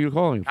you? Where are you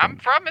calling from? I'm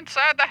from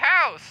inside the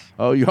house.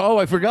 Oh,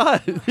 I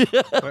forgot.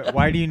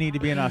 Why do you need to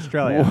be in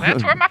Australia?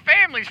 That's where my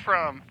family's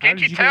from. Can't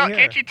did you you tell? get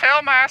here? Can't you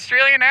tell my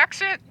Australian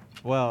accent?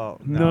 Well,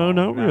 No,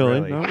 not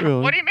really. Not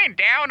really. What do you mean,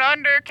 down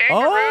under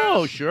kangaroos?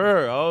 Oh,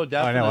 sure. Oh,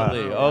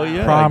 definitely. wow. Oh,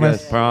 yeah. Promise.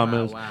 I guess.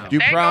 Promise. Wow. Do you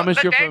Dango- promise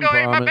the you're from Dango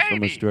ate my Promise from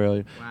baby.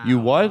 Australia? Wow. You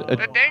what? The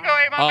dingo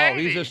ate my Oh,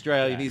 baby. he's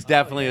Australian. He's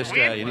definitely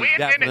Australian. we He's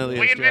invented- definitely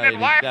we invented Australian.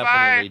 He's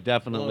Wi-Fi.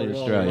 definitely Whoa,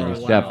 whoa, Australian. whoa,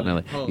 He's wow.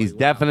 definitely. Holy He's wow.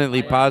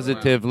 definitely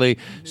positively.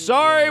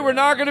 Sorry, we're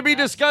not going to be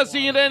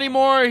discussing it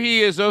anymore.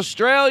 He is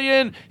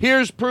Australian.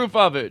 Here's proof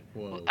of it.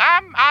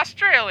 I'm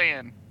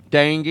Australian.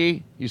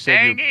 Dangy. You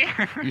said.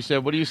 Dangy. You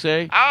said. What do you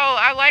say? Oh,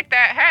 I like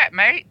that hat,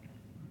 mate.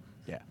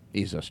 Yeah,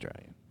 he's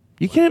Australian.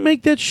 You can't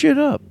make that shit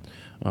up.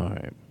 All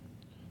right.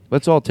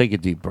 Let's all take a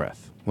deep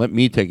breath. Let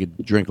me take a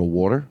drink of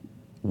water.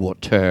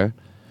 Water.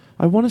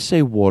 I want to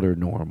say water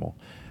normal.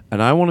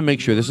 And I want to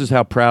make sure this is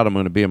how proud I'm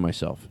going to be of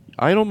myself.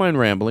 I don't mind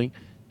rambling.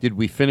 Did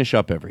we finish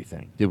up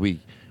everything?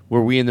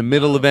 Were we in the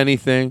middle of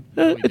anything?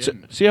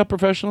 See how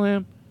professional I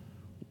am?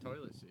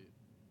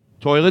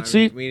 Toilet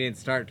seat? We didn't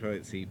start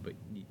toilet seat, but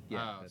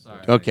yeah. that's sorry.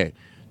 right. Okay.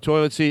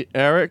 Toilet seat.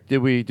 Eric, did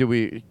we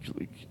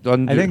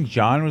I think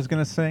John was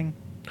gonna sing.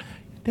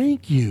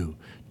 Thank you.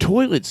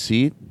 Toilet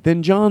seat,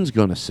 then John's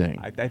going to sing.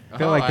 I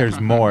feel like there's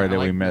more that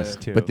we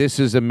missed too. But this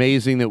is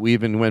amazing that we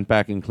even went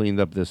back and cleaned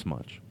up this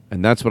much.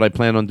 And that's what I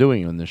plan on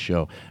doing on this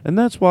show. And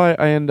that's why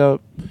I end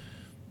up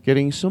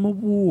getting some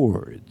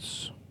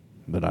awards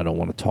that I don't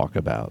want to talk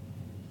about.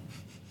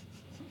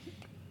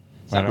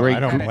 I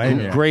don't blame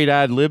you. Great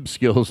ad lib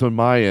skills on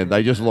my end.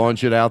 I just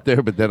launch it out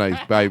there, but then I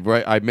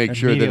make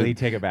sure that Immediately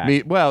take it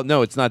back. well,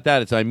 no, it's not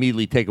that. It's I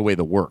immediately take away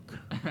the work.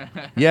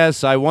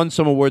 Yes, I won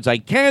some awards. I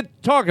can't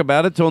talk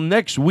about it till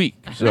next week.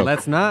 So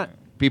Let's not.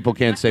 people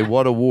can't say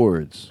what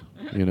awards,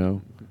 you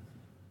know.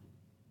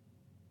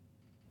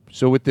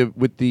 So with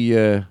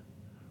the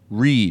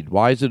read,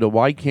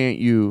 why can't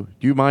you?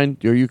 Do you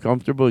mind? Are you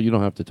comfortable? You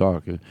don't have to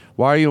talk.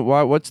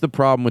 What's the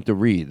problem with the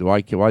read?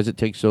 Why does it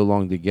take so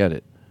long to get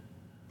it?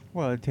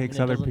 Well, it takes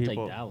And it other doesn't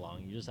people. take that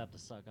long. You just have to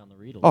suck on the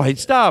reed a Oh, little hey, bit.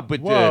 stop! But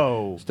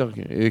Whoa. so it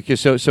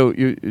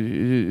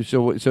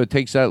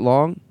takes that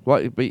long?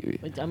 What?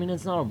 But, I mean,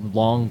 it's not a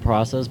long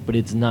process, but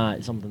it's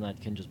not something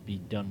that can just be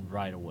done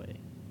right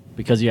away.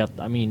 Because you have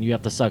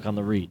to suck on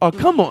the reed. oh,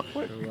 come on!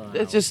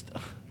 It's just.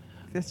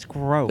 That's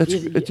gross.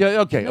 That's,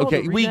 Yeah, okay, no,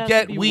 okay. the We reed has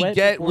get, to be we wet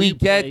get, before we you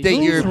get play. that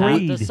You you're.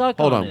 have to suck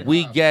Hold on on. it.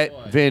 We get,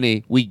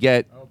 Vinny. We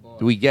get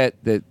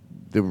that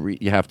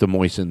you have to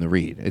moisten the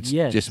reed. It's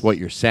Yes. just what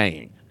you're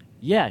saying.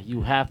 Yeah,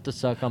 you have to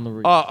suck on the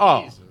reed.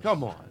 Oh,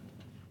 come on.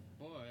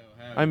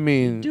 I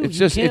mean, Dude, it's you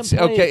just can't it's play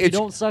okay. if you It's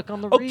don't suck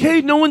on the reed. okay.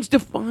 No one's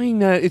defying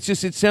that. It's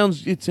just it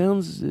sounds.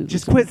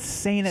 Just quit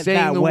saying it saying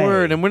that the way.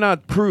 word, and we're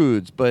not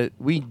prudes, but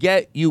we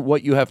get you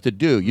what you have to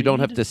do. You don't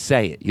have to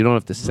say it. You don't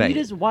have to say Reed it.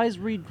 is why is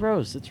reed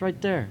gross? It's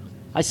right there.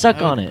 I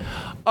suck on it.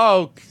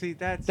 Oh, See,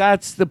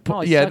 that's the No,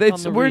 point. I Yeah, suck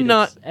that's on the we're reed.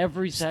 not. It's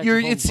every saxophone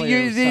You're player it's sucks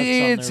you're on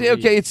their it's reed.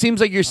 okay. It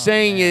seems like you're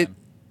saying it.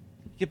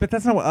 Yeah, but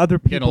that's not what other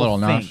people Getting a little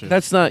think. nauseous.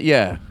 That's not.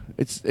 Yeah,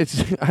 it's.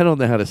 I don't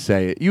know how to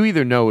say it. You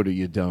either know it or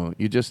you don't.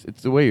 You just.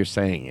 It's the way you're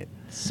saying it.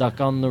 Suck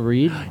on the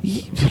reed.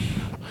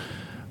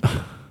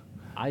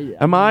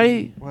 Am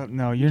I? Well,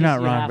 no, you're Just- not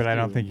you wrong, have but I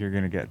don't to. think you're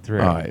gonna get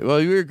through. All right. Well,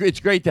 it's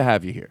great to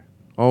have you here.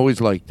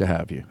 Always like to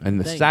have you. And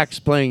the Thanks. sax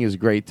playing is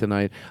great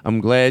tonight. I'm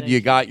glad Thank you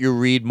you. got your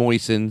reed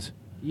moistened.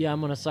 Yeah,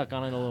 I'm gonna suck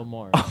on it a little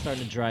more. It's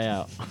starting to dry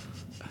out.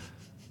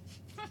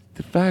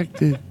 The fact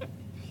that.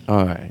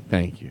 All right.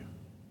 Thank you.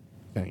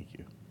 Thank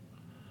you.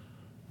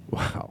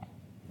 Wow.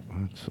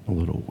 That's a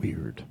little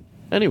weird.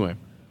 Anyway.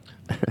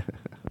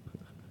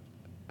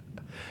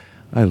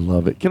 I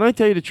love it. Can I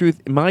tell you the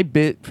truth? My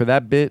bit for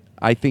that bit,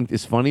 I think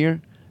is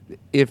funnier.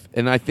 I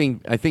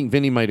think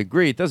Vinny might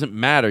agree. It doesn't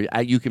matter.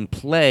 You can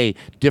play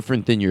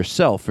different than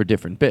yourself for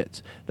different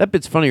bits. That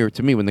bit's funnier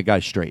to me when the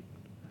guy's straight.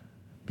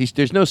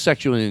 There's no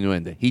sexual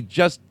innuendo. He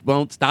just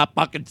won't stop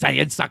fucking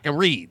saying "suck and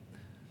read."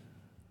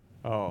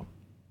 Oh.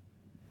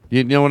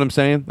 You know what I'm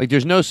saying? Like,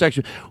 there's no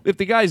sexual. If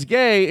the guy's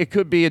gay, it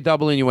could be a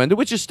double innuendo,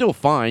 which is still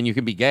fine. You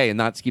can be gay and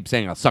not keep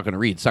saying, "I'll suck and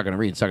read, suck and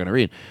read, suck and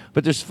read."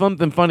 But there's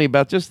something funny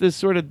about just this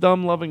sort of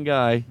dumb, loving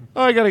guy.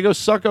 Oh, I gotta go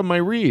suck on my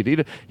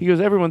reed. He goes,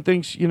 everyone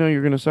thinks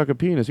you're gonna suck a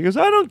penis. He goes,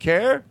 I don't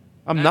care.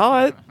 I'm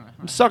not.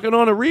 I'm sucking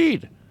on a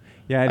reed.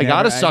 Yeah, I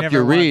gotta suck never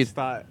your once reed.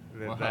 Thought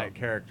that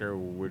character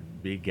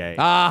would be gay.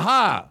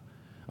 Aha!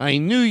 I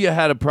knew you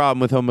had a problem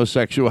with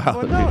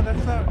homosexuality. Well, no,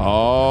 that's not.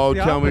 Oh, it's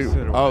the tell me.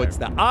 opposite or Oh, it's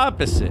whatever. the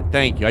opposite.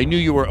 Thank you. I knew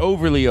you were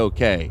overly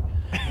okay.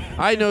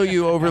 I know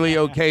you overly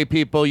okay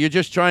people. You're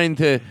just trying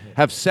to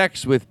have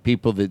sex with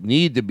people that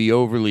need to be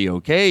overly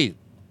okay.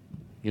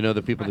 You know,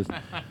 the people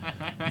that.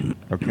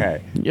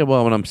 Okay. Yeah,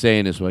 well, what I'm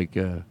saying is like,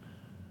 I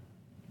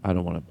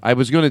don't want to. I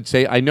was going to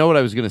say, I know what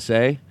I was going to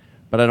say,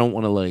 but I don't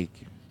want to like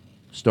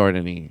start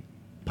any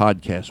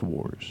podcast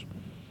wars.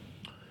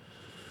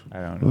 I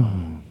don't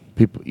know.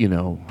 People,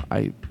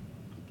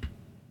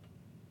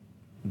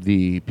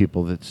 the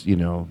people that's,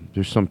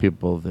 there's some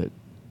people that,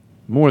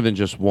 more than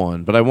just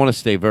one, but I want to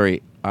stay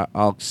very,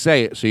 I'll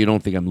say it so you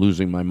don't think I'm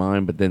losing my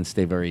mind, but then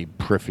stay very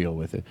peripheral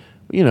with it.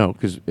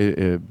 Because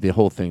the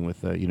whole thing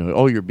with,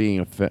 you're being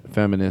a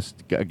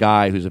feminist, a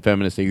guy who's a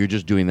feminist, you're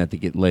just doing that to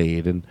get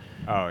laid. And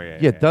Oh, yeah.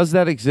 yeah, does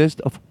that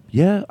exist?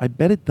 Yeah, I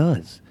bet it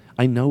does.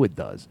 I know it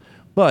does.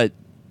 But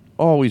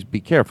always be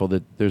careful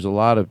that there's a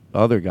lot of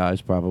other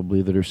guys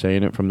probably that are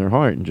saying it from their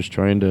heart and just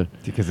trying to.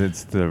 Because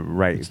it's the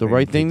right. It's the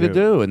right thing to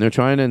do, and they're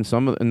trying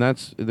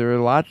to. There are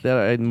a lot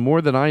that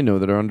more than I know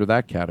that are under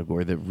that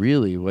category. That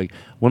really like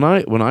when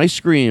I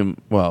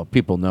scream. Well,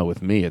 people know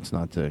with me, it's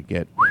not to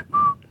get.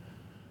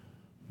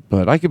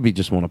 But I could be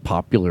just one of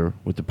popular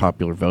with the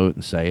popular vote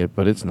and say it,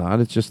 but it's not.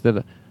 It's just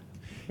that,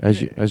 tell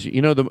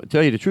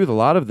you the truth, a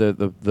lot of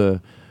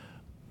the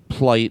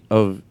plight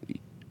of,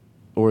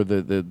 or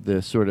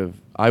the sort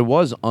of, it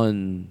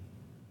wasn't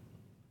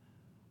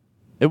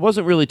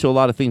really till a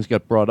lot of things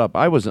got brought up.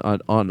 I was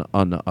on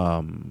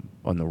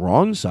the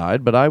wrong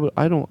side, but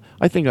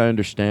I think I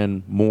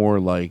understand more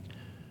like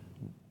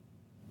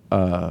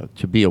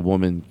to be a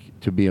woman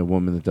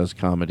that does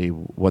comedy,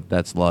 what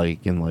that's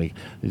like. And like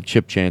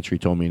Chip Chantry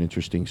told me an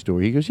interesting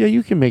story. He goes, yeah,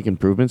 you can make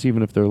improvements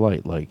even if they're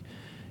light. Like,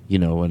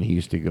 when he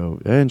used to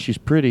go, and she's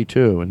pretty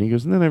too. And he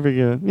goes, and then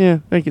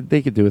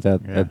they could do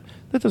without that.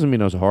 That doesn't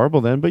mean I was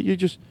horrible then, but you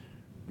just,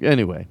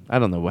 anyway, I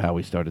don't know how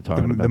we started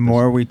talking about The this.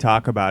 more we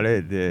talk about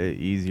it, the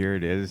easier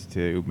it is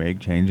to make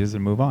changes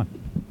and move on.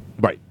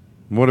 Right.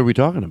 What are we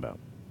talking about?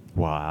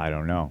 Well, I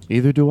don't know.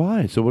 Either do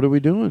I. So what are we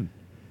doing?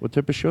 What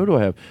type of show do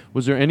I have?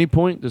 Was there any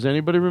point? Does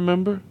anybody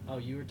remember? Oh,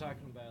 you were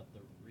talking about the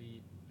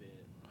Reed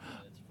bit.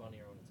 It's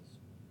funnier when it's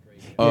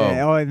a straight.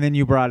 Yeah. Oh, and then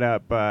you brought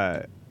up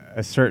a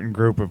certain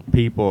group of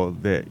people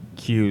that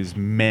accuse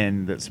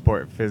men that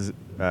support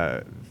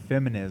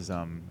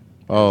feminism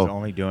as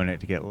only doing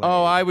it to get laid.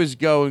 Oh, I was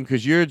going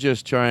because you're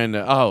just trying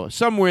to.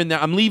 Somewhere in there.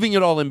 I'm leaving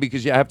it all in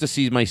because you have to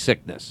see my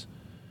sickness.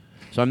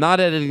 So I'm not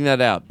editing that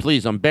out.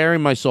 Please, I'm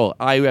bearing my soul.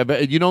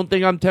 You don't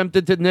think I'm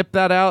tempted to nip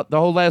that out the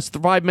whole last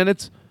 5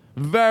 minutes?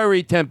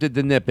 Very tempted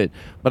to nip it,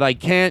 but I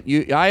can't.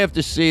 I have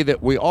to see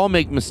that we all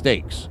make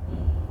mistakes.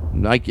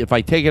 Like if I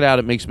take it out,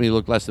 it makes me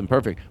look less than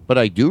perfect. But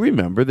I do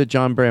remember that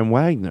John Bram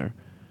Wagner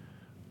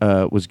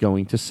was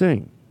going to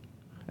sing,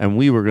 and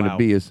we were going to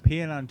be his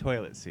peeing on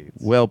toilet seats.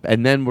 Well,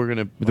 and then we're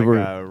going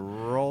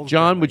to.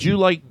 John, would you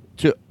like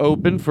to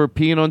open for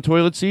peeing on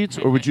toilet seats,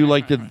 or would you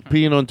like the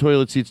peeing on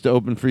toilet seats to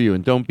open for you?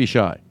 And don't be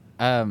shy.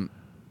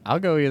 I'll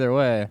go either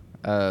way.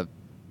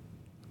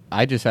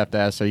 I just have to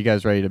ask, are you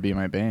guys ready to be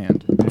my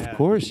band? Of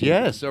course,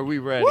 yes. Are we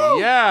ready? Woo!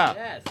 Yeah.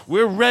 Yes.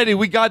 We're ready.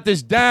 We got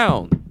this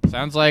down.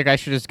 Sounds like I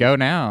should just go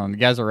now. You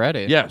guys are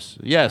ready. Yes.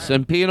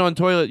 And peeing on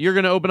toilet. You're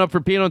going to open up for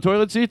peeing on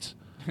toilet seats?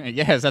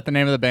 Yeah, is that the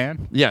name of the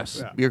band? Yes.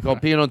 Yeah. You're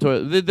called peeing on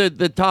toilet.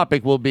 The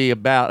topic will be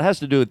about, it has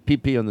to do with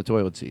pee on the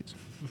toilet seats.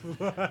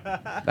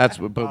 That's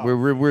what, but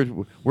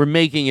we're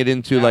making it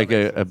into like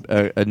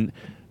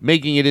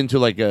making it into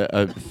like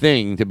a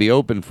thing to be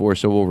open for,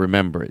 so we'll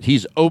remember it.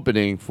 He's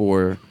opening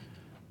for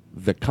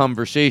the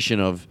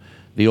conversation of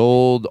the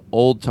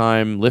old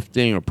time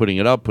lifting or putting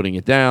it up, putting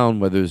it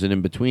down, whether there's an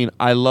in between.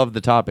 I love the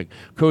topic.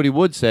 Cody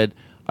Wood said,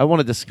 I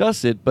want to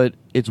discuss it, but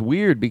it's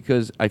weird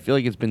because I feel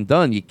like it's been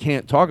done. You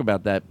can't talk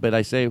about that. But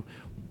I say,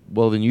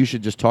 well, then you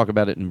should just talk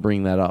about it and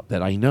bring that up.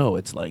 That I know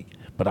it's like,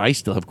 but I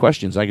still have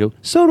questions. I go,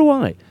 so do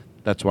I.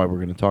 That's why we're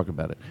going to talk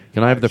about it.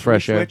 Can I have the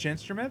fresh air? Switch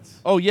instruments?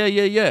 Oh, yeah.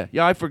 Yeah,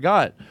 I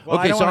forgot. Well,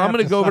 okay, so I'm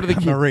going to go over to the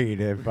key. Reed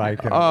if I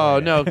can.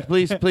 Oh, no,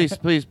 please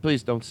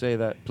don't say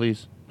that.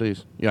 Please.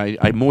 Yeah,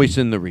 I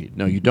moisten the reed.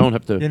 No, you don't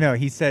have to.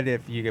 He said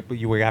if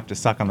you would have to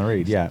suck on the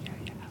reed. Yeah.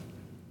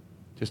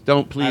 Just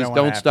don't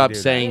stop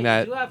saying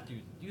that.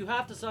 You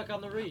have to suck on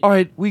the reed. All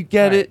right, we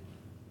get it.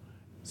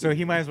 So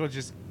he might as well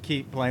just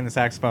keep playing the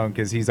saxophone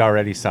because he's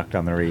already sucked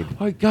on the reed.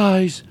 All right,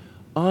 guys.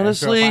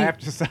 Honestly, so if I have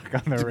to suck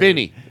on the reed,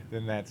 Vinny,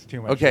 then that's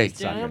too much. Okay,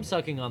 I am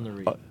sucking on the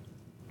reed.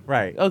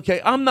 Right.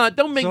 Okay, I'm not.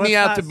 Don't make me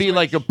out to be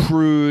like a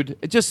prude.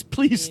 Just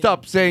please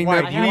stop saying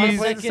that. Please.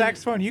 Play the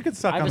saxophone. You can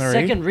suck on the reed. I have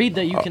a second reed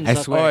that you can I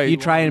suck swear, on. you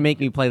try and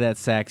make me play that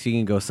sax, you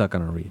can go suck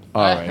on a reed.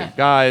 All right,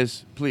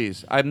 guys,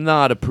 please. I'm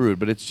not a prude,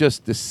 but it's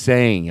just the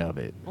saying of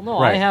it. Well, no,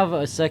 I have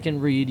a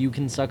second reed. You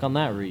can suck on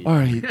that reed. All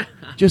right,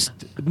 just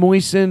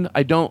moisten.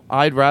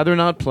 I'd rather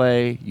not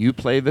play. You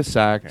play the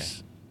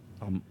sax.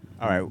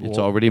 All right, it's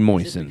already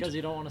moistened. Because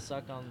you don't want to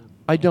suck on.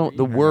 I don't.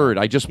 The word.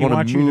 I just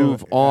want to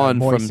move on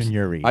from.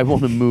 Your reed. I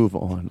want to move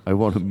on. I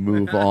want to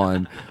move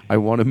on.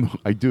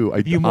 I do.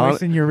 If you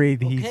moisten your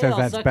reed, he says I'll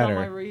that's suck better.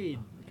 On my reed.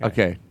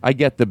 Okay, I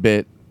get the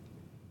bit,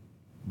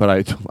 but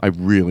I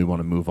really want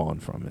to move on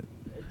from it.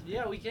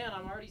 Yeah, we can.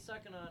 I'm already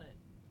sucking on it.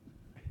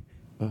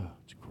 Oh,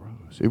 it's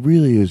gross. It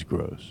really is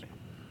gross,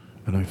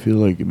 and I feel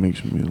like it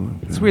makes me look.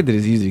 It's weird that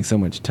he's using so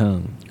much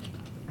tongue.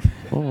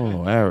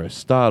 Oh,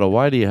 Aristotle,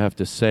 why do you have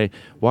to say?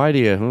 Why do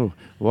you?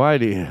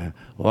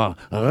 Wow.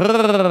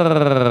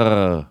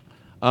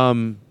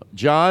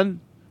 John,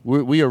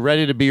 we are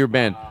ready to be your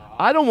band.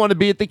 I don't want to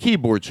be at the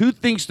keyboards. Who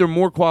thinks they're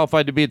more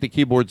qualified to be at the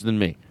keyboards than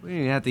me? We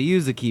didn't have to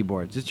use the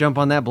keyboard. Just jump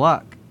on that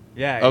block.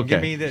 Yeah, Okay.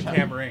 give me the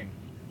tambourine.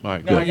 All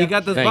right, No, good. you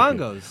got those Thank you.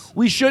 bongos.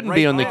 We shouldn't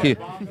be on the key.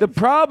 The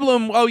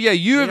problem. Oh yeah,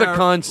 you're They the are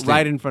constant.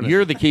 right in front of You're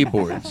you. the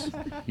keyboards.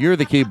 You're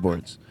the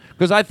keyboards.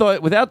 Because I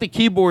thought without the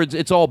keyboards,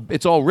 it's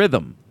all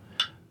rhythm.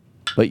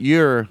 But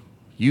you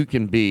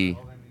can be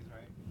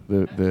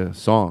the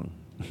song.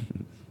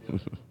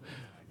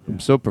 I'm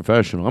so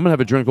professional. I'm gonna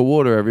have a drink of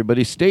water.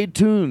 Everybody, stay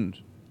tuned.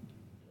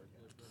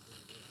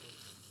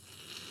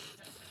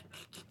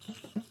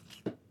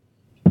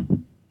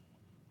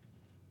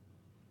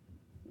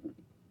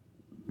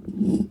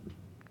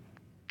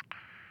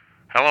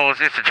 Hello, is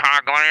this the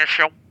Todd Glass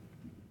Show?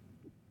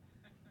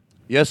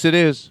 Yes, it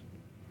is.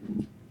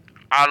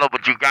 I love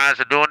what you guys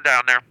are doing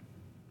down there.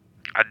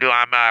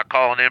 I'm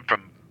calling in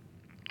from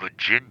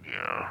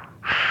Virginia.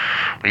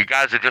 You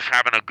guys are just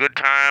having a good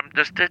time.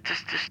 Just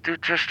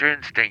trust your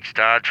instincts,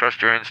 Todd.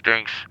 Trust your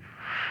instincts.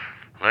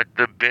 Let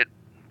the bit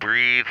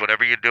breathe.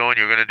 Whatever you're doing,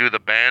 you're gonna do the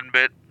band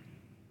bit.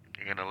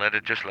 You're gonna let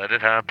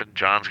it happen.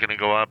 John's gonna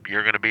go up.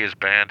 You're gonna be his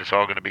band. It's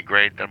all gonna be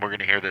great. Then we're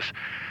gonna hear this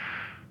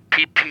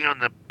pee on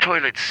the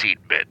toilet seat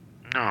bit.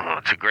 No,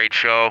 it's a great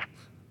show.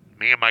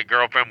 Me and my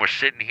girlfriend were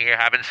sitting here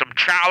having some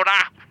chowder.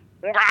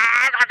 Well,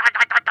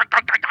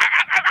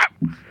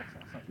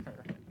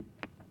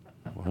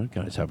 that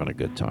guy's having a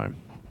good time.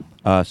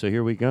 So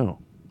here we go.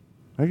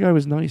 That guy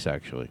was nice,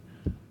 actually.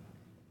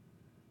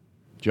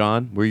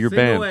 John, we're your Sing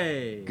band.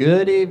 away.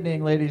 Good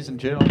evening, ladies and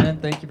gentlemen.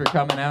 Thank you for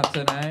coming out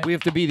tonight. We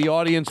have to be the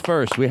audience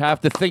first. We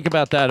have to think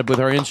about that with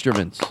our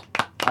instruments.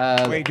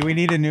 Wait, do we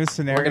need a new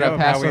scenario? We're gonna of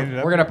how pass. we ended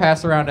up We're gonna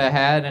pass around a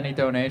hat. Any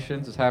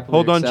donations is happily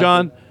Hold on, accepted.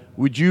 John.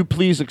 Would you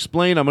please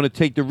explain? I'm going to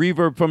take the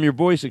reverb from your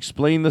voice.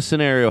 Explain the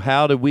scenario.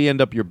 How did we end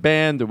up your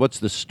band? What's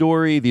the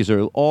story? These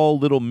are all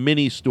little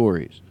mini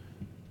stories.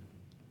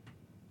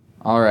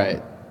 All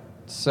right.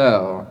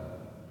 So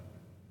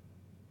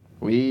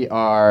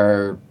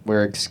we're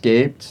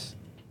escaped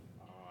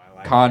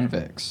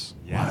convicts.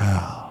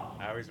 Wow.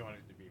 I always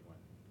wanted to be one.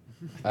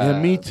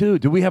 Yeah, me too.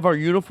 Do we have our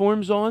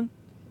uniforms on?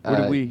 Or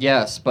do we?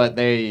 Yes, but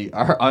they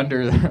are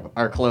under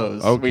our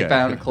clothes. We Okay.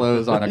 found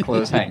clothes on a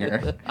clothes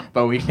hanger,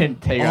 but we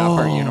didn't take off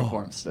our Oh.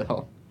 uniforms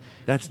still.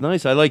 That's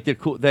nice. I like that.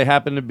 Cool. They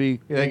happen to be.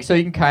 So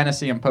you can kind of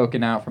see them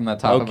poking out from the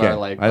top of Okay. our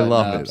like. I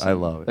love button-ups, it. I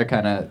and love it. They're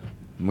kind of.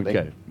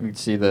 Okay. You can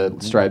see the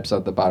stripes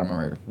at the bottom of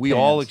our. We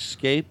all pants.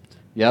 escaped.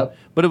 Yep.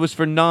 But it was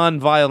for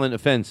non-violent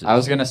offenses. I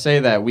was gonna say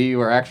that we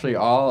were actually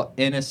all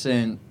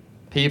innocent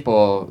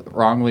people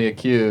wrongly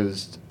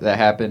accused that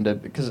happened to,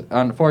 because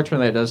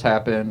unfortunately it does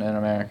happen in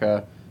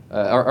America,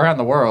 around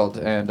the world,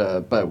 and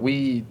but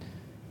we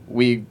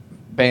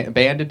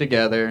banded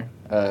together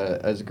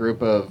as a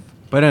group of.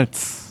 But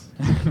it's.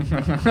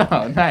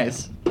 Oh,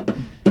 nice.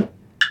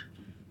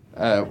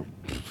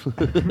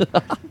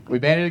 We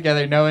banded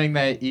together knowing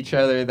that each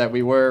other that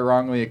we were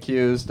wrongly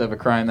accused of a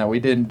crime that we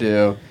didn't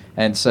do,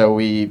 and so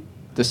we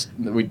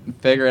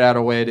figured out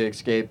a way to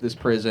escape this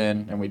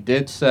prison, and we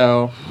did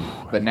so.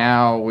 But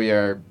now we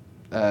are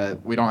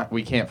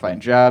we can't find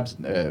jobs.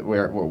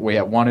 We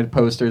have wanted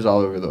posters all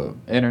over the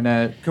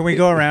internet. Can we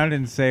go around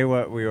and say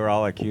what we were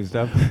all accused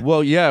of?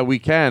 Well, yeah, we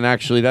can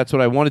actually. That's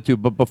what I wanted to.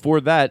 But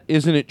before that,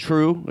 isn't it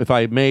true, if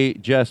I may,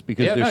 Jess,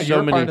 because Yeah, no, there's you're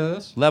so a part many of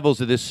this.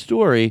 levels of this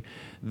story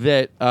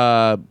that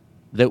I'm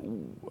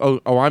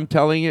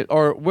telling it,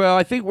 or well,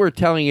 I think we're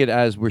telling it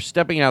as we're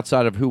stepping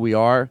outside of who we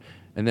are,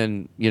 and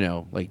then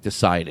like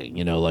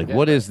deciding,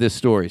 what is this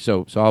story?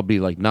 So I'll be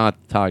like not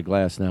Todd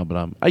Glass now,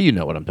 but you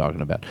know what I'm talking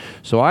about.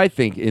 So I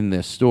think in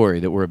this story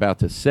that we're about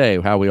to say,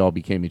 how we all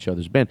became each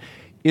other's band,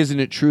 isn't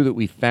it true that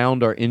we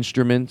found our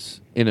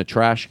instruments in a in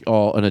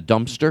a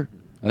dumpster,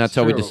 and that's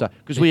how we true. decided,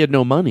 because we had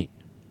no money.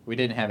 We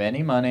didn't have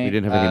any money. We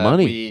didn't have any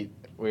money.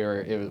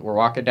 We're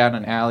walking down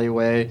an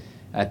alleyway.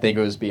 I think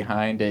it was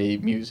behind a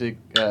music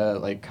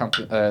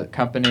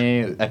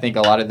company. I think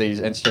a lot of these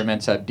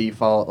instruments have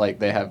default, like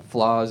they have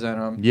flaws in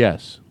them.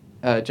 Yes.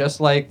 Just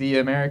like the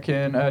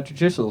American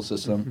judicial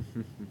system.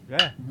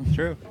 Yeah,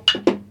 true.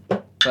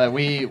 But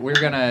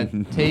we're gonna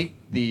take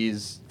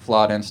these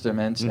flawed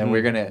instruments and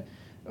we're gonna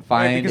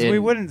find because we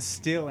wouldn't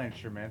steal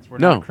instruments. We're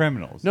No. not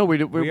criminals. No,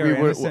 we are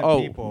innocent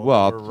people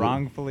well, who were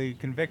wrongfully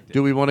convicted.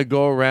 Do we want to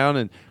go around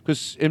and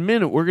because in a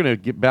minute we're going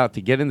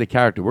to get into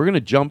character. We're going to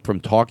jump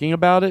from talking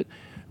about it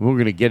and we're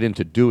going to get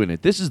into doing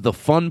it. This is the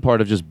fun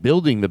part of just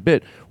building the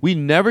bit. We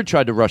never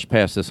tried to rush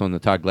past this on the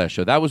Todd Glass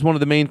Show. That was one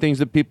of the main things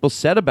that people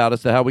said about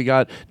us, to how we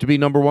got to be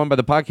 #1 by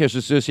the Podcast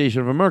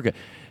Association of America.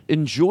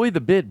 Enjoy the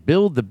bit,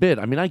 build the bit.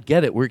 I mean, I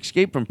get it. We're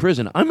escaped from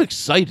prison. I'm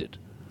excited.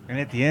 And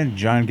at the end,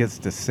 John gets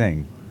to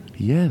sing.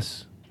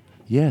 Yes.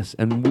 Yes,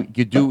 and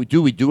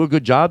do we do a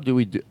good job?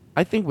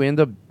 I think we end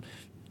up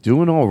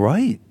doing all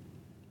right.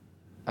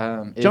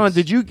 John,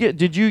 did you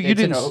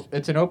didn't?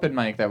 It's an open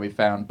mic that we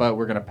found, but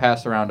we're gonna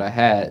pass around a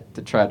hat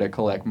to try to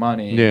collect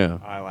money. Yeah,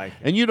 I like it.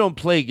 And you don't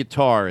play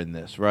guitar in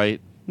this, right?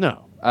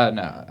 No.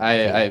 No.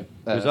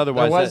 Because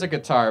otherwise there was that- a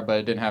guitar, but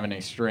it didn't have any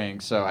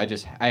strings, so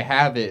I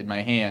have it in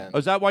my hand. Oh,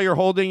 is that why you're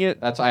holding it?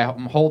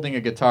 I'm holding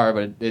a guitar,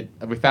 but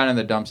we found it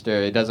in the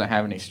dumpster. It doesn't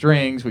have any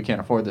strings. We can't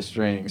afford the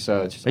strings,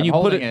 so it's just And I'm you put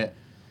holding it- it.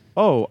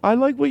 Oh, I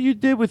like what you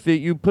did with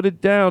it. You put it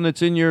down.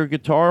 It's in your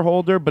guitar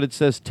holder, but it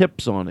says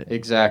tips on it.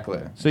 Exactly.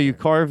 So you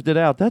carved it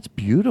out. That's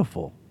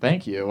beautiful.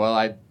 Thank you. Well,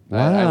 I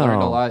Wow.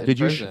 learned a lot in Did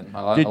you prison. sh-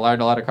 I did-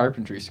 learned a lot of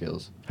carpentry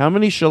skills. How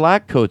many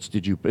shellac coats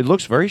did you? It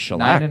looks very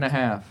shellac.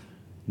 9.5.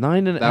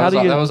 9 and That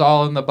was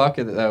all in the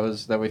bucket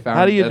that we found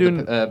How do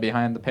you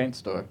behind the paint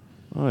store.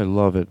 Oh, I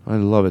love it. I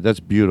love it. That's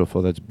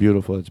beautiful. That's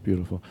beautiful. That's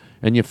beautiful.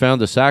 And you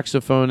found a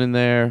saxophone in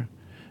there,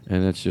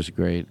 and that's just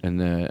great.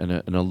 And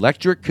an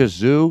electric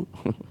kazoo,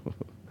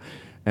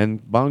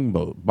 and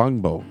bongbos, bung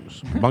bung,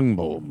 bung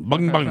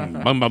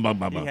bung, bung bung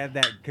bung. He had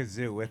that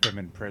kazoo with him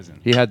in prison.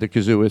 He had the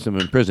kazoo with him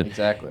in prison.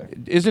 Exactly.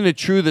 Isn't it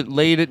true that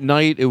late at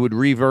night it would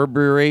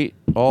reverberate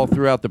all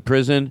throughout the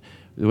prison?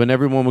 When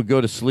everyone would go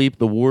to sleep,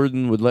 the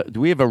warden would let.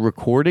 Do we have a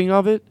recording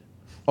of it?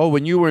 Oh,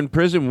 when you were in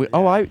prison,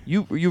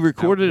 you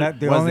recorded it.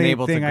 The only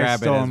thing I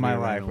stole in my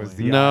life was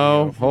the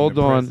No, audio from hold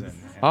the on. prison.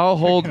 I'll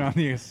hold. On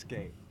the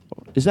escape.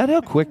 Is that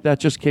how quick that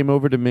just came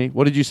over to me?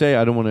 What did you say?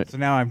 I don't want to. So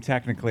now I'm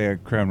technically a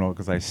criminal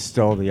because I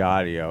stole the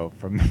audio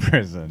from the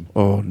prison.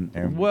 Oh,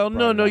 and well,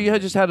 no, you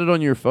just had it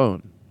on your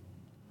phone.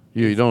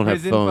 You don't have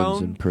prison phones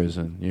phone? in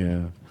prison.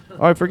 Yeah.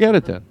 All right, forget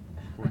it then.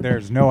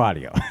 There's no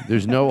audio.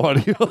 There's no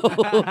audio.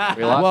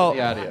 We lost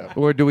the audio.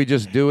 Or do we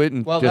just do it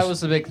and Well, just that was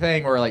the big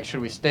thing. We're like,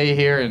 should we stay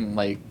here and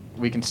like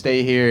we can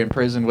stay here in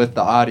prison with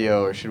the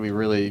audio, or should we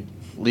really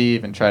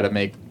leave and try to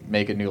make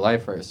a new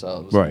life for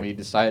ourselves? Right. And we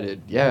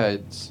decided, yeah,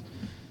 it's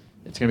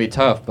gonna be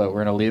tough, but we're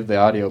gonna leave the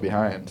audio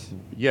behind.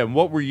 Yeah, and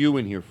what were you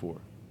in here for?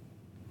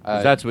 'Cause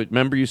Uh, that's what.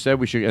 Remember, you said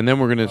we should, and then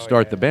we're going to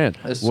start the band.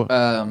 This, What-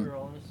 and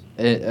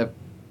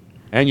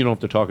you don't have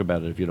to talk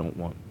about it if you don't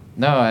want.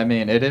 No, I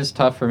mean it is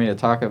tough for me to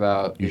talk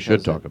about. You should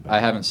because talk about I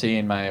haven't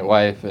seen my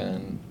wife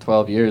in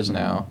 12 years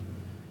now,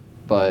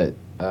 but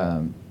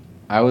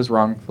I was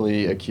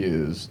wrongfully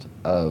accused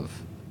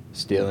of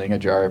stealing a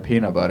jar of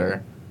peanut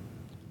butter.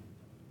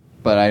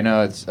 But I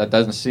know it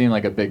doesn't seem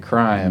like a big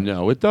crime.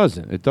 No, it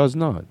doesn't. It does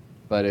not.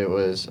 But it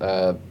was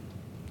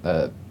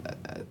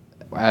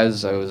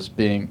as I was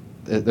being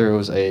there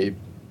was a.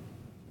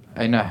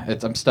 I know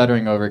I'm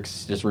stuttering over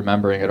 'cause just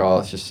remembering it all.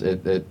 It's just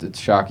it's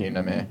shocking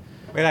to me.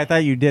 Wait, I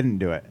thought you didn't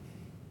do it.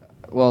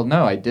 Well,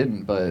 no, I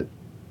didn't, but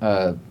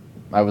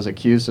I was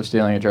accused of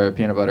stealing a jar of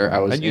peanut butter.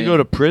 And you go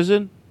to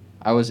prison?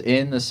 I was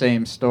in the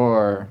same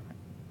store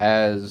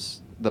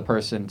as the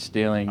person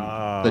stealing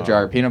the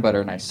jar of peanut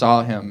butter, and I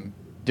saw him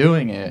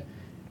doing it,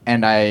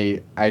 and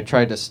I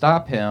tried to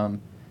stop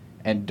him,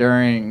 and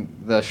during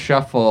the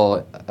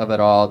shuffle of it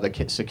all, the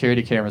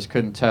security cameras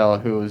couldn't tell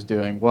who was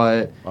doing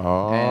what,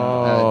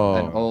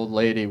 and an old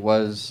lady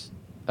was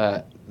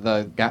the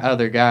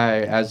other guy,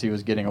 as he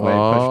was getting away,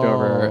 pushed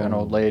over an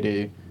old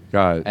lady.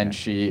 Got it. And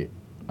she,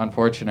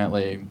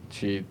 unfortunately,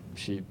 she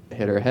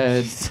hit her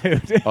head.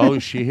 Oh,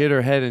 she hit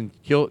her head and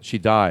killed. She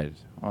died.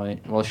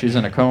 Well, she's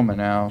in a coma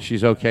now.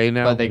 She's okay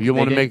now. But they you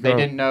want to make they her?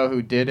 didn't know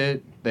who did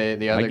it.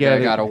 The other get guy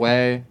it. got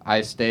away.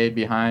 I stayed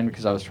behind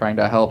because I was trying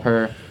to help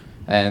her,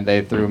 and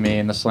they threw me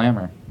in the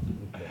slammer.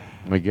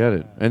 I get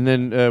it. And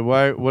then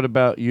why? What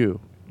about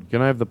you?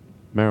 Can I have the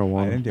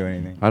marijuana? I didn't do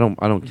anything. I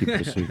don't keep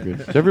the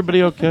secret. Is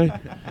everybody okay?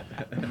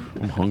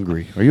 I'm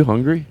hungry. Are you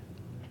hungry?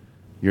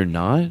 You're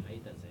not?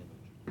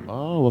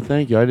 Oh well,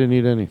 thank you. I didn't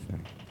eat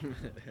anything.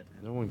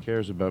 No one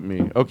cares about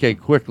me. Okay,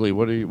 quickly.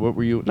 What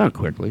were you? Not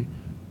quickly.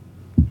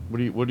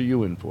 What are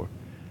you in for?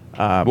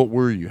 What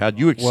were you? How'd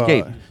you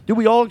escape? Did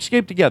we all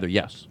escape together?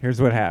 Yes. Here's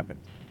what happened.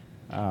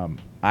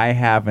 I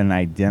have an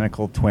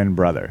identical twin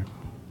brother,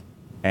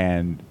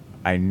 and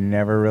I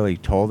never really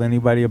told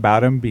anybody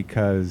about him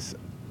because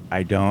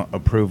I don't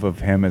approve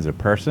of him as a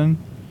person.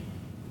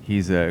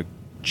 He's a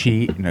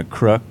cheat and a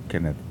crook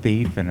and a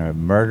thief and a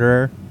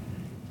murderer.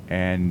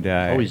 And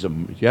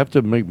you have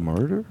to make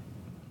murder?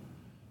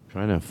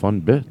 Trying to have fun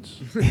bits.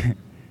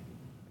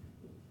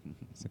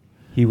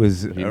 He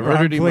was He murdered,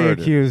 wrongfully he murdered.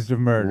 accused of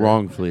murder.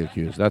 Wrongfully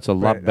accused. That's a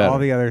lot But better. all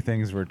the other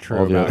things were true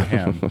All the about other-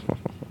 him.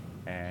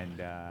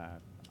 And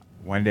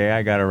one day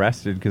I got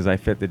arrested because I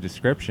fit the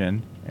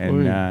description,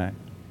 and Oy.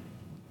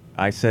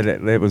 I said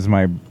it was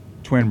my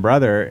twin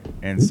brother,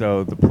 and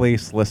so the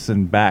police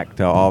listened back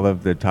to all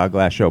of the Todd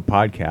Glass Show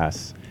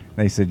podcasts.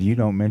 They said, "You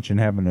don't mention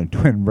having a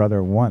twin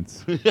brother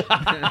once."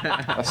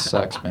 That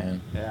sucks,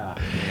 man. Yeah.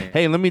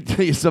 Hey, let me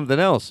tell you something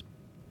else.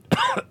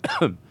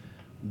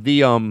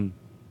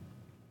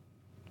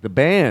 The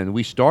band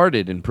we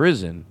started in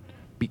prison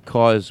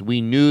because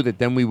we knew that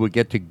then we would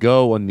get to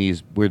go on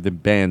these where the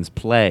bands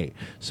play.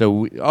 So,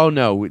 we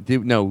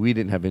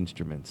didn't have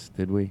instruments,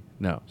 did we?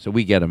 No. So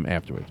we get them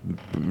afterwards.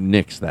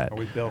 Nix that.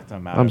 We built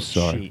them out I'm of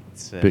sorry.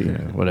 sheets.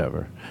 But,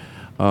 whatever.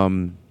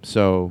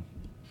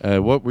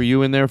 What were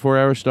you in there for,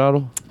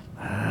 Aristotle?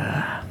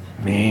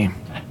 Me.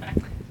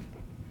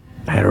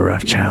 I had a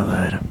rough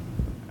childhood.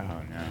 Oh,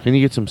 no. Can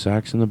you get some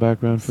sax in the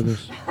background for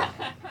this?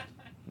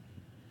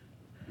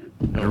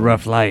 Had a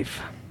rough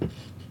life.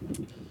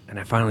 And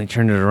I finally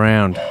turned it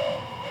around.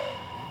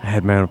 I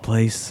had my own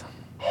place.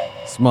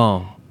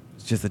 Small.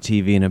 It's just a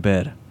TV and a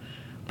bed.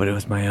 But it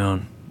was my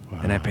own.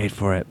 And I paid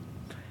for it.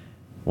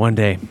 One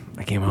day,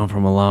 I came home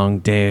from a long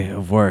day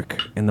of work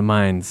in the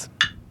mines.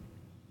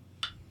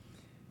 I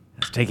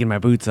was taking my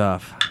boots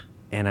off,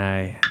 and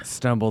I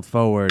stumbled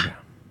forward.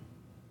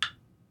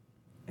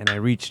 And I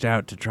reached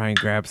out to try and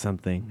grab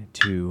something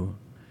to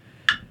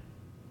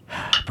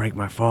break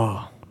my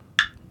fall.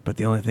 But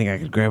the only thing I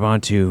could grab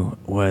onto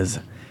was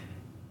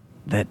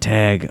that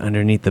tag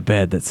underneath the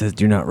bed that says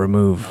 "Do not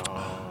remove."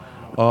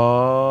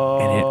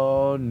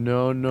 Oh,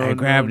 no. I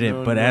grabbed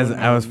it, but as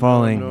I was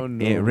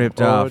falling, it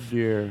ripped off.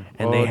 Dear.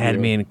 And they had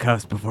me in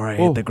cuffs before I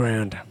hit the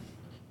ground.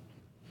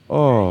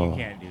 Oh. You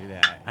can't do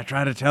that. I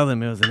tried to tell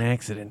them it was an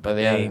accident, but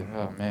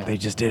they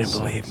just didn't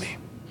believe me.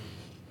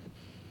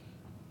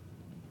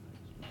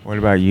 What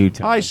about you,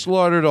 Tom? I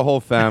slaughtered a whole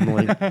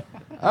family.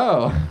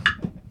 Oh.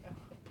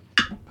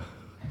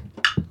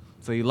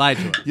 So you lied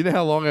to us. You know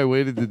how long I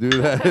waited to do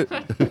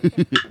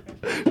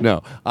that?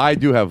 No, I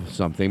do have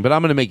something, but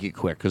I'm going to make it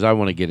quick because I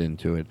want to get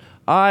into it.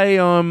 I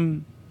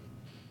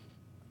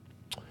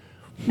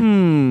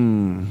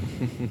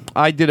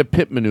did a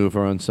pit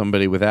maneuver on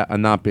somebody without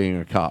not being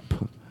a cop.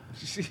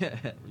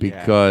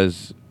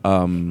 Because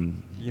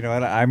you know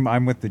what?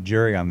 I'm with the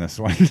jury on this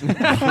one.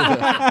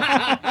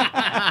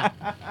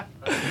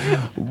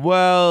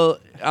 Well,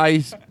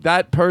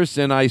 that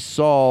person I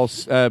saw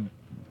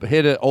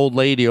hit an old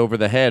lady over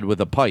the head with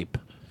a pipe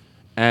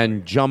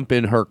and jump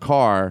in her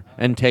car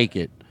and take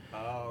it.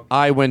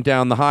 I went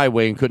down the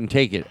highway and couldn't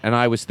take it. And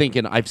I was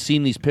thinking, I've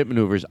seen these pit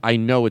maneuvers. I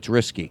know it's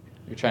risky.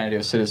 You're trying to do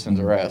a citizen's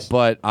arrest.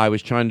 But I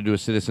was trying to do a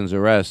citizen's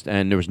arrest,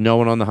 and there was no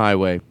one on the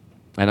highway.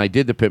 And I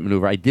did the pit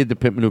maneuver. I did the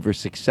pit maneuver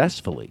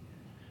successfully.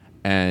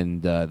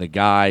 And the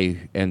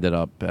guy ended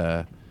up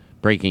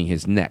breaking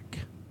his neck.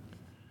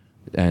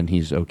 And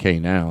he's okay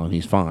now, and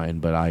he's fine,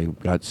 but I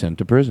got sent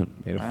to prison.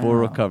 Made a full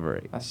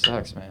recovery. That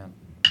sucks, man.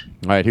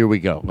 All right, here we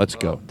go. Let's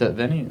go.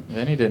 Vinny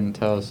didn't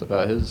tell us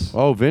about his...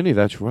 Oh, Vinny,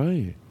 that's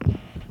right.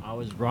 I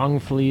was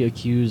wrongfully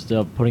accused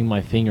of putting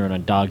my finger on a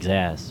dog's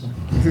ass.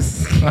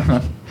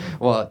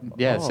 Well,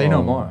 yeah, say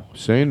no more.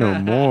 Say no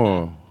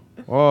more.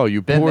 Oh,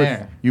 you Been poor,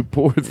 there. you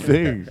poor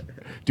thing.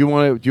 Do you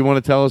want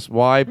to tell us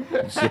why?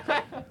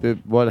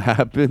 What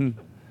happened?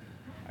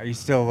 Are you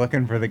still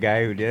looking for the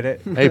guy who did it?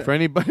 Hey, for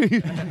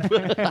anybody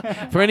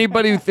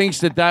who thinks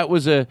that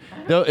was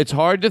it's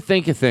hard to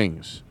think of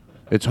things.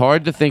 It's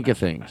hard to think of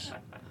things.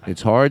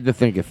 It's hard to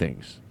think of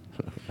things.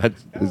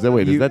 Is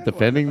that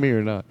defending me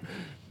or not?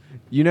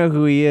 You know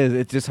who he is.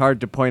 It's just hard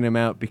to point him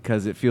out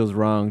because it feels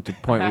wrong to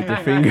point with your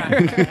finger.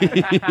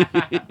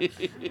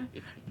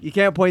 You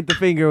can't point the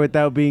finger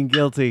without being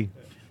guilty.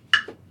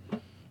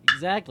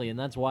 Exactly, and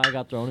that's why I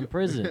got thrown in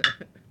prison.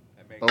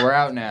 But we're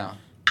out now.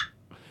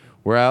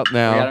 We're out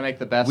now. We gotta make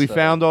the best We of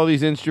found all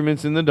these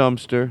instruments in the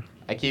dumpster.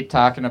 I keep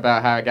talking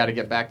about how I got to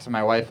get back to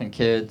my wife and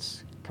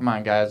kids. Come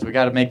on, guys. We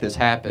got to make this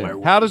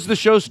happen. How does the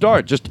show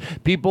start? Just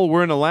people,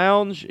 we're in a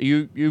lounge.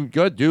 You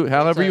good, do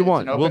however you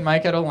want. It's an open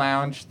mic at a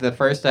lounge. The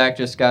first act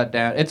just got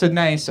down. It's a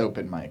nice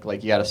open mic.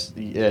 Like, you got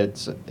to,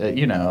 it's,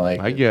 like.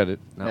 I get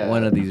it. Not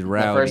one of these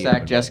rowdy. The first act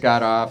open just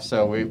got off,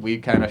 so we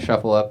kind of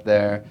shuffle up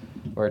there.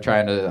 We're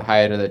trying to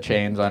hide the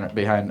chains on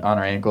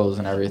our ankles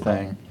and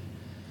everything.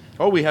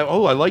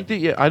 Oh, I liked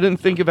it. Yeah, I didn't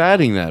think of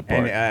adding that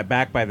part. And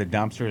back by the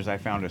dumpsters, I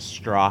found a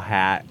straw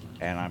hat,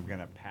 and I'm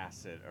gonna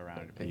pass it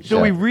around to people.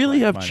 So we really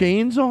have Money.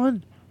 chains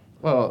on?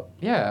 Well,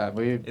 yeah,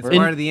 we're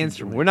part of the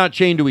instrument. We're not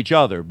chained to each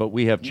other, but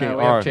we have chains. No,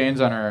 we have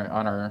chains on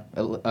our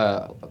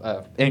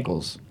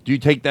ankles. Do you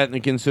take that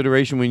into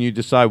consideration when you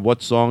decide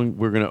what song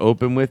we're going to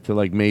open with to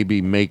maybe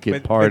make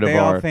it part but of they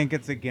our? all think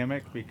it's a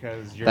gimmick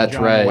because you're That's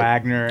John right.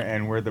 Wagner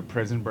and we're the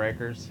Prison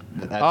Breakers.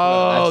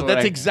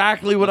 That's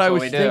exactly what I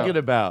was thinking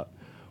about.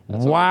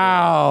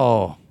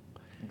 Wow.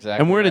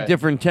 Exactly. And we're in a right.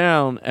 different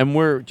town, and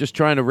we're just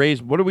trying to raise.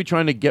 What are we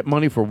trying to get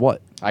money for?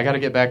 What? I got to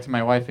get back to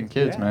my wife and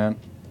kids, man.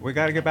 We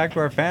got to get back to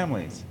our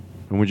families.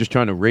 And we're just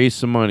trying to raise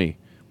some money.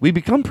 We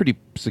become pretty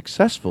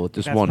successful at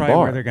this That's one probably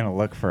bar. where they're gonna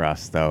look for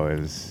us, though,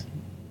 is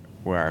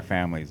where our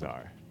families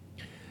are.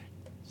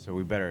 So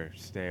we better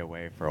stay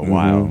away for a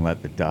while and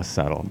let the dust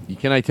settle.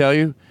 Can I tell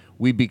you?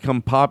 We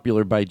become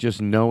popular by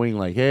just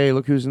knowing, hey,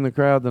 look who's in the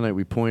crowd tonight.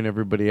 We point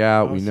everybody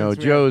out. Oh, we know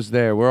since Joe's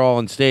there. We're all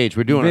on stage.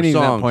 We're doing Vinny's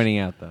our songs. not pointing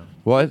out, though.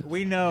 What?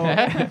 We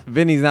know.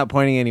 Vinny's not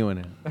pointing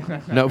anyone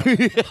out. No.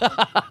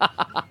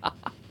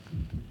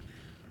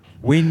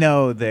 We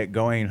know that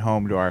going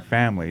home to our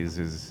families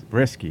is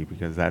risky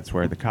because that's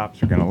where the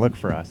cops are going to look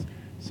for us.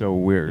 So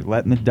we're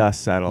letting the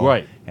dust settle.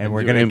 Right. And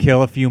we're going to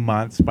kill a few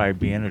months by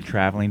being a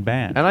traveling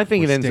band. And I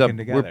think We're it ends up sticking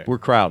together. we're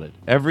crowded.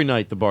 Every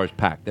night the bar's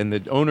packed, and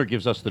the owner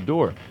gives us the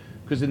door.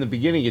 Because in the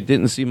beginning it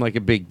didn't seem like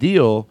a big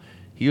deal.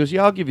 He goes,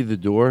 "Yeah, I'll give you the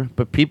door,"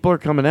 but people are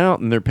coming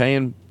out and they're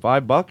paying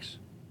 $5,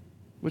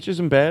 which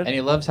isn't bad. And he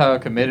loves how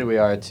committed we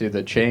are to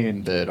the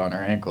chain bit on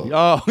our ankle.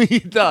 Oh, he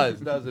does,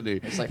 doesn't he?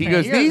 Like, He man,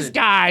 goes, you guys "These are-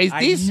 guys, I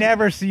these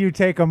never see you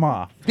take them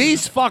off.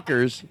 these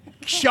fuckers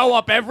show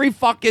up every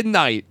fucking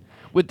night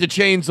with the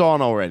chains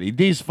on already.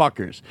 These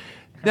fuckers."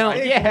 Now,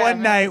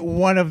 One night,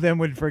 one of them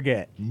would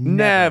forget.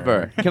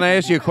 Never. Can I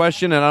ask you a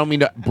question? And I don't mean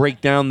to break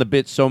down the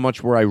bit so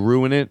much where I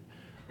ruin it,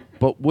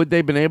 but would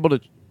they been able to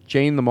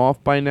chain them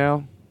off by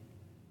now?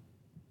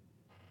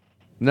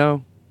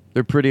 No,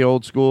 they're pretty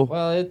old school.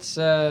 Well, it's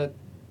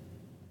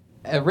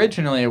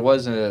originally it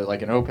was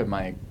like an open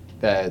mic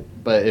but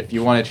if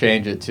you want to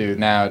change it to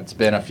now, it's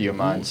been a few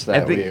months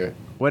that we.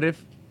 What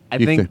if I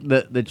You think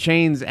the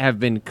chains have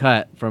been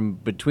cut from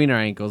between our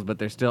ankles, but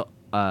they're still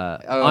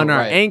on our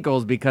right.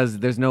 ankles because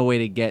there's no way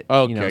to get.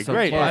 Okay, so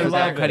great. close I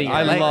without love cutting it. your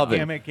I leg. love it.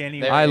 Gimmick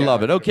anyway. I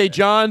love it. Okay,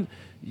 John,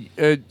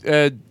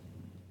 we're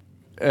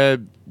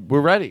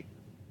ready.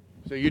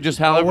 So you just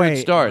however Wait,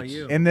 it starts.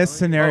 In this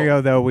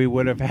scenario, though, we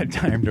would have had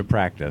time to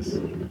practice.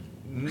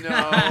 No.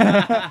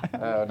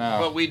 Oh no.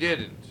 But we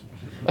didn't.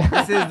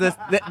 This is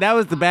that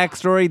was the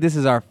backstory. This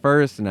is our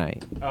first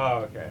night. Oh,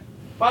 okay.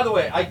 By the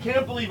way, I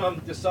can't believe I'm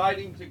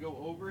deciding to go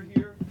over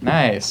here.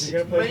 Nice.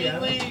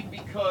 Mainly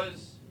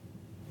because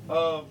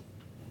of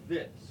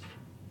this.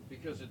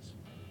 Because it's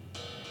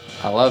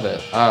I love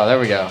it. Oh, there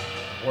we go.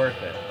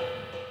 Worth it.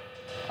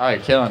 Oh, you're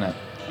killing it.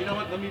 You know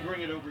what? Let me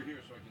bring it over here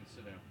so I can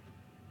sit down.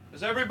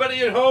 Is everybody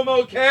at home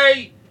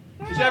okay?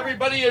 Is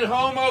everybody at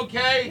home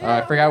okay?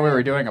 I forgot we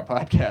were doing a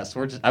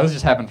podcast. I was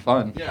just having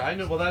fun. Yeah, I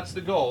know. Well, that's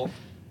the goal.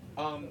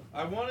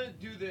 I want to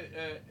do the.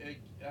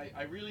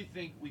 I really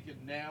think we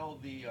could nail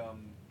the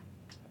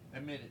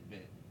a minute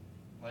bit.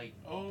 Like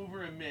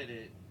over a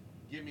minute,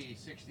 give me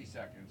 60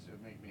 seconds.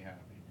 It'll make me happy.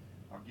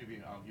 I'll give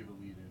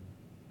a lead in.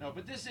 No,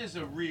 but this is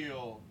a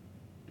real.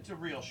 It's a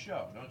real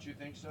show, don't you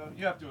think so?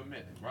 You have to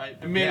admit it, right?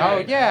 Admit Oh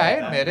it. yeah, I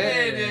admit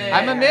Admit it.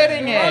 I'm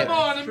admitting it. Come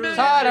on, admit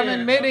Todd, it. I'm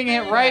admitting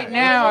it right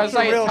now as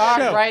I talk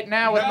right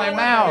now with my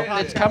mouth.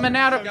 It's coming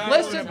out of.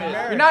 Listen,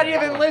 you're not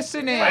even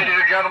listening. Ladies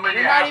and gentlemen,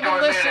 You're not even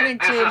listening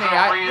to me.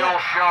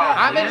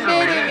 I'm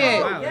admitting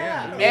it.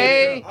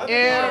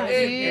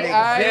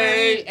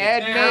 A-M-E-I-T,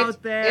 admit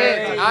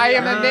it. I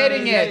am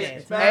admitting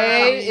it.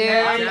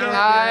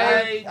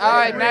 A-M-I. All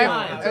right,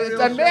 now,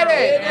 admit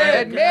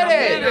it. Admit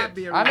it.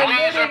 I'm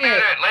admitting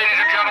it. Ladies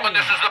and gentlemen,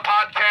 this is the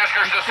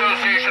Podcasters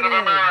Association of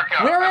America.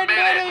 We're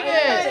admitting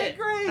it.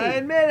 I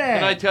admit it.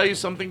 Can I tell you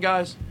something,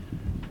 guys?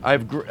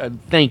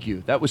 Thank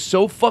you. That was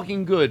so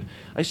fucking good.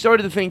 I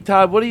started to think,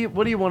 Todd, what do you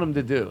want him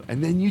to do?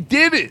 And then you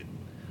did it.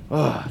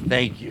 Oh,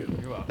 thank you.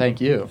 Thank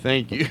you.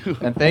 Thank you.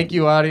 And thank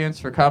you, audience,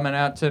 for coming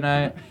out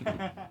tonight.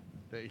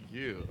 Thank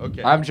you.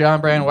 Okay. I'm John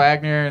Brand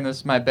Wagner, and this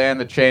is my band,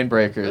 the It's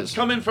Chainbreakers.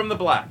 coming from the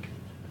black.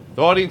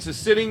 The audience is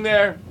sitting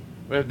there.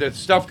 There's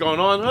stuff going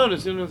on. Oh,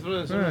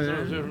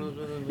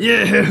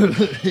 Yeah.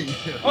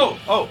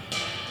 oh.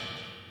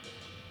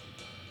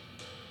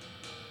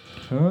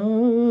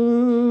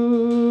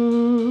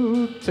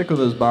 Oh, tickle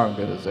those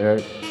bongos,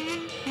 Eric.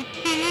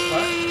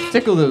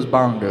 Tickle those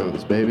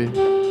bongos, baby.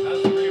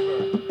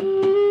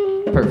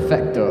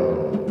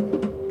 Perfecto.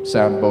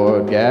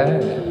 Soundboard guy.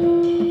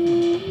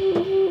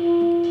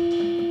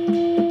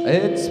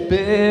 It's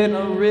been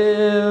a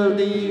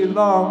really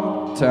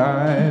long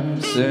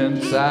time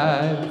since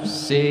I've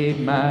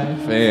seen my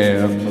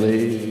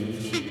family.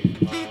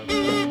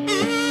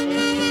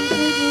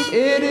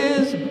 It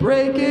is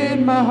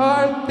breaking my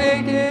heart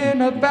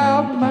thinking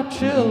about my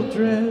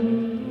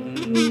children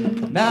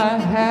not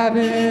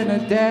having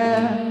a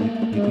dad.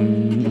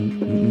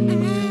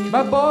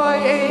 My boy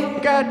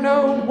ain't got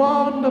no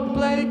one to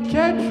play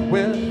catch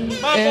with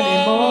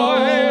anymore.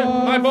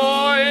 My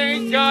boy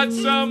ain't got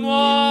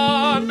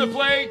someone to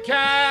play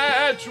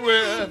catch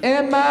with.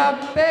 And my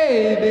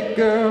baby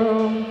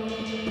girl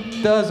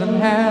doesn't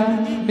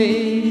have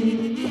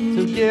me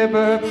to give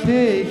her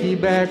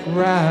piggyback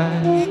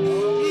ride.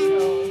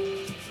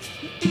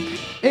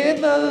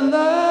 In the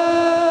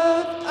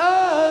love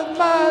of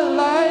my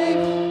life,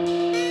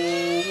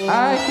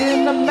 I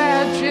can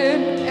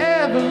imagine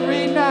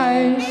every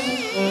night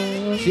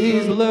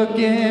she's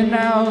looking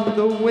out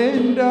the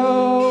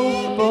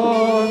window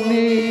for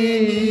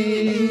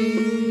me.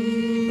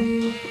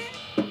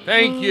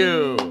 Thank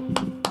you.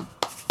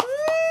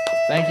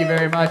 Thank you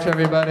very much,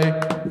 everybody.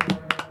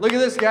 Look at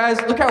this,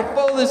 guys. Look how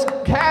full this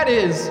cat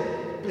is.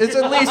 It's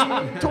at least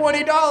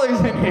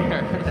 $20 in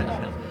here.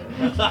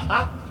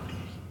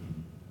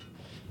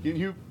 Can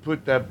you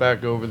put that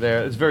back over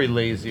there? It's very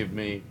lazy of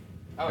me.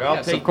 Here, I'll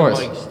yes, take of course.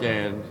 the mic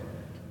stand.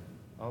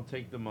 I'll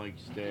take the mic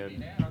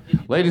stand.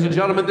 Ladies and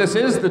gentlemen, this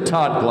is the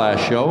Todd Glass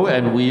Show,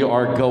 and we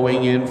are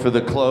going in for the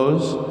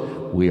close.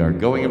 We are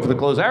going in for the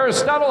close.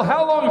 Aristotle,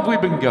 how long have we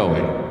been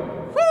going?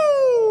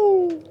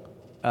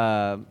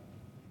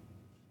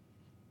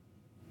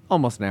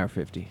 Almost an hour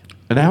 50.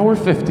 An hour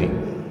 50.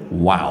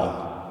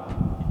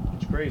 Wow.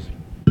 It's crazy.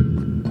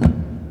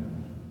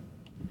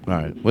 All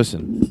right,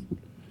 listen.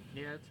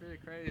 Yeah, it's really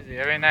crazy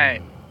every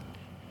night.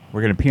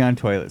 We're gonna pee on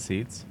toilet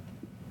seats.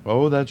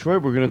 Oh, that's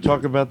right. We're going to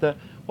talk about that.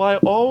 Well, I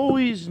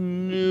always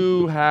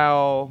knew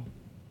how,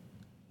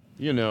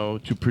 to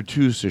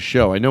produce a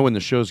show. I know when the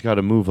show's got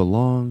to move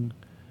along.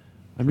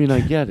 I mean,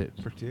 I get it.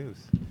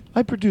 Produce.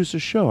 I produce a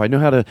show. I know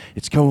how to.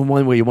 It's going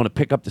one way. You want to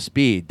pick up the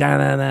speed. Look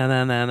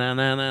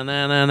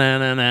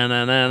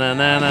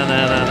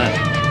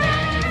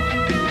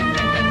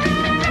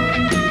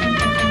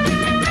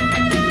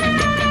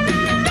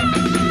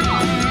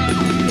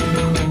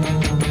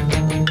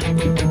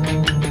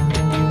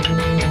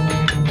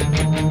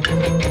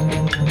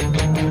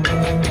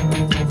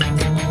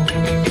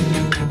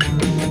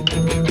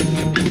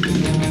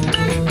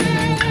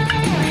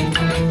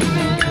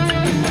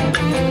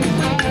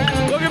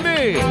at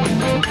me.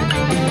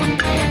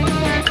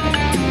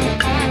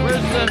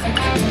 Where's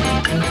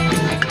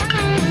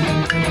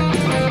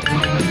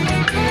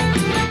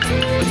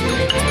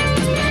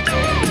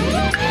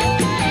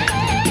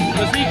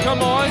Does he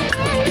come on?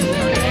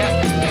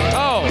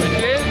 Oh, it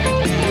did?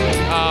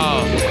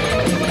 Oh.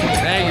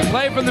 Dang, you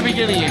play from the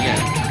beginning again.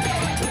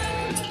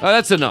 Oh,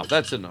 that's enough.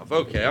 That's enough.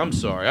 Okay, I'm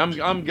sorry.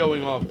 I'm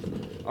going off.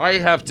 I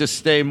have to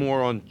stay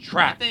more on I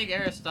track. think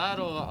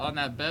Aristotle on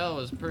that bell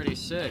was pretty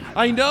sick.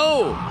 I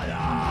know.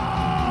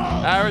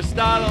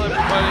 Aristotle,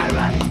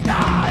 everybody.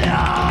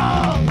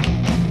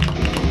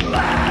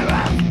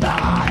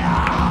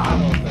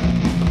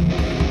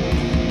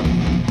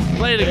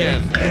 Play it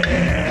again.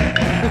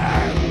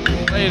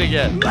 Play it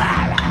again.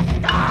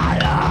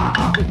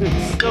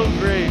 It's so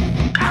great.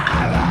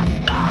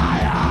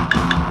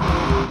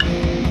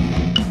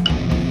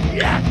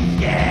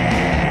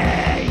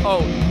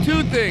 Oh,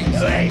 two things.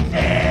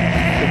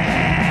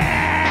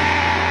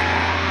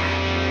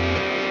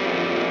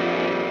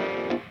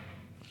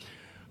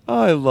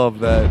 I love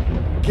that.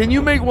 Can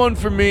you make one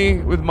for me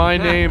with my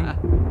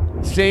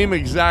name? Same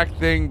exact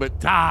thing, but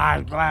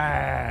Todd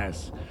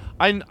Glass.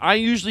 I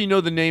usually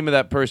know the name of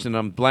that person.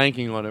 I'm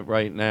blanking on it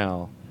right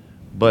now,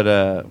 but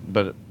I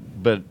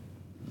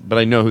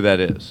know who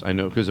that is. I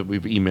know because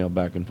we've emailed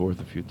back and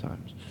forth a few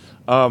times.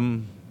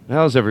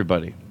 How's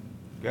everybody?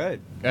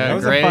 Good. That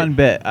was a fun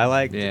bit. I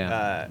liked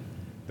the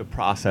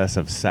process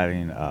of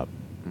setting up.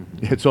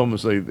 It's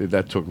almost like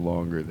that took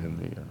longer than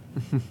the,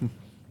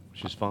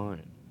 which is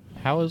fine.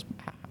 That was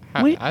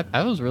really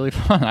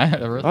fun. I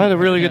had a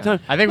really good time.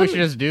 I think we should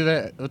just do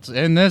that. Let's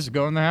end this,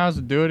 go in the house,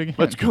 and do it again.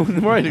 Let's go.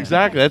 Right,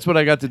 exactly. That's what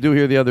I got to do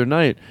here the other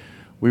night.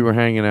 We were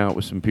hanging out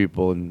with some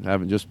people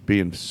and just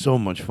being so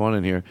much fun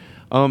in here.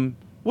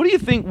 What do you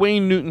think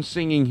Wayne Newton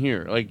singing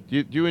here? Like,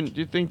 do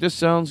you think this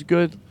sounds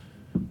good?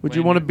 Would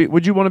you want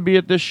to be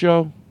at this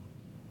show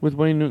with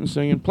Wayne Newton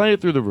singing? Play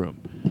it through the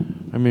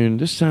room. I mean,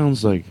 this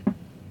sounds like.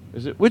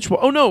 Is it which one?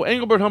 Oh no,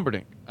 Engelbert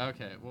Humperdinck.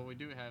 Okay, well we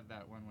do have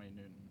that one Wayne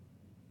Newton.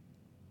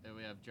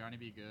 We have Johnny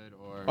B. Good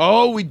or.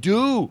 Oh, we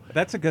do.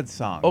 That's a good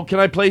song. Oh, can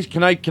I play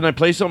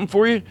something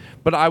for you?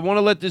 But I want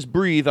to let this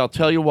breathe. I'll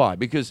tell you why.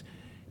 Because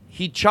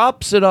he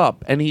chops it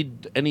up and he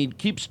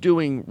keeps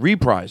doing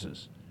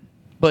reprises,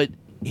 but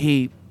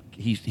he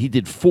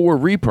did 4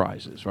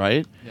 reprises,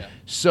 right? Yeah.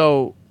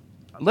 So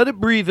let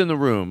it breathe in the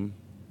room.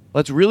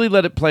 Let's really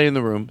let it play in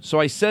the room. So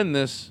I send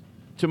this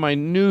to my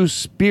new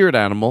spirit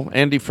animal,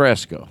 Andy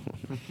Frasco.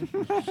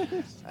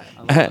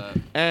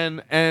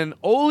 and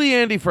Ole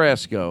Andy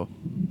Frasco,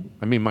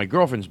 I mean, my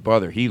girlfriend's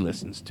brother, he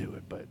listens to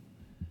it, but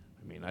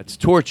I mean, it's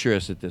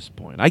torturous at this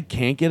point. I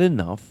can't get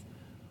enough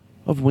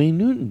of Wayne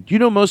Newton. Do you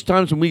know most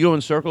times when we go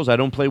in circles, I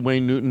don't play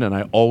Wayne Newton, and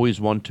I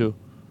always want to.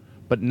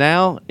 But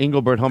now,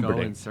 Engelbert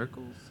Humperdinck. Go in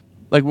circles?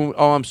 Like, when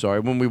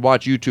we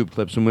watch YouTube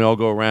clips and we all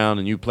go around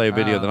and you play a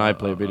video, then I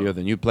play a video,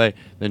 then you play,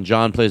 then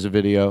John plays a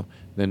video,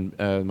 then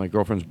my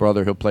girlfriend's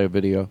brother, he'll play a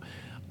video.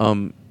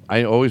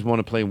 I always want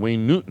to play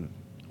Wayne Newton.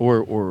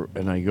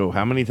 And I go,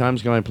 how many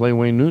times can I play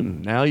Wayne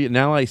Newton?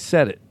 Now I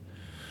said it.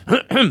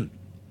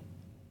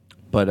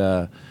 But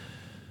I've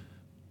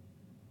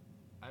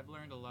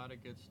learned a lot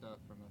of good stuff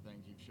from the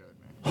things you've showed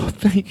me. Oh,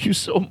 thank you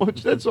so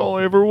much. That's all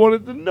I ever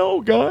wanted to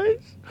know,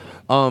 guys.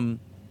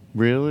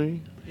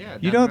 Really? Yeah.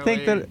 You don't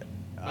think that?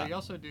 But you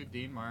also do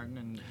Dean Martin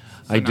and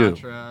Sinatra, I do.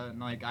 And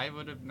like I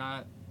would have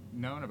not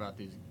known about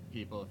these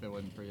people if it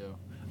wasn't for you.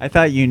 I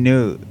thought you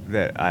knew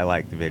that I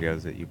liked the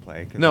videos that you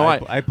play. 'Cause No,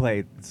 I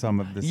played some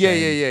of the.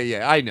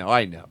 Yeah. I know.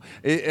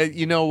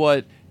 You know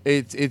what?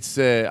 It's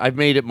I've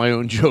made it my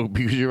own joke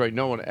because you're right.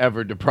 No one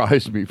ever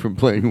deprived me from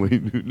playing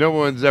Wayne Newton. No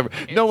one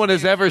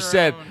has ever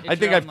said. I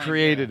think I've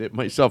created it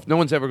myself. No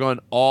one's ever gone.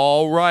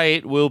 All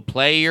right, we'll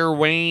play your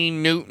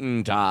Wayne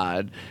Newton,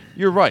 Todd.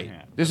 You're right.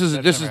 Yeah, this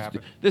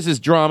is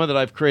drama that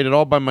I've created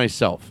all by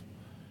myself.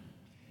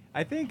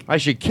 I think I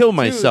should kill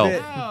myself.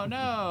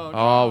 No.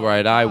 All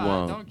right, I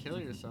won't. Don't kill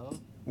yourself.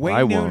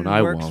 Wayne Newton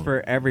works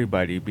for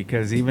everybody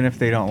because even if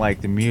they don't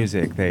like the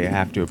music, they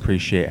have to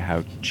appreciate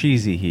how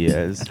cheesy he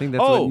is. I think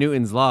that's what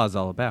Newton's Law is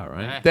all about,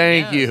 right?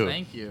 Thank you.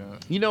 Thank you.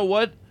 You know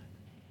what?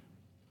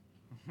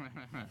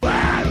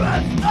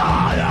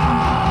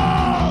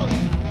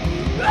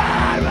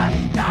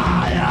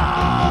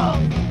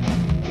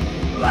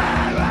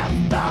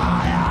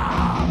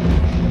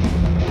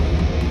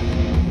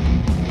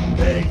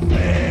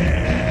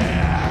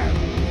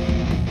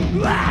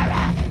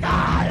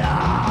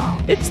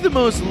 It's the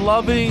most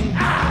loving.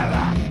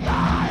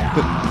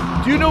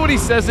 Do you know what he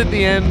says at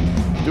the end?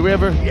 Do we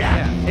ever?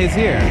 Yeah. Is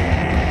here.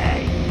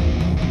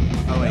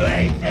 Oh,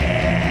 wait.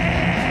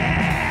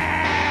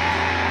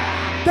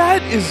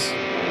 That is.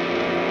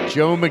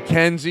 Joe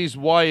Mackenzie's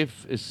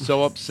wife is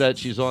so upset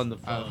she's on the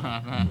phone.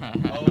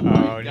 Oh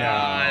my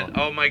God!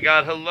 Oh my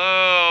God!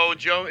 Hello,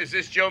 Joe. Is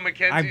this Joe I'm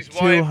Mackenzie's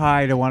too wife?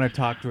 high to want to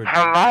talk to her.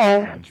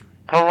 Hello?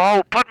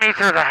 Hello? Put me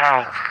through the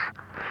house.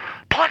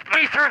 Put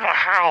me through the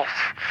house.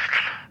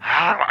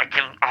 I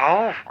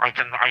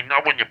know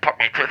when you put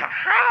me through the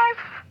house.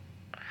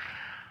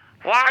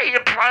 Why are you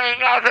playing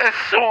other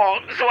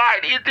songs? Why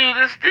do you do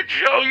this to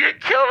Joe? You're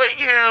killing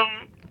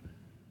him.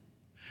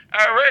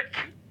 Eric,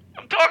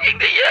 I'm talking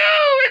to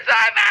you.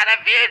 I'm out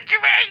of your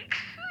drinks.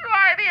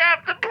 Why do you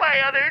have to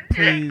play other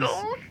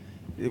jingles?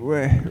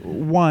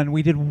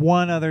 We did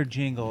one other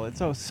jingle. It's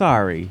so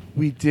sorry.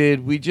 We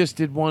did. We just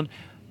did one.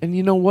 And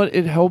you know what?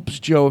 It helps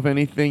Joe, if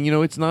anything. You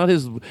know, it's not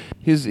his.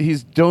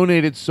 He's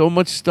donated so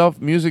much stuff,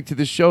 music to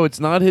the show. It's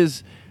not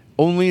his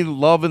only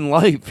love in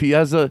life.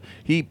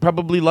 He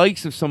probably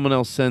likes if someone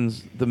else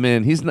sends them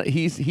in.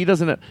 He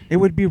doesn't. It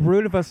would be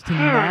rude of us to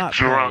not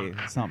drunk.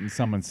 play something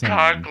someone sent.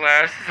 Todd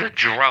Glass is a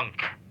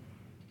drunk.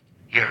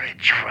 You're a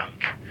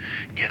drunk.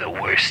 You're the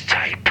worst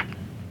type.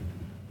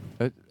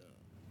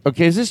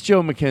 Okay, is this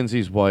Joe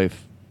Mackenzie's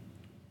wife?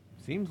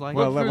 Seems like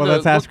Well,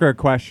 let's ask her a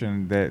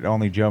question that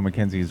only Joe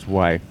Mackenzie's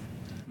wife.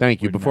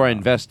 Thank you. Before I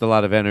invest a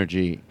lot of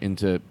energy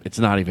into, it's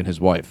not even his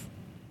wife.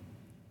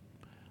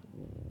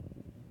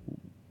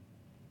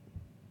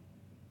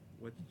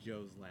 What's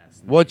Joe's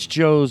last name? What's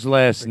Joe's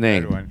last good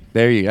name? one.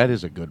 There you. That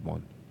is a good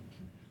one.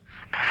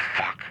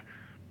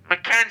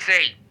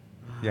 Mackenzie.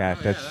 Yeah,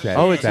 that's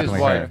Oh, it's his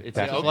definitely wife. her. It's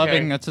That's- okay.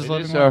 loving. That's his It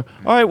loving is wife. her.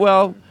 All right.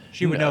 Well,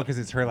 She would know because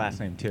it's her last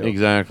name too.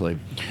 exactly.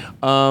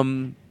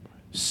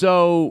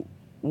 So,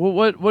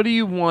 what do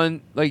you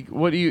want? Like,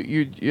 what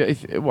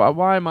do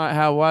why am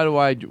I? Why do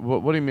I?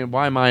 What do you mean?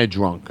 Why am I a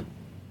drunk?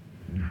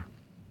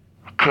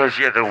 Because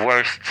you're the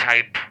worst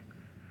type.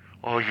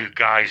 All you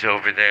guys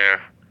over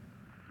there.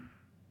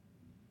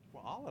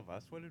 Well, all of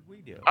us. What did we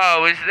do?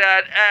 Oh, is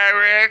that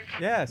Eric?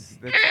 Yes.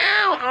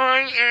 Oh,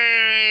 hi,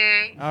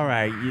 Eric. All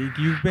right.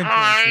 You've been.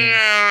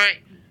 Hi,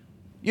 Eric.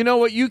 You know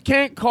what? You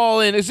can't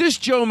call in. Is this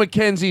Joe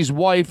Mackenzie's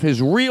wife?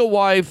 His real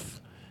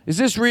wife? Is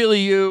this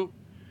really you?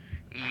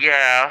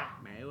 Yeah.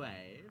 My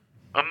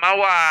wife. My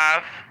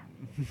wife.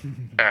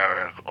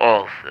 Eric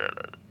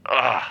Olsen.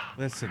 Ugh.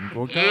 Listen,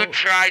 we'll You go.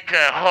 tried to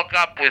hook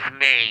up with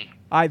me.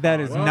 That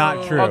is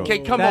not true. Okay,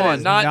 come That on.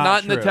 is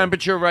Not in the true.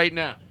 temperature right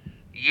now.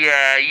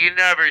 Yeah, you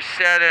never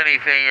said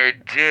anything or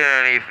did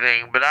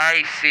anything, but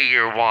I see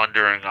your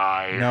wandering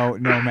eyes. No,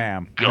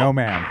 ma'am. No,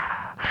 ma'am.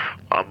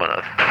 I'm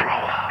gonna throw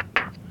up.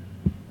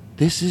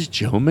 This is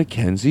Joe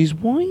Mackenzie's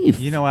wife.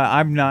 You know what?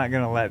 I'm not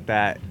gonna let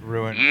that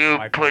ruin. You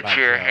my put feel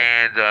your about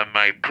hand on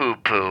my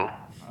poo-poo.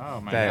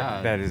 Oh my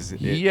that. That is.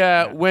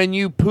 Yeah, when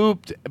you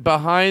pooped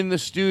behind the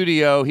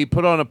studio, he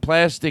put on a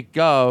plastic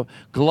glove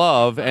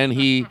and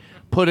he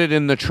put it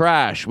in the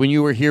trash when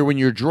you were here when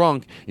you're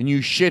drunk and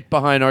you shit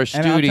behind our And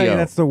studio. I'll tell you,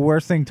 that's the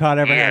worst thing Todd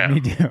ever Yeah. had me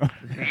do.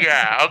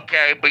 Yeah,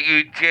 okay, but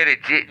you did it,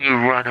 didn't you?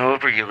 Run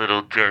over, you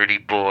little dirty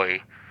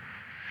boy.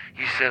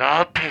 You said,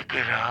 I'll pick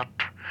it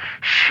up.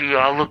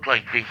 I'll look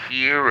like the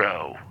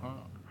hero.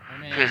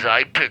 Because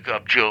I pick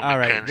up Joe All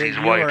right, Mackenzie's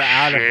you wife. are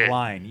out shit. of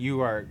line.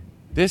 You are.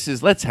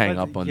 Let's hang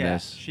up on yeah,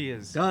 this. She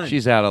is. Done.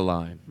 She's out of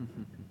line.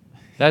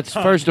 That's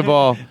first of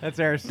all. That's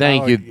our.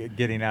 Thank you.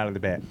 Getting out of the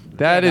bed.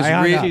 That is I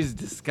hung really. up. She's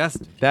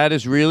disgusting. That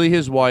is really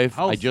his wife.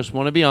 I Healthy. just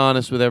want to be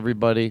honest with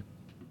everybody.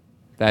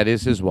 That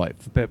is his wife.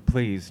 But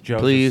please, Joe's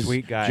Please, a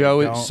sweet guy.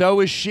 Joe. Don't- So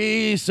is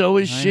she. So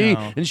is I she,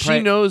 know. and she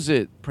Pray- knows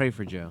it. Pray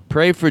for Joe.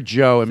 Pray for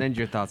Joe and Send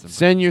your thoughts. And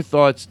send your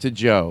thoughts to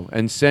Joe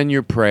and send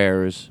your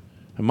prayers.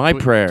 And my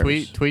prayers.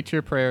 Tweet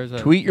your prayers.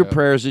 Tweet your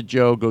prayers at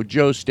Joe. Go,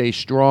 Joe. Stay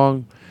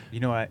strong. You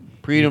know what?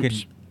 Freedom. You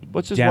could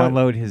What's his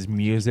download his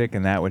music,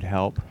 and that would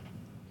help.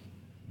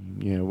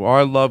 Yeah, well,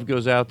 our love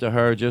goes out to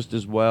her just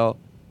as well.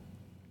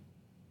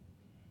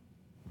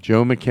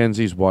 Joe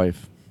Mackenzie's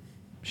wife.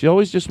 She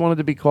always just wanted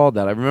to be called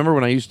that. I remember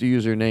when I used to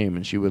use her name,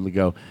 and she would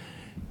go,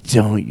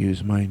 "Don't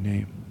use my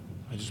name.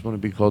 I just want to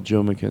be called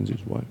Joe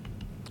Mackenzie's wife."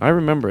 I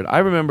remember it. I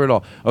remember it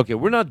all. Okay,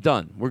 we're not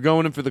done. We're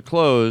going in for the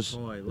close.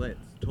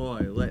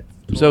 Toilets.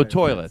 So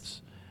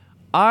toilets.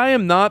 I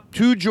am not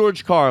to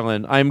George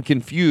Carlin. I'm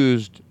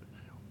confused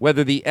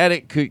whether the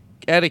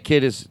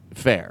etiquette is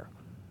fair.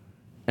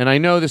 And I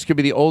know this could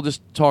be the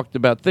oldest talked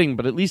about thing,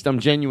 but at least I'm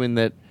genuine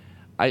that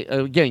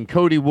again,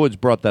 Cody Woods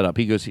brought that up.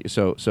 He goes,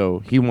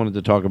 so he wanted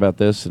to talk about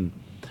this, and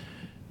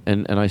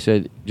I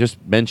said, just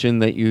mention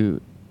that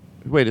you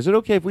Wait, is it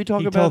okay if we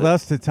talk He about told it?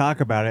 us to talk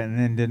about it and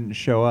then didn't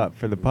show up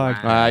for the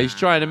podcast. He's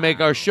trying to make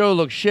our show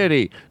look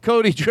shitty.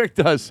 Cody tricked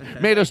us,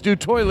 made us do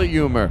toilet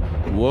humor.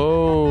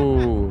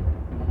 Whoa.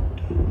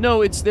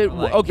 No, it's that.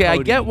 Okay, I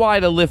get why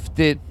to lift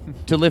it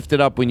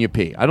up when you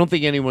pee. I don't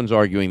think anyone's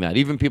arguing that.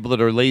 Even people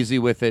that are lazy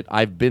with it.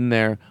 I've been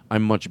there.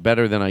 I'm much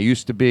better than I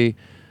used to be.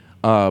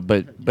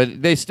 But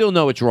they still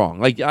know it's wrong.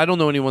 Like, I don't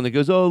know anyone that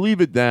goes, "Oh,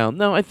 leave it down."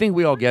 No, I think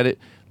we all get it.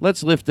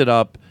 Let's lift it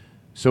up.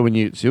 So when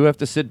you have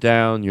to sit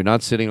down, you're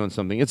not sitting on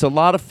something. It's a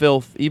lot of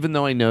filth, even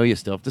though I know you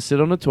still have to sit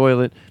on a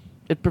toilet.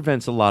 It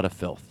prevents a lot of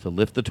filth to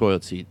lift the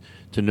toilet seat,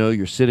 to know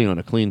you're sitting on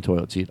a clean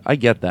toilet seat. I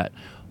get that.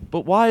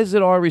 But why is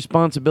it our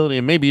responsibility,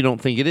 and maybe you don't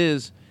think it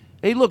is?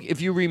 Hey, look, if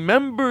you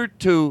remember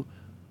to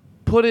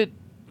put it,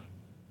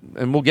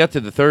 and we'll get to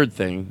the third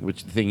thing, which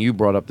is the thing you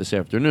brought up this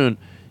afternoon.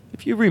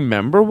 If you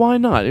remember, why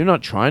not? You're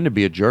not trying to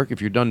be a jerk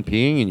if you're done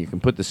peeing and you can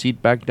put the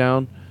seat back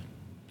down.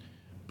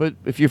 But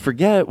if you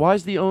forget, why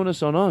is the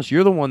onus on us?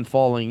 You're the one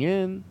falling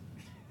in,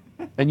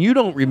 and you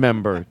don't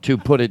remember to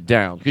put it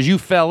down because you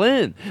fell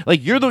in.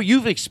 Like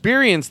you've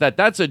experienced that.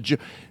 That's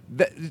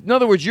in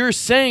other words, you're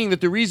saying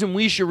that the reason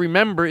we should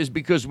remember is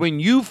because when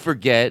you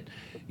forget,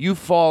 you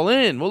fall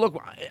in. Well,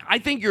 look, I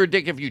think you're a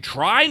dick if you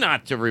try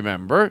not to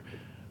remember.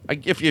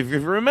 If you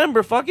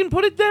remember, fucking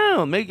put it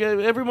down. Make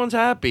everyone's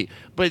happy.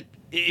 But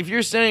if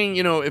you're saying,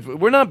 if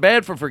we're not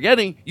bad for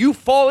forgetting, you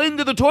fall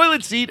into the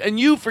toilet seat and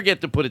you forget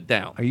to put it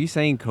down. Are you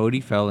saying Cody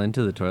fell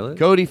into the toilet?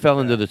 Cody fell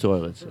into the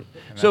toilet seat.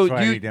 And So that's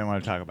why you he didn't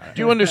want to talk about it.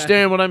 do you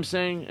understand what I'm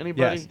saying?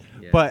 Anybody?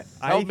 Yes. But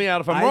help me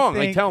out if I'm wrong.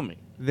 think Tell me.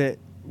 that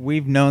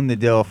we've known the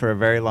deal for a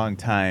very long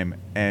time,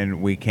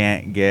 and we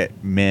can't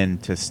get men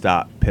to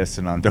stop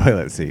pissing on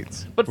toilet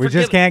seats. But we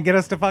forget- just can't get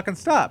us to fucking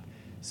stop.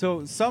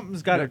 So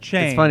something's got to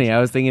change. It's funny. I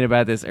was thinking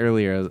about this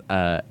earlier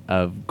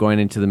of going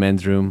into the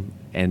men's room,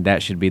 and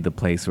that should be the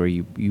place where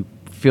you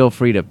feel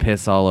free to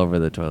piss all over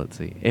the toilet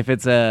seat. If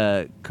it's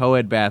a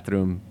co-ed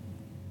bathroom,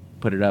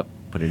 put it up,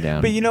 put it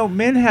down. But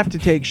men have to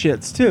take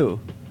shits too.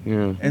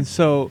 Yeah. And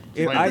so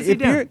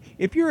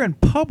if you're in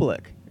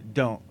public,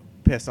 don't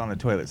piss on a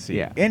toilet seat.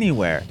 Yeah.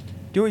 Anywhere.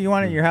 Do what you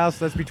want at your house.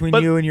 That's between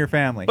you and your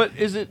family. But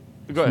is it?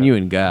 Go ahead. You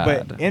and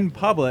God. But in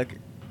public,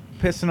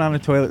 pissing on a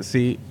toilet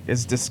seat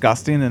is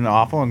disgusting and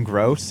awful and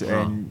gross,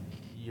 and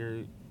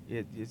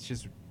it's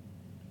just.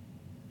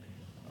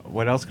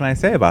 What else can I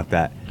say about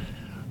that?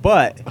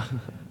 But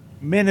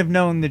men have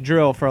known the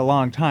drill for a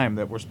long time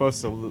that we're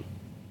supposed to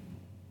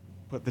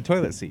put the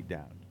toilet seat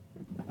down.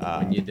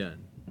 When you're done.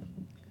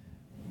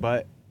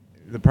 But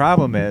the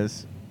problem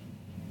is,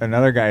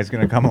 another guy's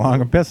going to come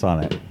along and piss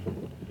on it.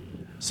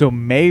 So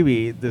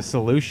maybe the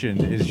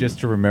solution is just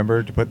to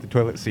remember to put the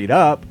toilet seat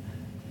up.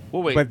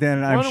 Well, wait. But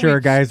then Why I'm don't sure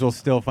we- guys will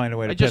still find a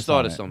way to I piss just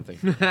thought on of it. something.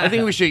 I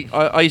think we should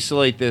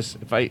isolate this.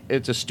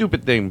 It's a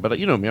stupid thing, but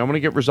you know me, I want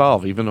to get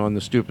resolved even on the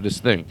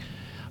stupidest thing.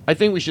 I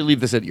think we should leave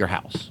this at your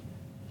house,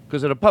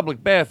 because at a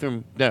public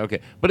bathroom,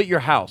 okay. But at your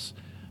house,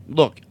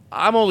 look,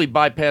 I'm only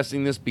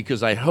bypassing this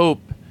because I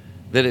hope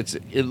that it's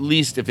at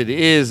least if it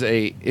is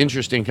a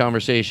interesting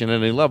conversation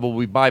at any level,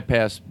 we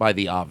bypass by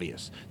the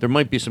obvious. There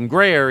might be some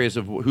gray areas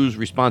of whose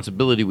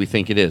responsibility we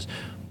think it is,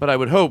 but I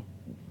would hope.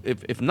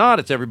 If not,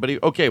 it's everybody.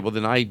 Okay, well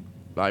then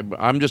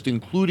I'm just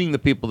including the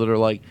people that are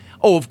like,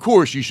 oh, of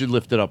course you should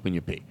lift it up when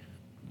you pee.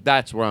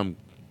 That's where I'm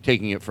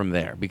taking it from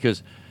there,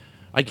 because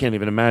I can't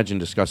even imagine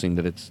discussing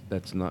that's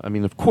not. I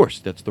mean, of course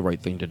that's the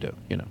right thing to do.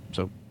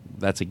 So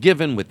that's a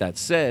given. With that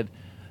said,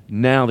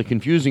 now the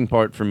confusing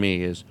part for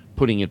me is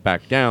putting it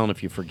back down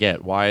if you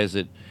forget. Why is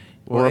it?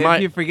 Well,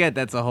 if you forget,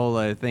 that's a whole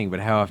other thing. But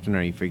how often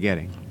are you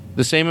forgetting?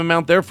 The same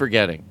amount they're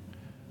forgetting.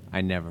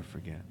 I never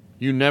forget.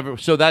 You never.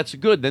 So that's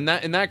good. Then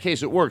in that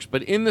case it works.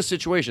 But in this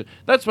situation,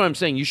 that's what I'm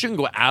saying. You shouldn't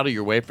go out of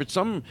your way for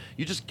some.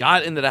 You just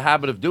got into the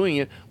habit of doing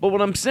it. But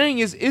what I'm saying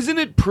is, isn't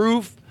it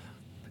proof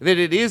that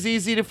it is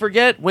easy to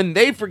forget when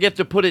they forget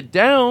to put it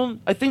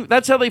down? I think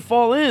that's how they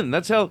fall in.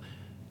 That's how.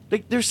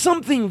 There's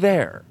something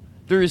there.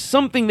 There is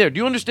something there. Do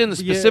you understand the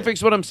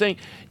specifics? What I'm saying?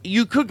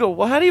 You could go,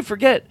 well, how do you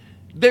forget?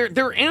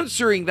 They're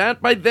answering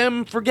that by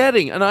them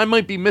forgetting, and I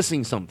might be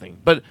missing something,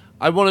 but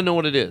I want to know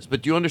what it is.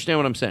 But do you understand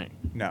what I'm saying?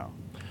 No.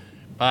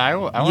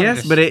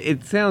 Yes, but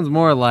it sounds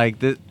more like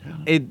that.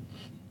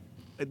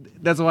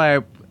 That's why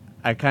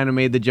I kind of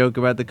made the joke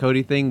about the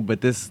Cody thing.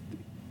 But as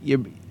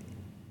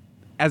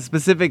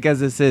specific as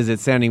this is,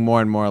 it's sounding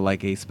more and more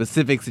like a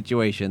specific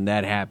situation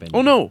that happened.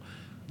 Oh no,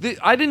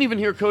 I didn't even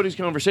hear Cody's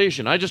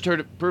conversation. I just heard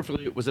it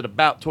perfectly. Was it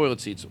about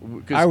toilet seats?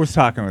 'Cause I was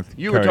talking with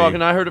you. Cody. Were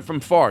talking. I heard it from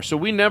far. So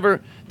we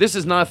never. This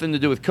has nothing to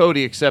do with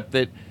Cody except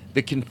that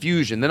the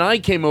confusion. Then I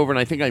came over and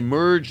I think I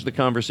merged the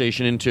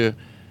conversation into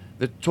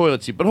the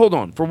toilet seat. But hold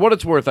on. For what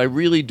it's worth, I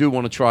really do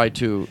want to try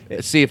to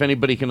see if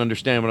anybody can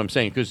understand what I'm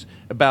saying. Because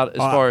as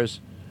far as.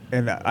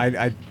 And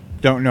I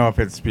don't know if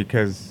it's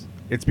because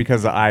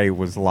I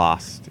was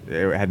lost.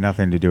 It had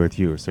nothing to do with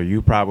you. So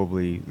you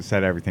probably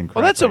said everything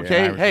correctly. Well, that's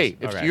okay. and I was Hey,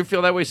 just- if okay. you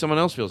feel that way, someone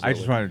else feels that I way.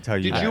 just wanted to tell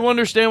you Did that. you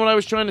understand what I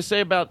was trying to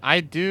say about...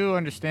 I do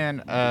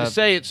understand.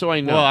 Say it so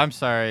I know. Well, I'm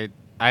sorry.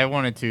 I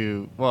wanted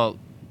to. Well,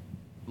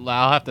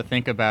 I'll have to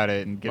think about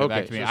it and get it back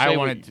Okay, to me. so I say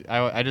wanted.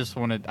 I just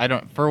wanted. I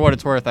don't. For what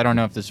it's worth, I don't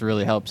know if this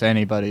really helps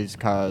anybody's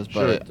cause,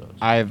 Sure but it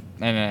does.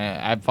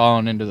 I've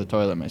fallen into the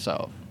toilet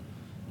myself.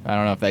 I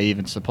don't know if that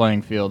evens the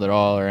playing field at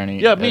all or any.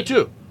 Yeah, me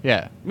too.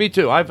 Yeah, Me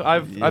too. I've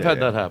had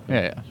that happen.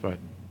 Yeah, yeah. That's right.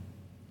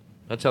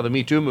 That's how the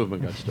Me Too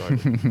movement got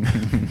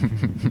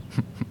started.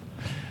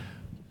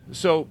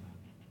 So,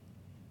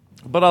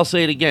 but I'll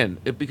say it again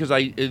because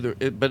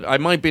but I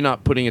might be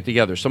not putting it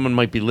together. Someone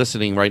might be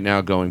listening right now,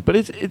 going, "But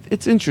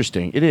it's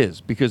interesting." It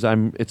is because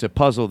it's a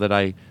puzzle that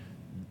by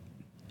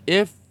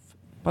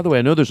the way,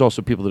 I know there's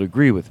also people that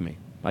agree with me.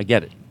 I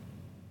get it,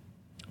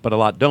 but a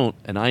lot don't,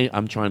 and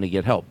I'm trying to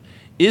get help.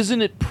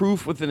 Isn't it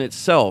proof within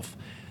itself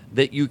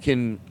that you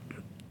can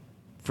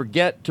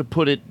forget to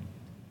put it?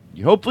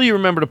 Hopefully, you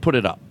remember to put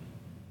it up.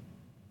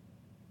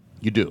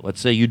 You do. Let's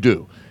say you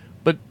do.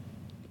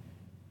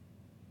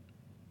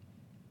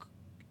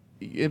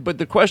 But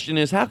the question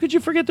is, how could you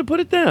forget to put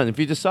it down? If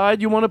you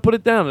decide you want to put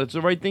it down, it's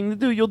the right thing to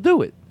do, you'll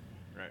do it.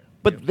 Right.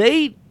 But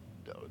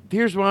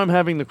here's where I'm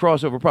having the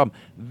crossover problem.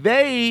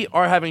 They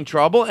are having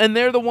trouble, and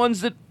they're the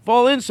ones that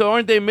fall in. So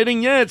aren't they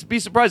admitting, be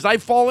surprised, I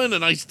fall in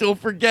and I still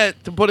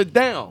forget to put it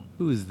down?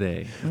 Who's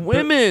they?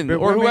 Women But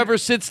or women- whoever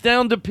sits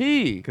down to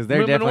pee. Because they're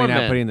Women definitely or not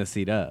men. putting the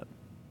seat up.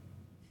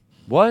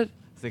 What?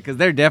 Because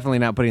they're definitely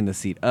not putting the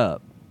seat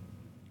up.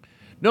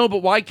 No, but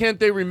why can't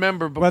they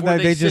remember before Well,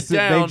 they sit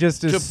down they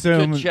just to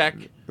assume check?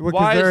 because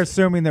Why they're is-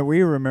 assuming that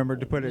we remembered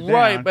to put it down.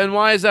 Right, and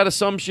why is that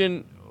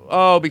assumption?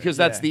 Oh, because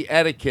that's the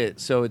etiquette.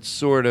 So it's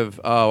sort of,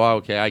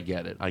 okay, I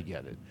get it.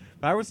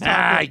 I was talking.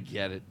 I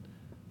get it.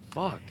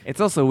 Fuck. It's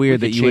also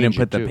weird We that could you wouldn't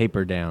change it, put the too.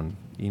 paper down.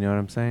 You know what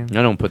I'm saying?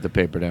 I don't put the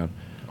paper down.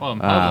 Well,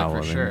 in Ah, public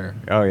well for then. sure.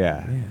 Oh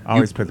yeah,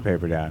 always put the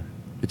paper down.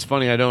 It's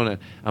funny. I don't.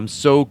 I'm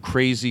so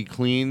crazy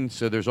clean.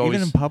 So there's always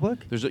Even in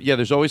public.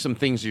 There's always some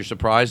things you're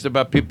surprised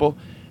about people,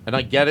 and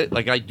I get it.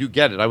 Like I do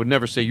get it. I would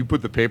never say you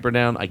put the paper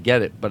down. I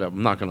get it, but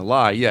I'm not gonna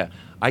lie. Yeah,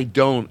 I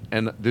don't.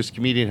 And this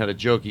comedian had a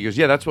joke. He goes,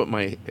 "Yeah, that's what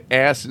my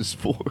ass is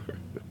for."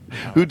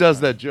 Who does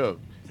that joke?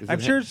 Is I'm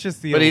it sure him? it's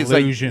just the But he's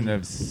like- illusion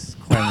of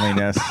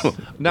cleanliness.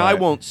 Now I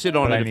but- won't sit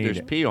on but it I if need there's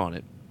it. pee on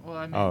it. Well,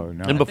 I mean, Oh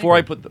no! And before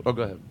I put go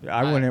ahead.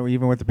 I wouldn't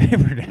even with the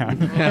paper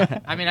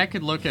down. I mean, I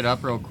could look it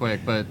up real quick,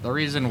 but the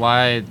reason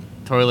why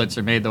toilets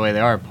are made the way they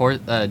are,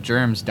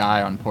 germs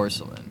die on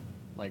porcelain,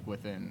 like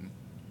within,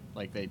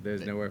 like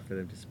There's nowhere for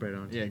them to spread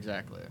on. Yeah,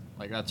 exactly.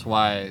 Like that's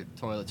why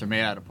toilets are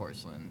made out of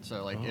porcelain.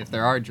 So like if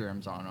there are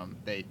germs on them,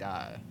 they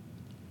die.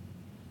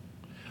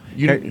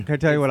 Can I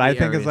tell you what I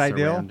think is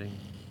ideal?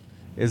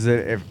 Is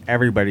that if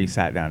everybody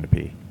sat down to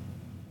pee,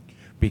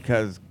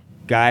 because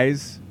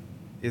guys,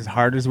 as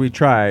hard as we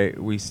try,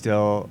 we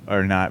still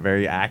are not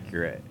very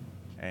accurate,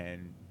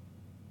 and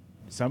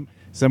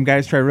some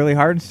guys try really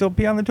hard and still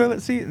pee on the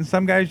toilet seat, and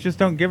some guys just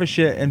don't give a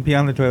shit and pee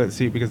on the toilet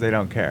seat because they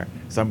don't care.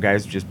 Some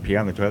guys just pee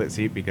on the toilet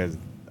seat because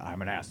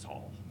I'm an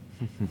asshole,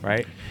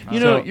 right? You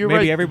know, So you're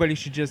maybe right. everybody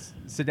should just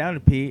sit down to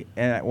pee,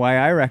 and why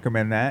I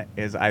recommend that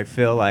is I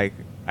feel like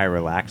I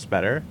relax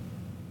better,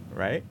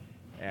 right?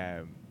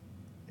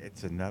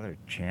 It's another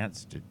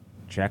chance to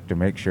check to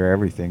make sure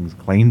everything's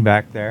clean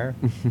back there.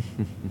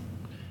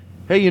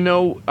 Hey,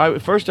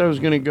 at first I was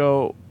going to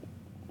go,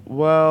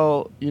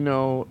 well,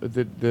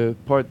 the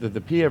part that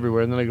the pee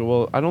everywhere, and then I go,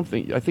 well, I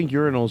think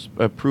urinals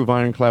prove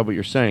ironclad what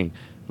you're saying.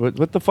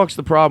 What the fuck's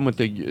the problem with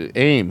the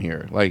aim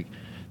here? Like,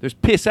 there's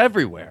piss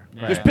everywhere.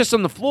 Right. There's piss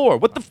on the floor.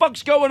 What the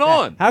fuck's going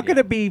on? How could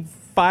it be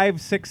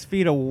 5-6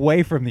 feet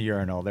away from the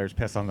urinal? There's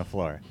piss on the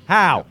floor.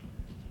 How?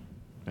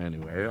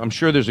 Anyway, I'm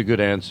sure there's a good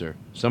answer.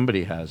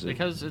 Somebody has it.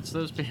 Because it's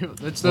those people.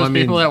 It's Well, those I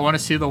mean- people that want to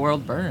see the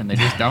world burn. They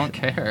just don't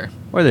care.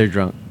 Or they're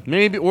drunk.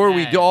 Maybe, or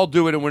we all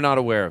do it and we're not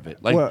aware of it.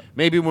 Like Well-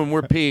 maybe when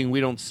we're peeing, we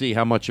don't see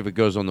how much of it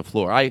goes on the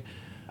floor. I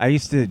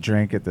used to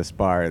drink at this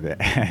bar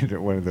that had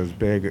one of those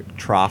big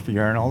trough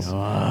urinals,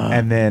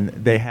 and then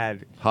they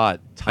had hot.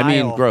 I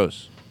mean, tile-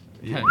 gross.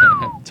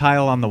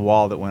 tile on the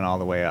wall that went all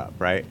the way up,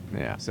 right?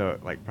 Yeah. So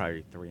like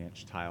probably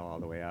 3-inch tile all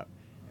the way up.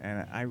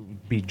 And I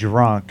would be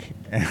drunk,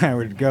 and I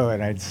would go,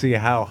 and I'd see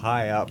how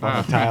high up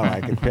on the tile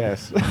I could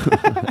piss.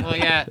 Well,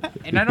 yeah,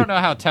 and I don't know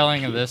how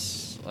telling of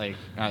this, like,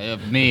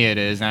 of me it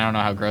is, and I don't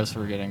know how gross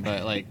we're getting,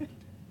 but, like,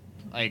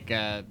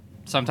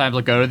 sometimes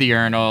I'll go to the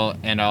urinal,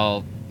 and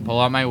I'll pull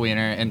out my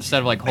wiener, and instead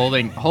of, like,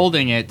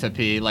 holding it to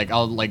pee, like,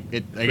 I'll, like,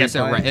 I guess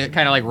it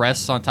kind of, like,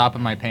 rests on top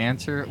of my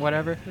pants or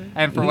whatever,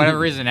 and for whatever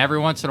reason, every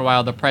once in a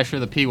while, the pressure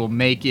of the pee will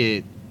make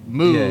it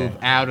move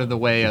out of the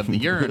way of the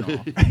urinal.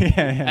 And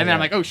then I'm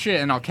like, oh, shit,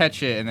 and I'll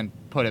catch it, and then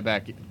put it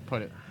back,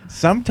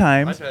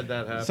 Sometimes, I've had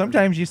that happen.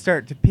 sometimes you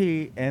start to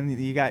pee and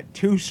you got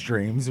two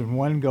streams and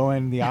one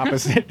going the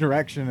opposite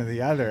direction of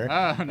the other. Oh,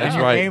 no. And That's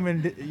you're right.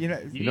 aiming,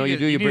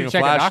 You bring a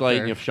flashlight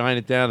and you shine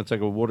it down. It's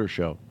like a water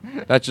show.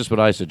 That's just what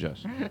I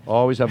suggest.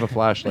 Always have a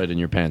flashlight in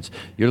your pants.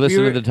 You're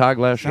listening to the Todd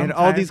Glass Show. And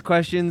all these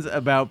questions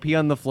about pee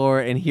on the floor,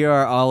 and here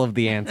are all of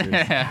the answers.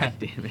 God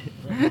damn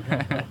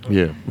it.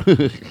 Yeah.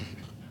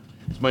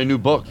 It's my new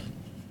book.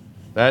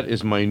 That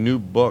is my new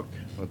book.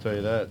 I'll tell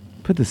you that.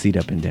 Put the seat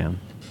up and down.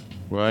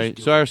 Right.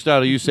 So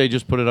Aristotle, you say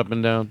just put it up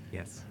and down?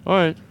 Yes. All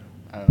right.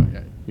 Oh,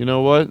 yeah. You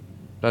know what?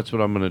 That's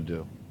what I'm going to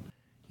do.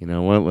 You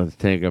know what? Let's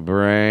take a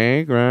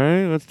break,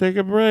 right? Let's take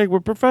a break. We're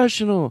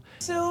professional.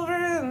 Silver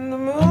in the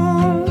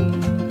moon,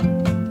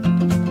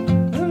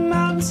 the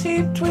mountains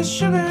heaped with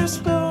sugar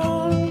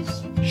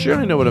spoons, Sure,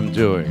 I know what I'm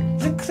doing.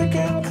 the click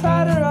and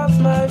clatter of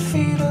my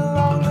feet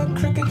along the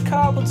crooked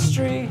cobbled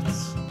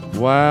streets,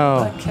 Wow.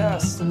 like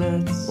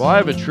castanets, Well, I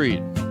have a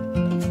treat.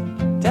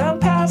 down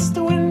past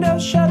the window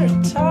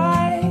shuttered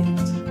tight,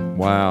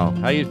 Wow.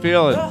 How you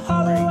feeling? the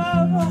hollow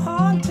of a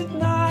haunted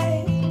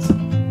night.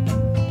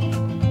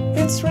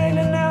 It's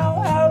raining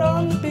now out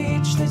on the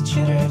beach, the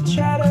chitter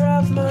chatter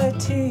of my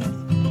teeth,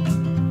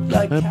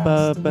 like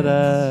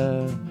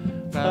castanets.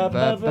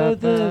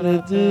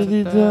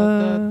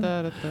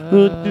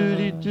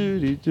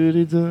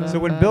 So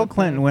when Bill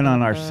Clinton went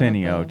on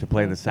Arsenio to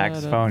play the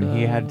saxophone,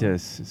 he had to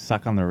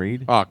suck on the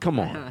reed? Oh, come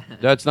on.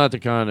 That's not the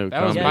kind of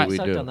That was comedy my- we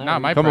sucked do. on that Not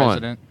one. my come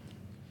president.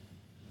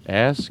 On.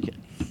 Ask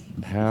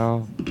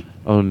how.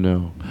 Oh,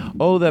 no.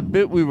 Oh, that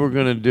bit we were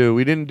going to do.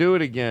 We didn't do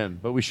it again,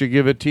 but we should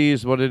give a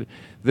tease.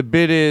 The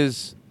bit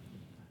is.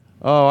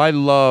 Oh, I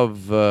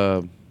love.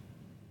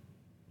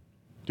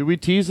 Did we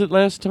tease it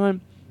last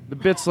time? The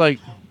bit's like,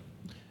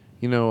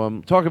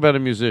 talk about a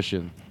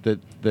musician that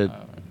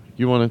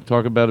you want to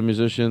talk about a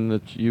musician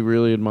that you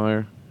really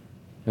admire,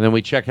 and then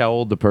we check how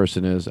old the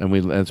person is, and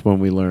that's when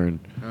we learn.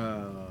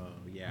 Oh,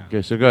 yeah.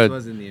 Okay, so go ahead. This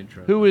was in the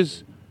intro. Who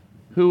is?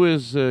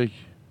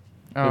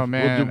 Oh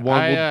man,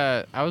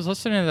 I was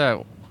listening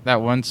to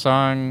that one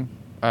song,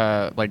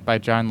 like by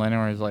John Lennon,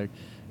 where he's like,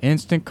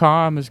 "Instant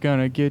calm is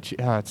gonna get you."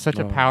 Oh, it's such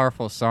a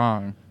powerful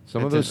song.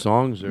 Some of those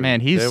songs are.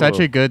 Man, he's such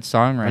a good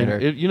songwriter.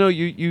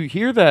 You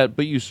hear that,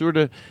 but you're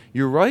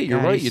right. You're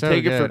right. he's You so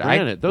take it for good.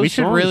 granted. Those we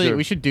should songs are-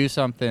 we should do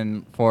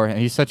something for him.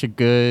 He's such a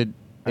good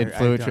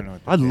influence.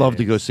 I'd love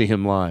to go see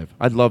him live.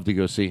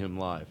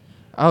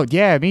 Oh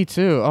yeah, me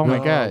too. Oh my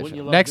No, gosh! wouldn't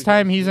you love Next to go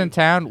time he's in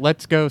town,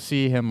 let's go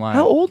see him live.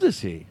 How old is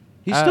he?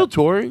 He's still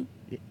touring?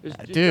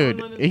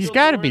 Dude, he's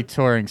got to be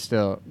touring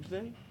still.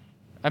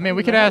 I mean,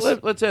 we could ask.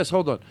 Let's ask.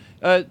 Hold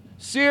on.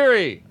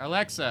 Siri.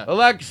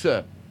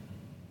 Alexa.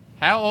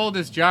 How old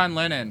is John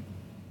Lennon?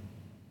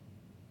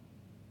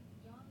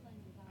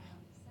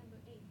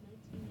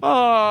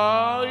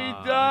 Oh, he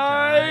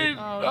died.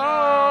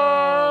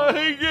 Oh,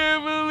 I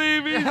can't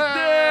believe he's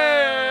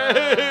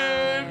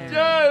dead.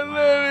 John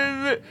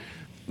Lennon.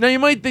 Now, you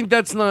might think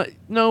that's not...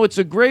 No, it's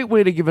a great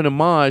way to give an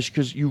homage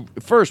because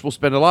first, we'll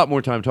spend a lot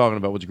more time talking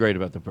about what's great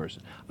about the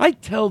person. I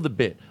tell the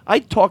bit. I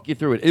talk you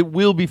through it. It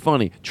will be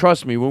funny.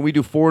 Trust me, when we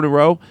do 4 in a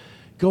row,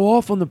 go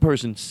off on the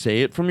person.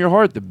 Say it from your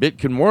heart. The bit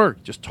can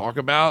work. Just talk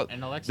about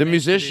the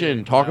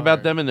musician. Talk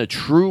about them in a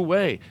true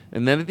way.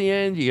 And then at the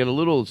end, you get a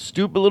little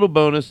stupid little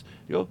bonus.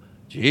 You go,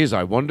 geez,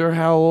 I wonder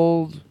how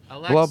old...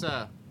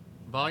 Alexa,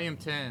 volume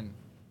 10.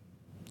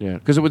 Yeah,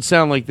 because it would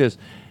sound like this.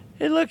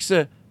 Hey,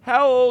 Alexa,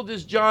 how old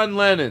is John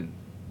Lennon?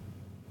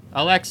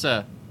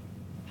 Alexa,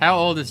 how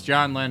old is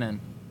John Lennon?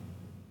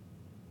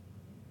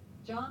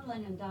 John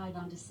Lennon died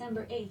on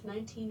December 8th,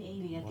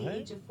 1980 at the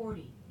age of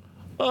 40.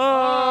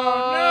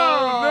 Oh,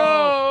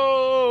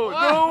 no!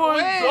 No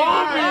one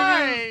told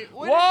me!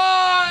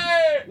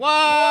 Why?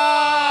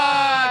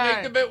 Why?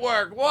 Make the bit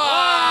work.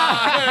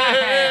 Why?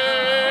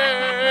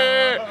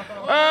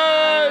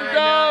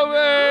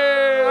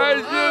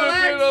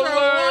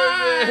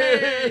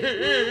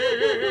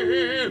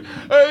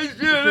 I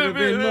should have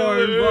been more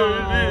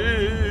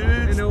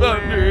involved. It's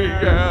thundering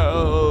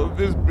out.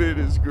 This bit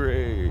is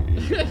great.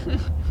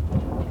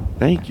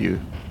 Thank you.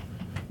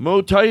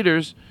 Mo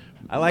Titers.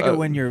 I like it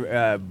when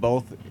you're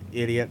both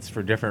idiots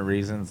for different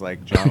reasons.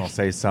 Like John will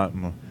say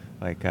something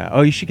like,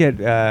 "Oh, you should get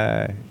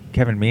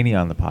Kevin Meaney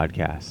on the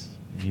podcast."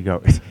 And you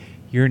go,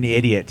 "You're an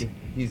idiot.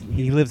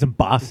 He lives in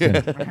Boston."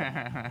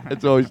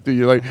 That's always do.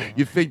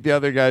 You think the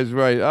other guy's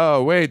right.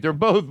 Oh wait, they're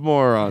both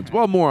morons.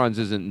 Well, morons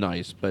isn't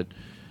nice, but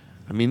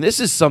I mean, this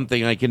is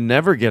something I can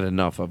never get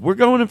enough of. We're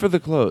going in for the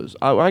close.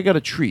 I got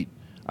a treat.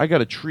 I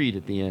got a treat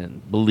at the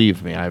end.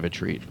 Believe me, I have a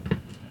treat.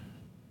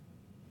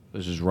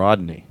 This is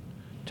Rodney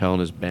telling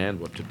his band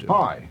what to do.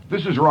 Hi,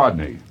 this is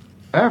Rodney.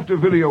 After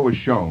video is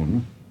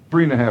shown,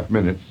 3.5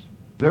 minutes,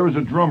 there is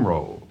a drum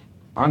roll.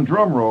 On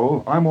drum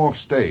roll, I'm off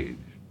stage.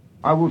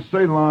 I will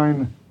say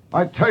line,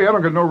 I tell you, I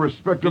don't get no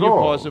respect Can at you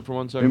all. pause it for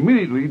 1 second?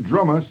 Immediately,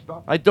 drummer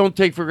stops. I don't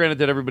take for granted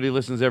that everybody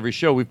listens to every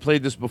show. We've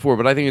played this before,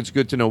 but I think it's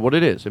good to know what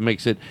it is. It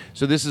makes it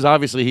so. This is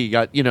obviously he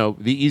got the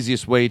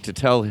easiest way to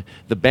tell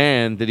the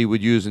band that he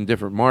would use in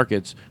different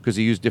markets because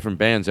he used different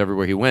bands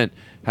everywhere he went.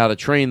 How to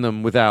train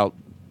them without.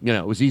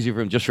 It was easy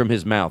for him just from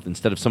his mouth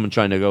instead of someone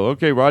trying to go,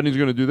 okay, Rodney's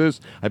going to do this.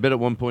 I bet at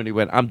one point he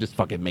went, I'm just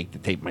fucking make the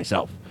tape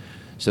myself.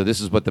 So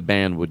this is what the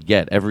band would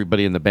get.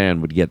 Everybody in the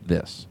band would get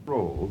this.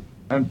 Roll,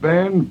 and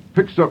band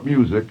picks up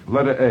music,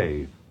 letter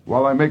A,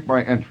 while I make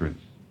my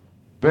entrance.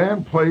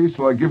 Band plays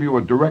till I give you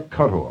a direct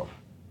cutoff.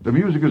 The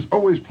music is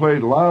always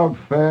played loud,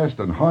 fast,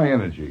 and high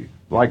energy,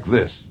 like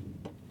this.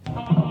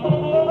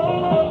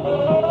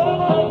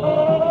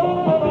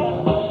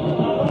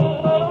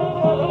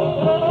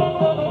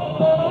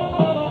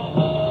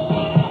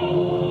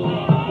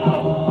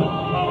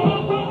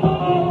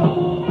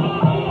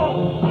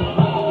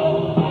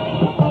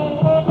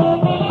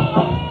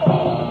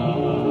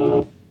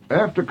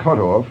 After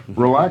cutoff,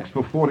 relax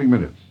for 40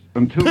 minutes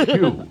until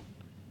cue.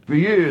 For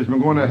years,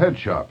 been going to head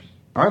shops.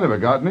 I never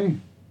got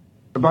any.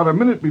 About a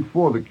minute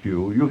before the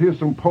cue, you'll hear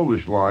some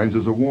Polish lines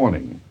as a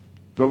warning.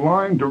 The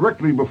line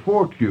directly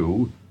before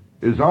cue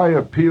is I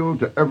appeal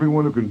to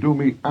everyone who can do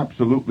me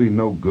absolutely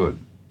no good.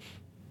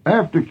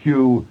 After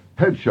cue,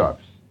 head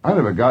shops. I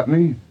never got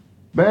any.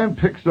 Band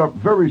picks up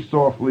very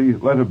softly,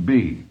 letter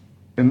B,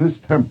 in this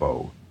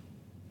tempo.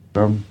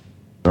 Dum,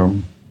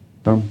 dum,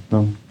 dum,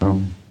 dum,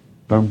 dum,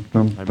 dum,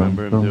 dum. I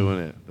remember him doing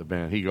it, the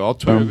band. I'll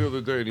tell you the other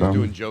day, and he's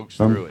doing jokes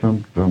through it.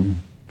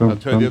 I'll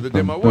tell you the other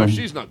day, my wife,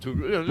 she's not too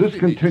good. This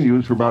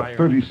continues for about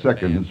 30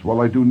 seconds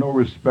while I do no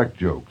respect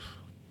jokes.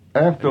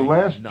 After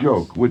last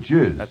joke, which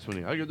is,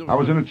 I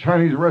was in a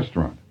Chinese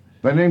restaurant.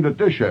 They named a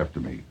dish after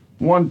me.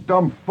 One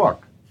dumb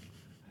fuck.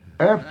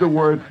 After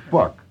word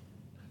fuck,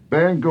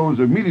 band goes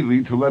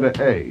immediately to letter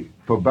A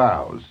for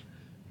bows.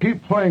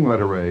 Keep playing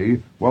letter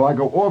A while I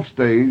go off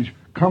stage,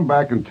 come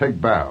back and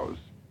take bows.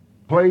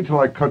 Play till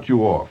I cut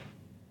you off.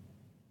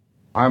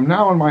 I'm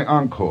now on my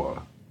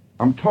encore.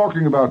 I'm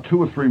talking about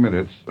 2 or 3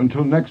 minutes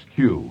until next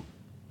cue.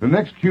 The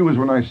next cue is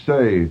when I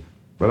say,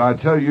 but I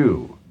tell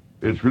you,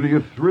 it's really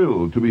a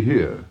thrill to be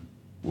here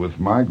with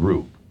my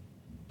group.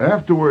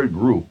 Afterward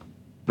group,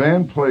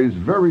 band plays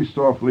very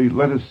softly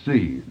letter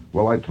C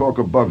while I talk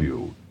above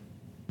you.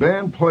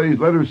 Band plays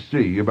letter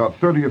C about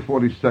 30 or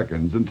 40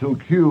 seconds until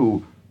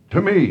cue,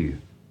 to me,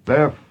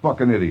 they're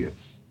fucking idiots.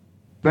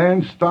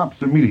 Band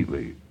stops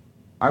immediately.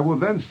 I will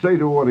then say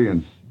to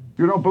audience,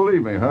 you don't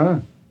believe me, huh?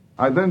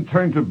 I then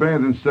turn to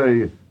band and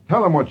say,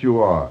 tell them what you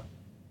are.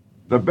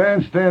 The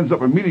band stands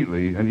up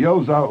immediately and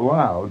yells out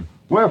loud,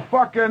 we're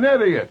fucking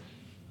idiots,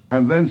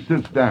 and then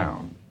sits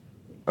down.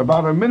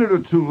 About a minute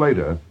or two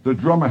later, the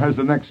drummer has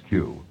the next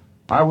cue.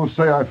 I will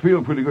say I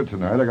feel pretty good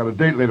tonight. I got a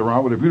date later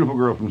on with a beautiful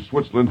girl from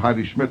Switzerland,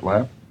 Heidi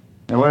Schmidtlaff.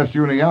 And last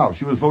year in the Alps,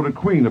 she was voted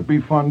queen of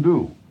beef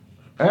fondue.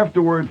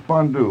 Afterward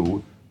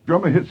fondue,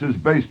 drummer hits his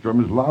bass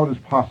drum as loud as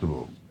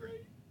possible.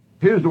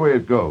 Here's the way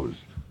it goes.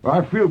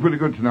 I feel pretty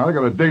good tonight. I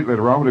got a date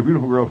later on with a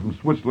beautiful girl from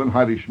Switzerland,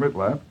 Heidi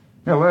Schmidtlaff.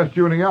 Yeah, last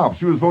year in the Alps,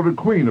 she was voted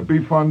queen of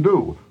beef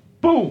fondue.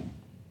 Boom!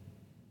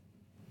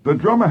 The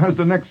drummer has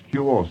the next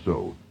cue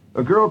also.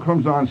 A girl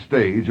comes on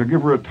stage. I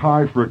give her a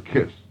tie for a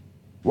kiss.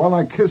 While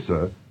I kiss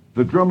her,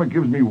 the drummer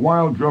gives me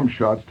wild drum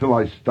shots till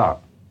I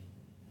stop.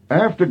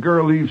 After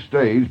girl leaves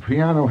stage,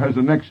 piano has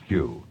the next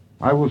cue.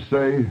 I will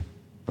say,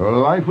 her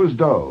life was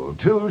dull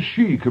till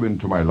she come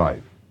into my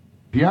life.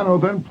 Piano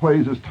then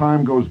plays as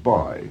time goes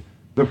by.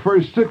 The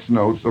first 6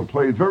 notes are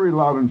played very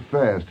loud and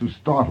fast to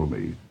startle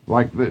me,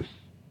 like this.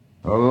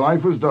 Her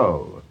life was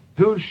dull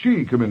till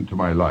she come into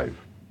my life.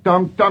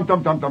 Dum, dum,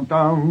 dum, dum, dum,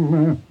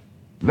 dum.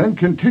 Then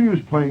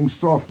continues playing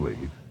softly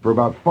for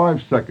about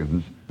 5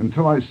 seconds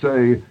until I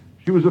say,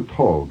 she was a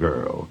tall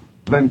girl.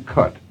 Then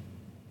cut.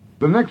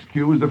 The next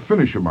cue is the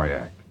finish of my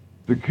act.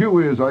 The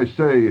cue is I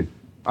say,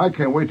 I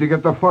can't wait to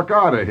get the fuck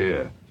out of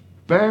here.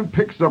 Band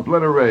picks up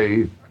letter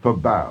A for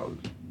bows.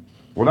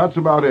 Well, that's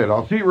about it.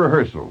 I'll see you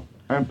rehearsal.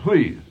 And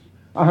please,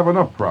 I have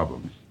enough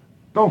problems.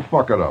 Don't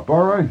fuck it up,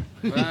 all right?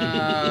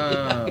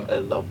 I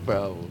love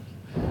problems.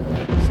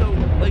 So,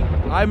 like,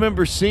 I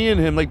remember seeing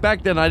him, like,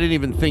 back then I didn't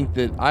even think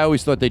that, I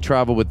always thought they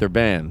traveled with their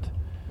band.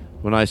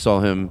 When I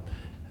saw him,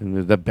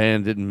 and the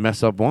band didn't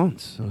mess up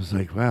once. I was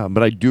like, wow.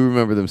 But I do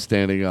remember them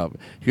standing up.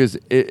 Because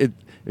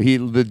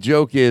the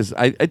joke is,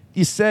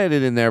 you said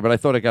it in there, but I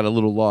thought I got a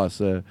little lost.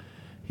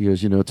 He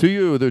goes, to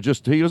you, they're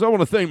just, he goes, I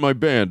want to thank my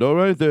band, all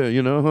right?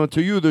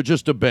 To you, they're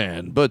just a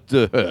band. But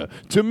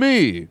to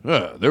me,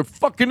 they're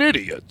fucking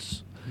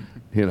idiots.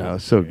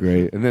 So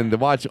great. And then to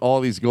watch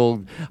all these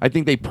gold, I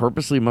think they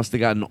purposely must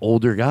have gotten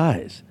older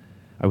guys.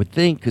 I would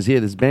think, because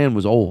his band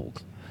was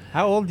old.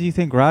 How old do you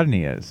think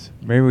Rodney is?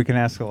 Maybe we can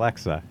ask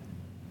Alexa.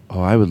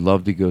 Oh, I would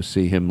love to go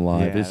see him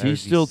live. Yeah, is he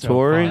still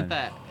touring? I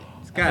bet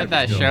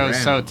that show's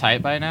so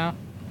tight by now.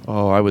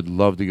 Oh, I would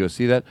love to go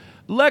see that.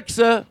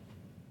 Lexa,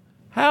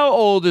 how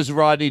old is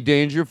Rodney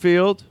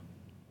Dangerfield?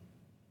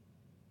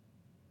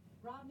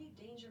 Rodney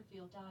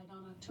Dangerfield died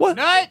on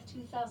October What?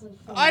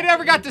 2004. I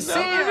never got to see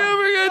him. I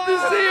never got to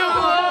see him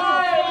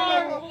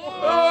live.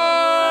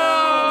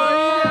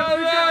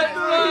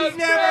 He's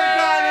never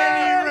got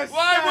any respect.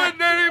 Why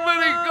wouldn't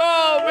anybody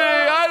call me?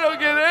 I don't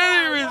get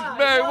any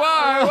respect. Why?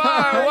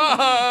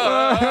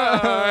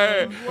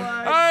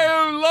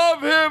 I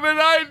love him, and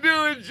I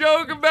do a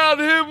joke about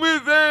him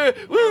with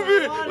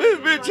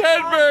Mitch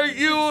Hedberg.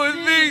 You would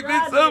think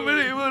that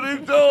somebody would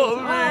have told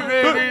me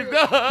that he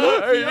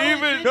died.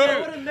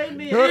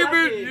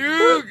 Even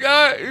you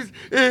guys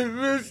in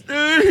the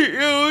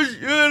studio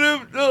should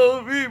have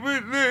told me,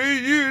 but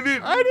you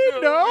didn't. I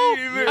didn't know.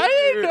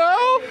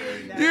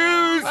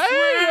 You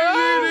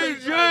swear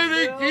and try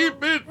to keep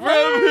it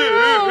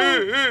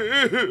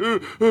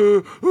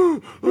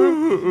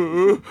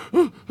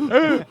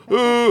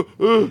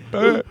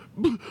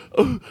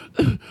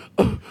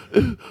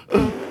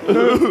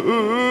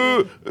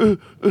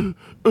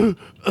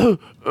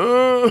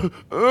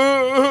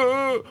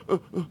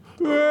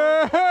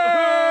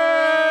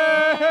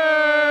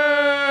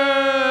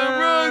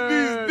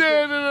Rodney's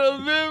dead and I'll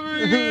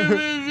never hear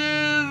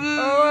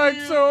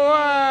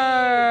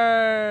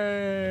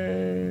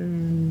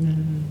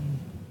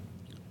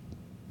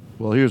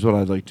Well, here's what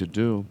I'd like to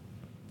do.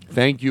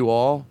 Thank you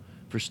all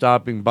for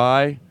stopping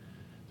by.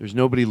 There's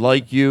nobody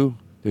like you.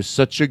 There's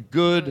such a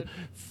good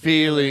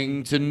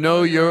feeling to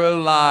know you're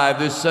alive.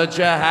 There's such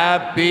a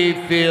happy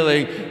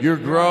feeling you're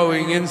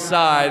growing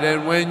inside.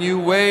 And when you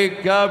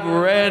wake up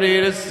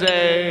ready to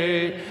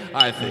say,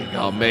 I think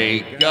I'll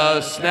make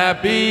a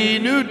snappy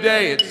new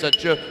day. It's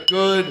such a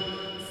good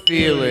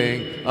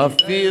feeling, a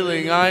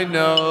feeling I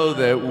know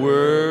that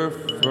we're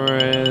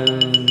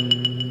friends.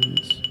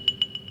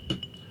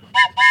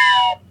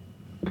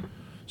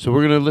 So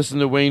we're going to listen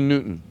to Wayne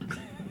Newton.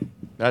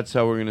 That's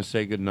how we're going to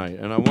say goodnight.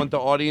 And I want the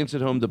audience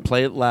at home to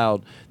play it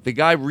loud. The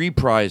guy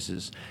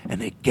reprises,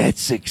 and it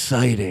gets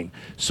exciting.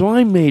 So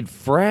I made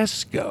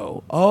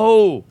Frasco.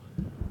 Oh,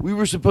 we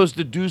were supposed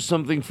to do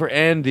something for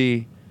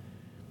Andy,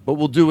 but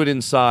we'll do it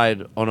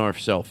inside on our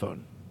cell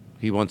phone.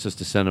 He wants us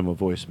to send him a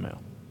voicemail.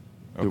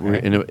 Okay. We're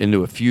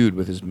into a feud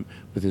with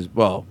his.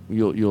 Well,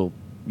 you'll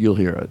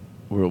hear it.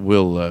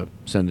 We'll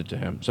send it to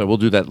him. So we'll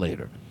do that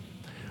later.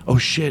 Oh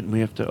shit!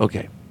 We have to.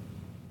 Okay.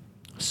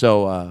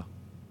 So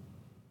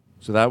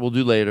that we'll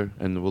do later,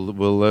 and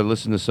we'll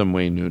listen to some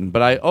Wayne Newton.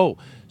 But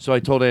so I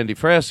told Andy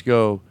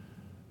Frasco,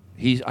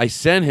 I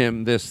sent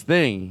him this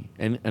thing,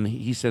 and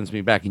he sends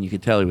me back, and you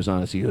could tell he was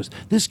honest. He goes,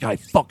 "This guy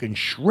fucking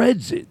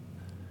shreds it."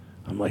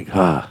 I'm like,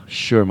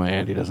 sure, my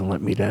Andy doesn't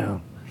let me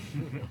down.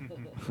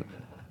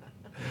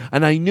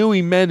 And I knew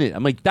he meant it.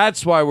 I'm like,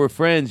 that's why we're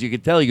friends. You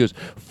could tell. He goes,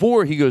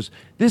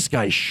 this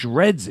guy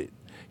shreds it.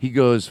 He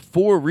goes,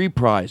 4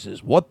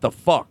 reprises. What the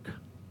fuck?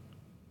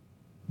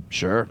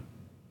 Sure.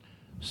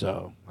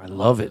 So I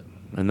love it.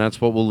 And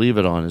that's what we'll leave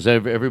it on. Does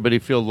everybody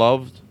feel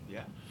loved?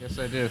 Yeah. Yes,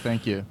 I do.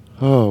 Thank you.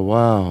 Oh,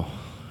 wow.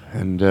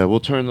 And we'll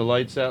turn the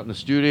lights out in the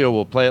studio.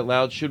 We'll play it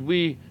loud. Should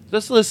we?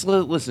 Let's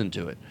listen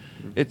to it.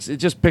 It's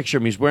just picture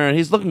him.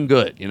 He's looking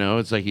good. You know,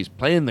 it's like he's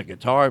playing the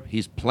guitar.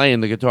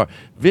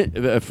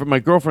 For my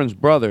girlfriend's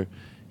brother,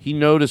 he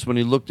noticed when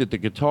he looked at the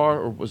guitar,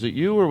 or was it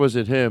you or was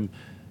it him?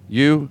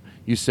 You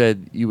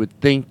said you would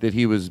think that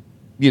he was,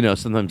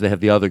 sometimes they have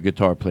the other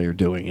guitar player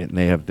doing it and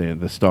they have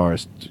the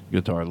star's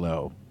guitar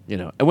low,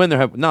 And when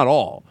not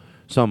all,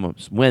 some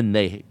when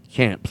they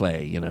can't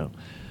play,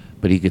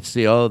 But he could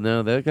see, oh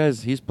no, that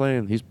he's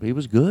playing, he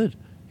was good.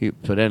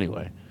 But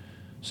anyway.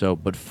 So,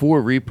 but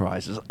 4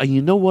 reprises. You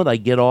know what I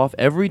get off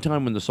every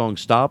time when the song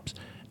stops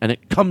and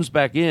it comes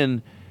back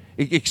in?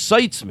 It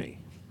excites me.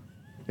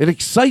 It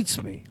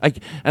excites me. What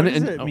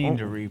does it mean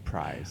to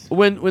reprise?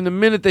 When the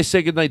minute they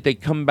say goodnight, they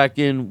come back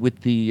in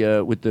with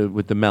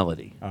the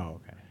melody. Oh,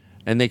 okay.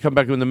 And they come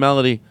back in with the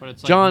melody. But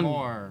it's John, like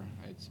more.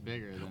 It's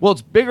bigger. Well,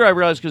 it's bigger, I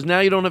realize, because now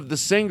you don't have the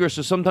singer,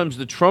 so sometimes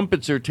the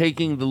trumpets are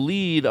taking the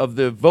lead of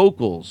the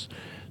vocals.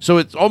 So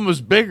it's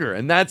almost bigger,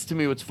 and that's to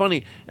me what's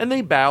funny. And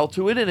they bow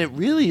to it, and it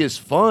really is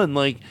fun.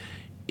 Like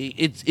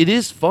it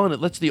is fun.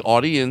 It lets the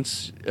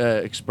audience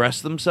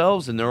express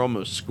themselves, and they're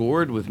almost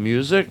scored with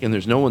music, and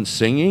there's no one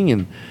singing,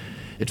 and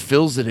it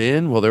fills it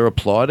in while they're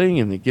applauding,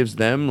 and it gives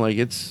them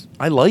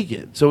I like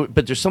it. So,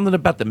 but there's something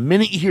about the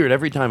minute you hear it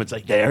every time, it's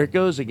like there it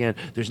goes again.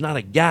 There's not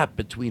a gap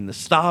between the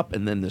stop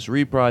and then this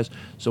reprise.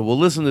 So we'll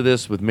listen to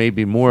this with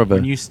maybe more of a.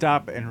 When you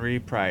stop and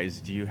reprise,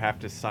 do you have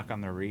to suck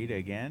on the reed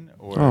again,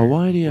 or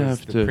why do you was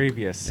have the to?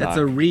 Previous suck? That's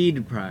a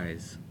reed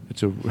prize.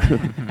 It's a.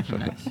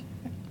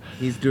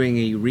 He's doing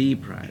a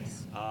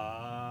reprise.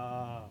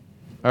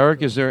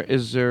 Eric, is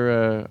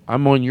there?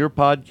 I'm on your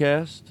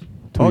podcast.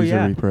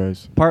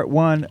 Reprise. Part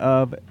 1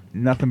 of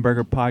Nothing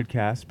Burger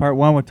Podcast. Part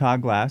 1 with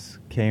Todd Glass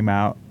came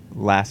out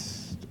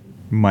last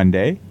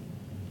Monday,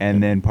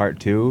 and then Part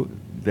 2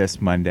 this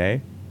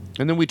Monday.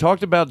 And then we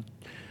talked about,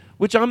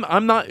 which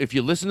I'm not. If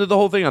you listen to the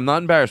whole thing, I'm not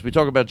embarrassed. We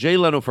talk about Jay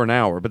Leno for an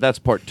hour, but that's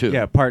Part 2.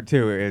 Yeah, Part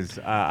 2 is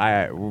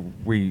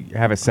we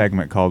have a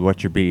segment called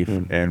 "What's Your Beef,"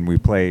 and we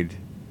played.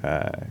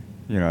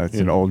 It's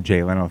an old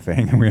Jay Leno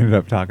thing, and we ended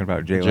up talking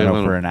about Jay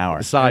Leno for an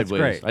hour.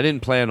 Sideways. That's great. I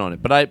didn't plan on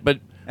it,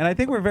 and I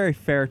think we're very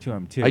fair to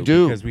him too. I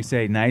do, because we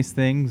say nice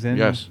things. And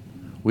yes,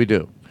 we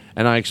do.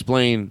 And I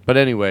explain. But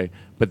anyway,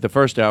 the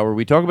first hour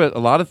we talk about a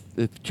lot of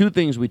 2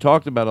 things we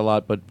talked about a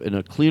lot, but in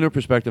a cleaner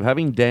perspective.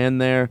 Having Dan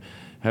there,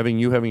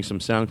 having some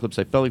sound clips,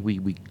 I felt like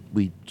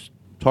we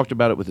talked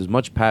about it with as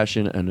much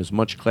passion and as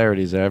much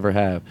clarity as I ever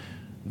have.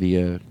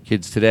 The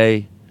kids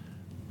today,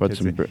 but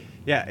some.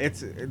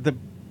 It's the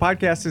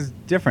podcast is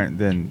different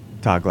than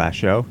Todd Glass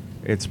Show.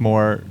 It's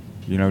more,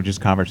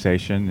 just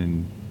conversation,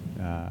 and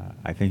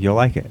I think you'll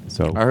like it.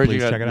 So I heard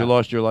please check it out. You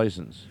lost your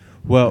license.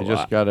 Well, I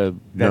just got a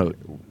note.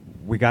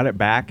 We got it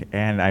back,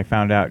 and I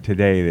found out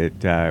today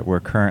that we're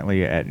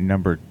currently at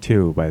number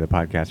 2 by the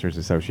Podcasters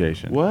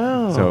Association.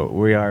 Wow! So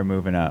we are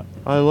moving up.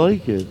 I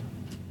like it.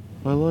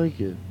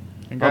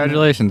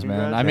 Congratulations,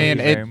 man. I mean,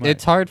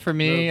 it's hard for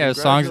me as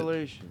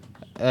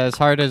it's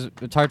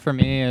hard for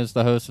me as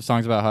the host of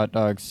Songs About Hot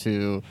Dogs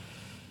to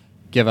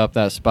give up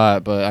that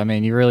spot, but I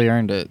mean, you really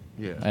earned it.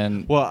 Yeah.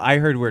 And I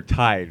heard we're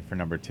tied for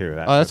number 2.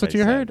 That's what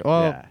you heard?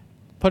 Well,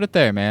 put it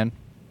there, man.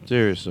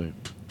 Seriously,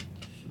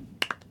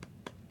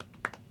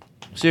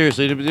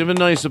 give a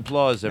nice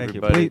applause,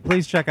 everybody.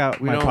 Please check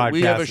out my podcast.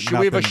 We have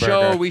a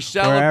show. We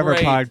celebrate. Wherever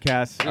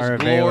podcasts are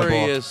available.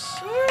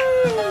 Glorious.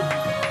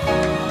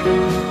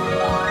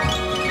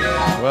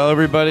 Well,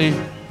 everybody,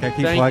 keep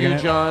thank plugging you,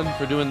 it? John,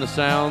 for doing the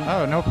sound.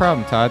 Oh, no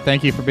problem, Todd.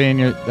 Thank you for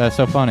being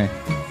so funny.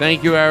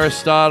 Thank you,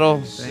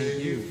 Aristotle.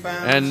 Thank you.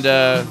 And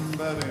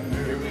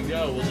here we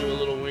go. We'll do a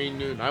little Wayne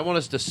Newton. I want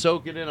us to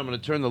soak it in. I'm going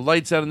to turn the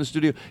lights out in the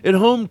studio. At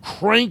home,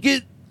 crank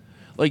it.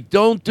 Like,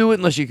 don't do it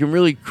unless you can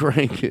really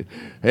crank it.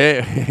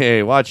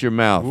 Hey, watch your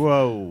mouth.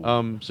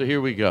 Whoa. So here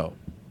we go.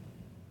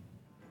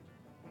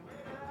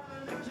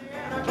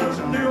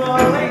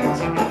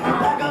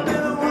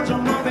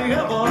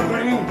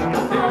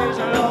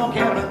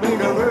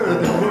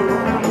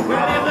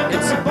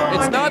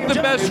 It's not the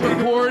best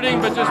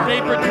recording, but just may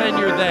pretend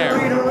you're there.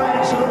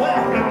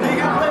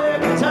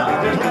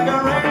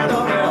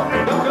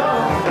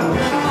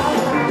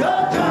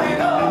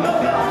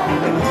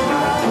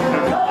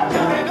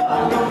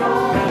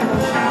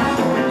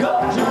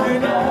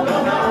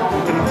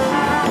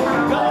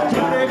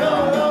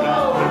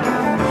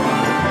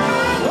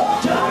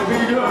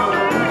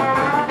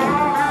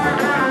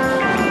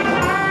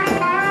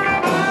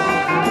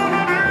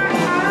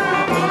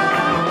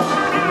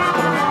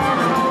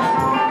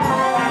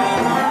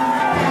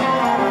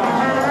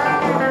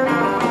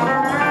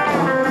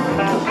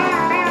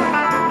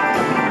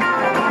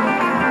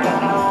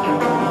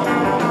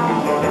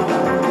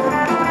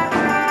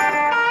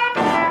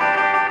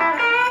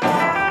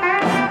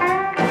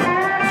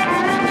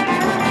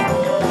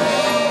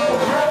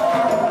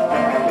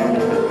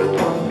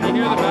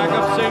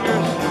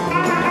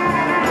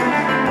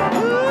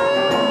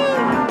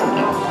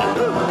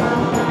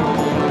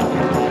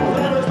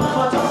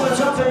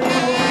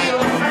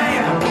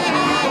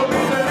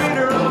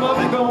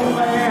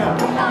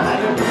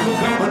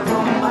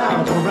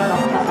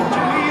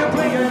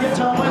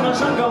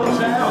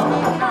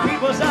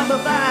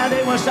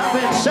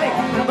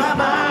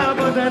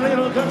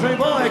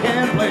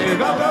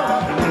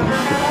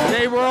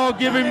 They were all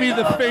giving me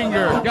the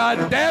finger.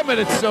 God damn it,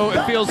 it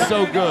feels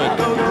so good.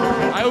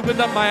 I opened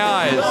up my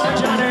eyes.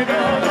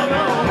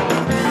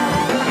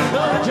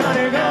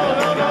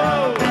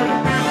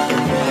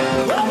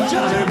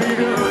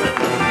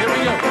 Here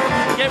we go.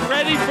 Get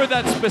ready for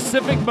that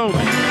specific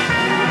moment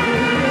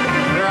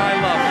where I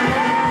love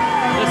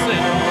it.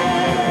 Listen.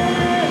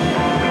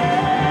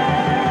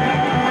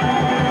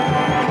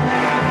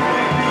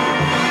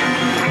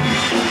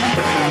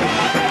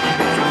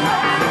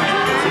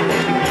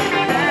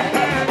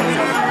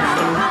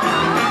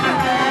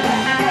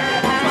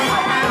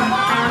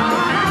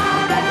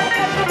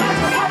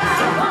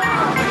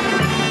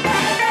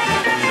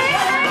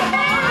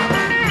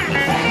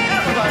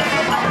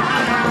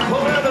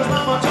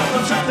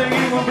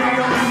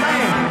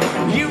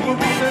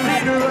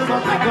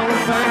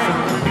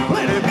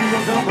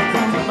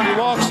 He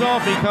walks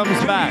off, he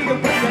comes back.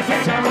 One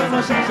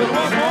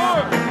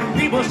more.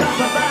 People stop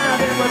the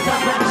band, they will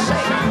stop and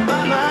say,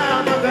 my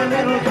mind, but the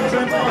little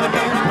country boy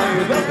can't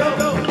play. Go, go,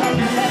 go.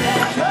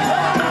 Go,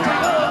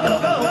 go,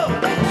 go, go.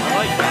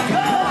 Like that.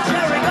 Go,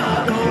 Jerry, go,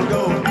 go,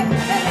 go.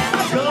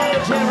 Go,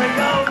 Jerry,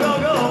 go, go,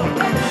 go.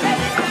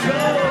 Go,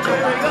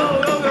 Jerry, go,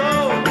 go, go.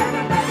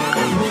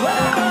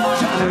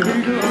 Johnny be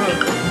good.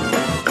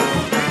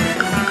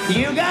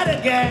 You got it,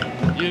 gang.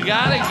 You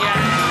got it, gang.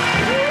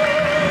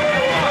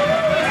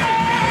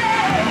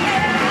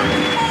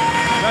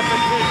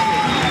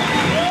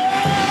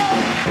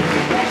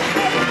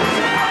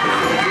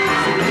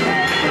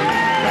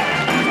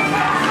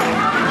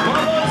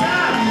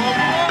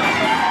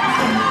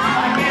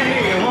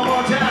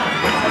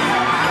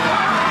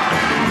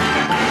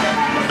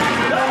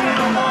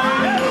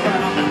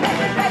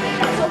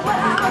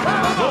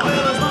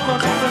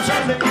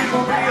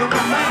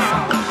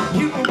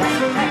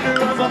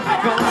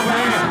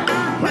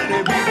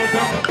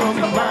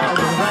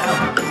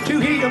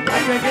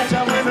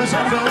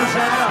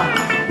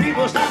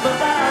 People stop the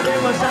fire, they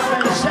will stop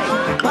and say,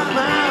 my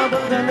mind,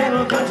 but the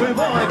little country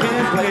boy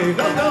can't play.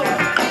 Go, go.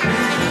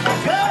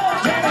 Go,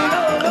 Johnny,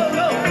 go, go,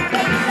 go.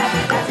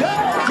 Go,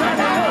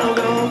 Johnny, go,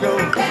 go, go.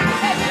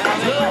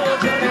 Go,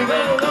 Johnny, go,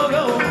 go,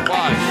 go.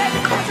 Why?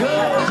 Go,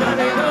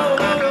 Johnny, go,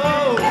 go, go.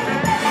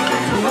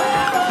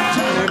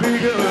 Johnny, be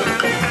good.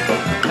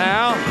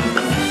 Now?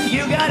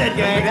 You got it,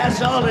 gang.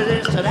 That's all it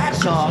is to that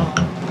song.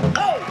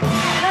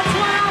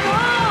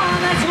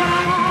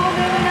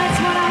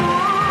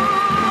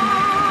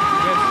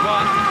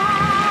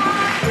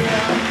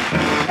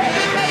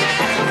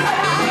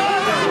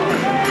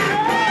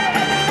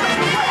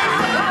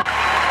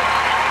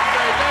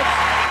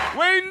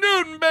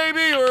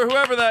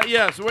 Whoever that,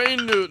 yes,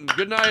 Wayne Newton.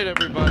 Good night,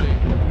 everybody.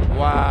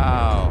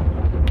 Wow.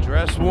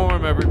 Dress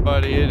warm,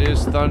 everybody. It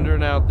is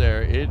thundering out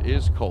there. It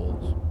is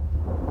cold.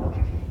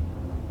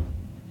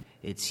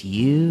 It's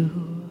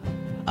you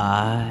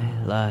I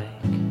like.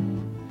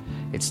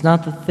 It's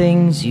not the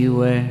things you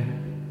wear,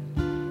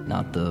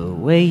 not the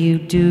way you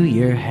do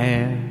your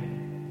hair,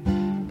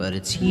 but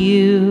it's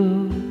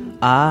you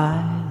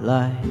I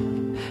like.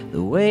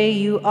 The way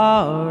you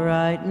are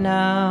right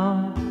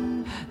now,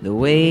 the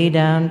way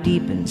down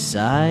deep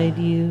inside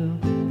you,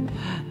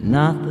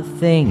 not the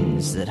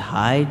things that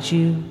hide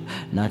you,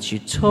 not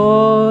your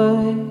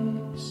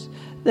toys,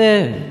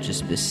 they're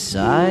just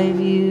beside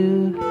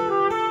you.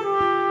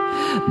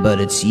 But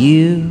it's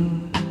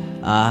you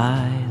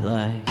I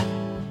like,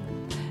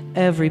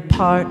 every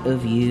part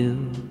of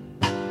you,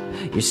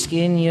 your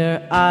skin,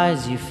 your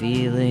eyes, your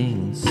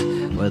feelings,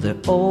 whether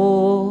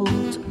old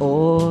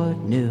or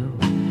new.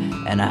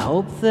 And I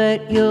hope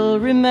that you'll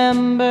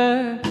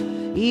remember,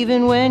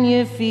 even when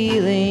you're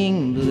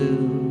feeling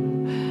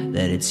blue,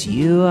 that it's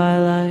you I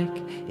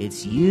like,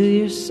 it's you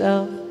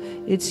yourself,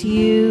 it's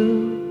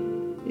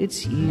you,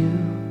 it's you,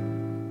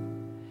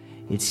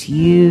 it's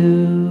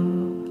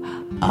you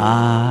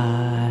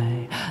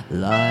I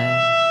like.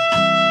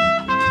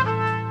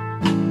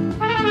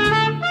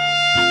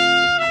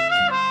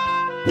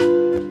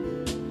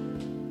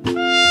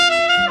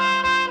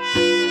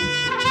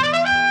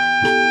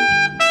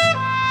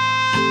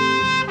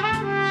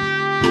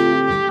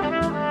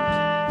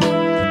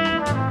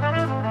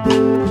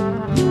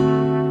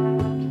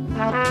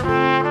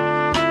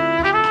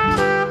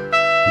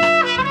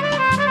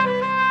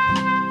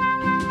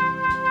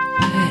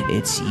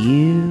 It's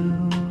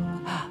you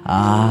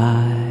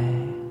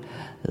I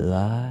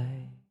like.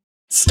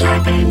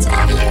 Starbane's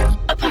Audio,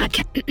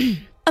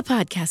 a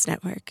podcast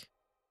network.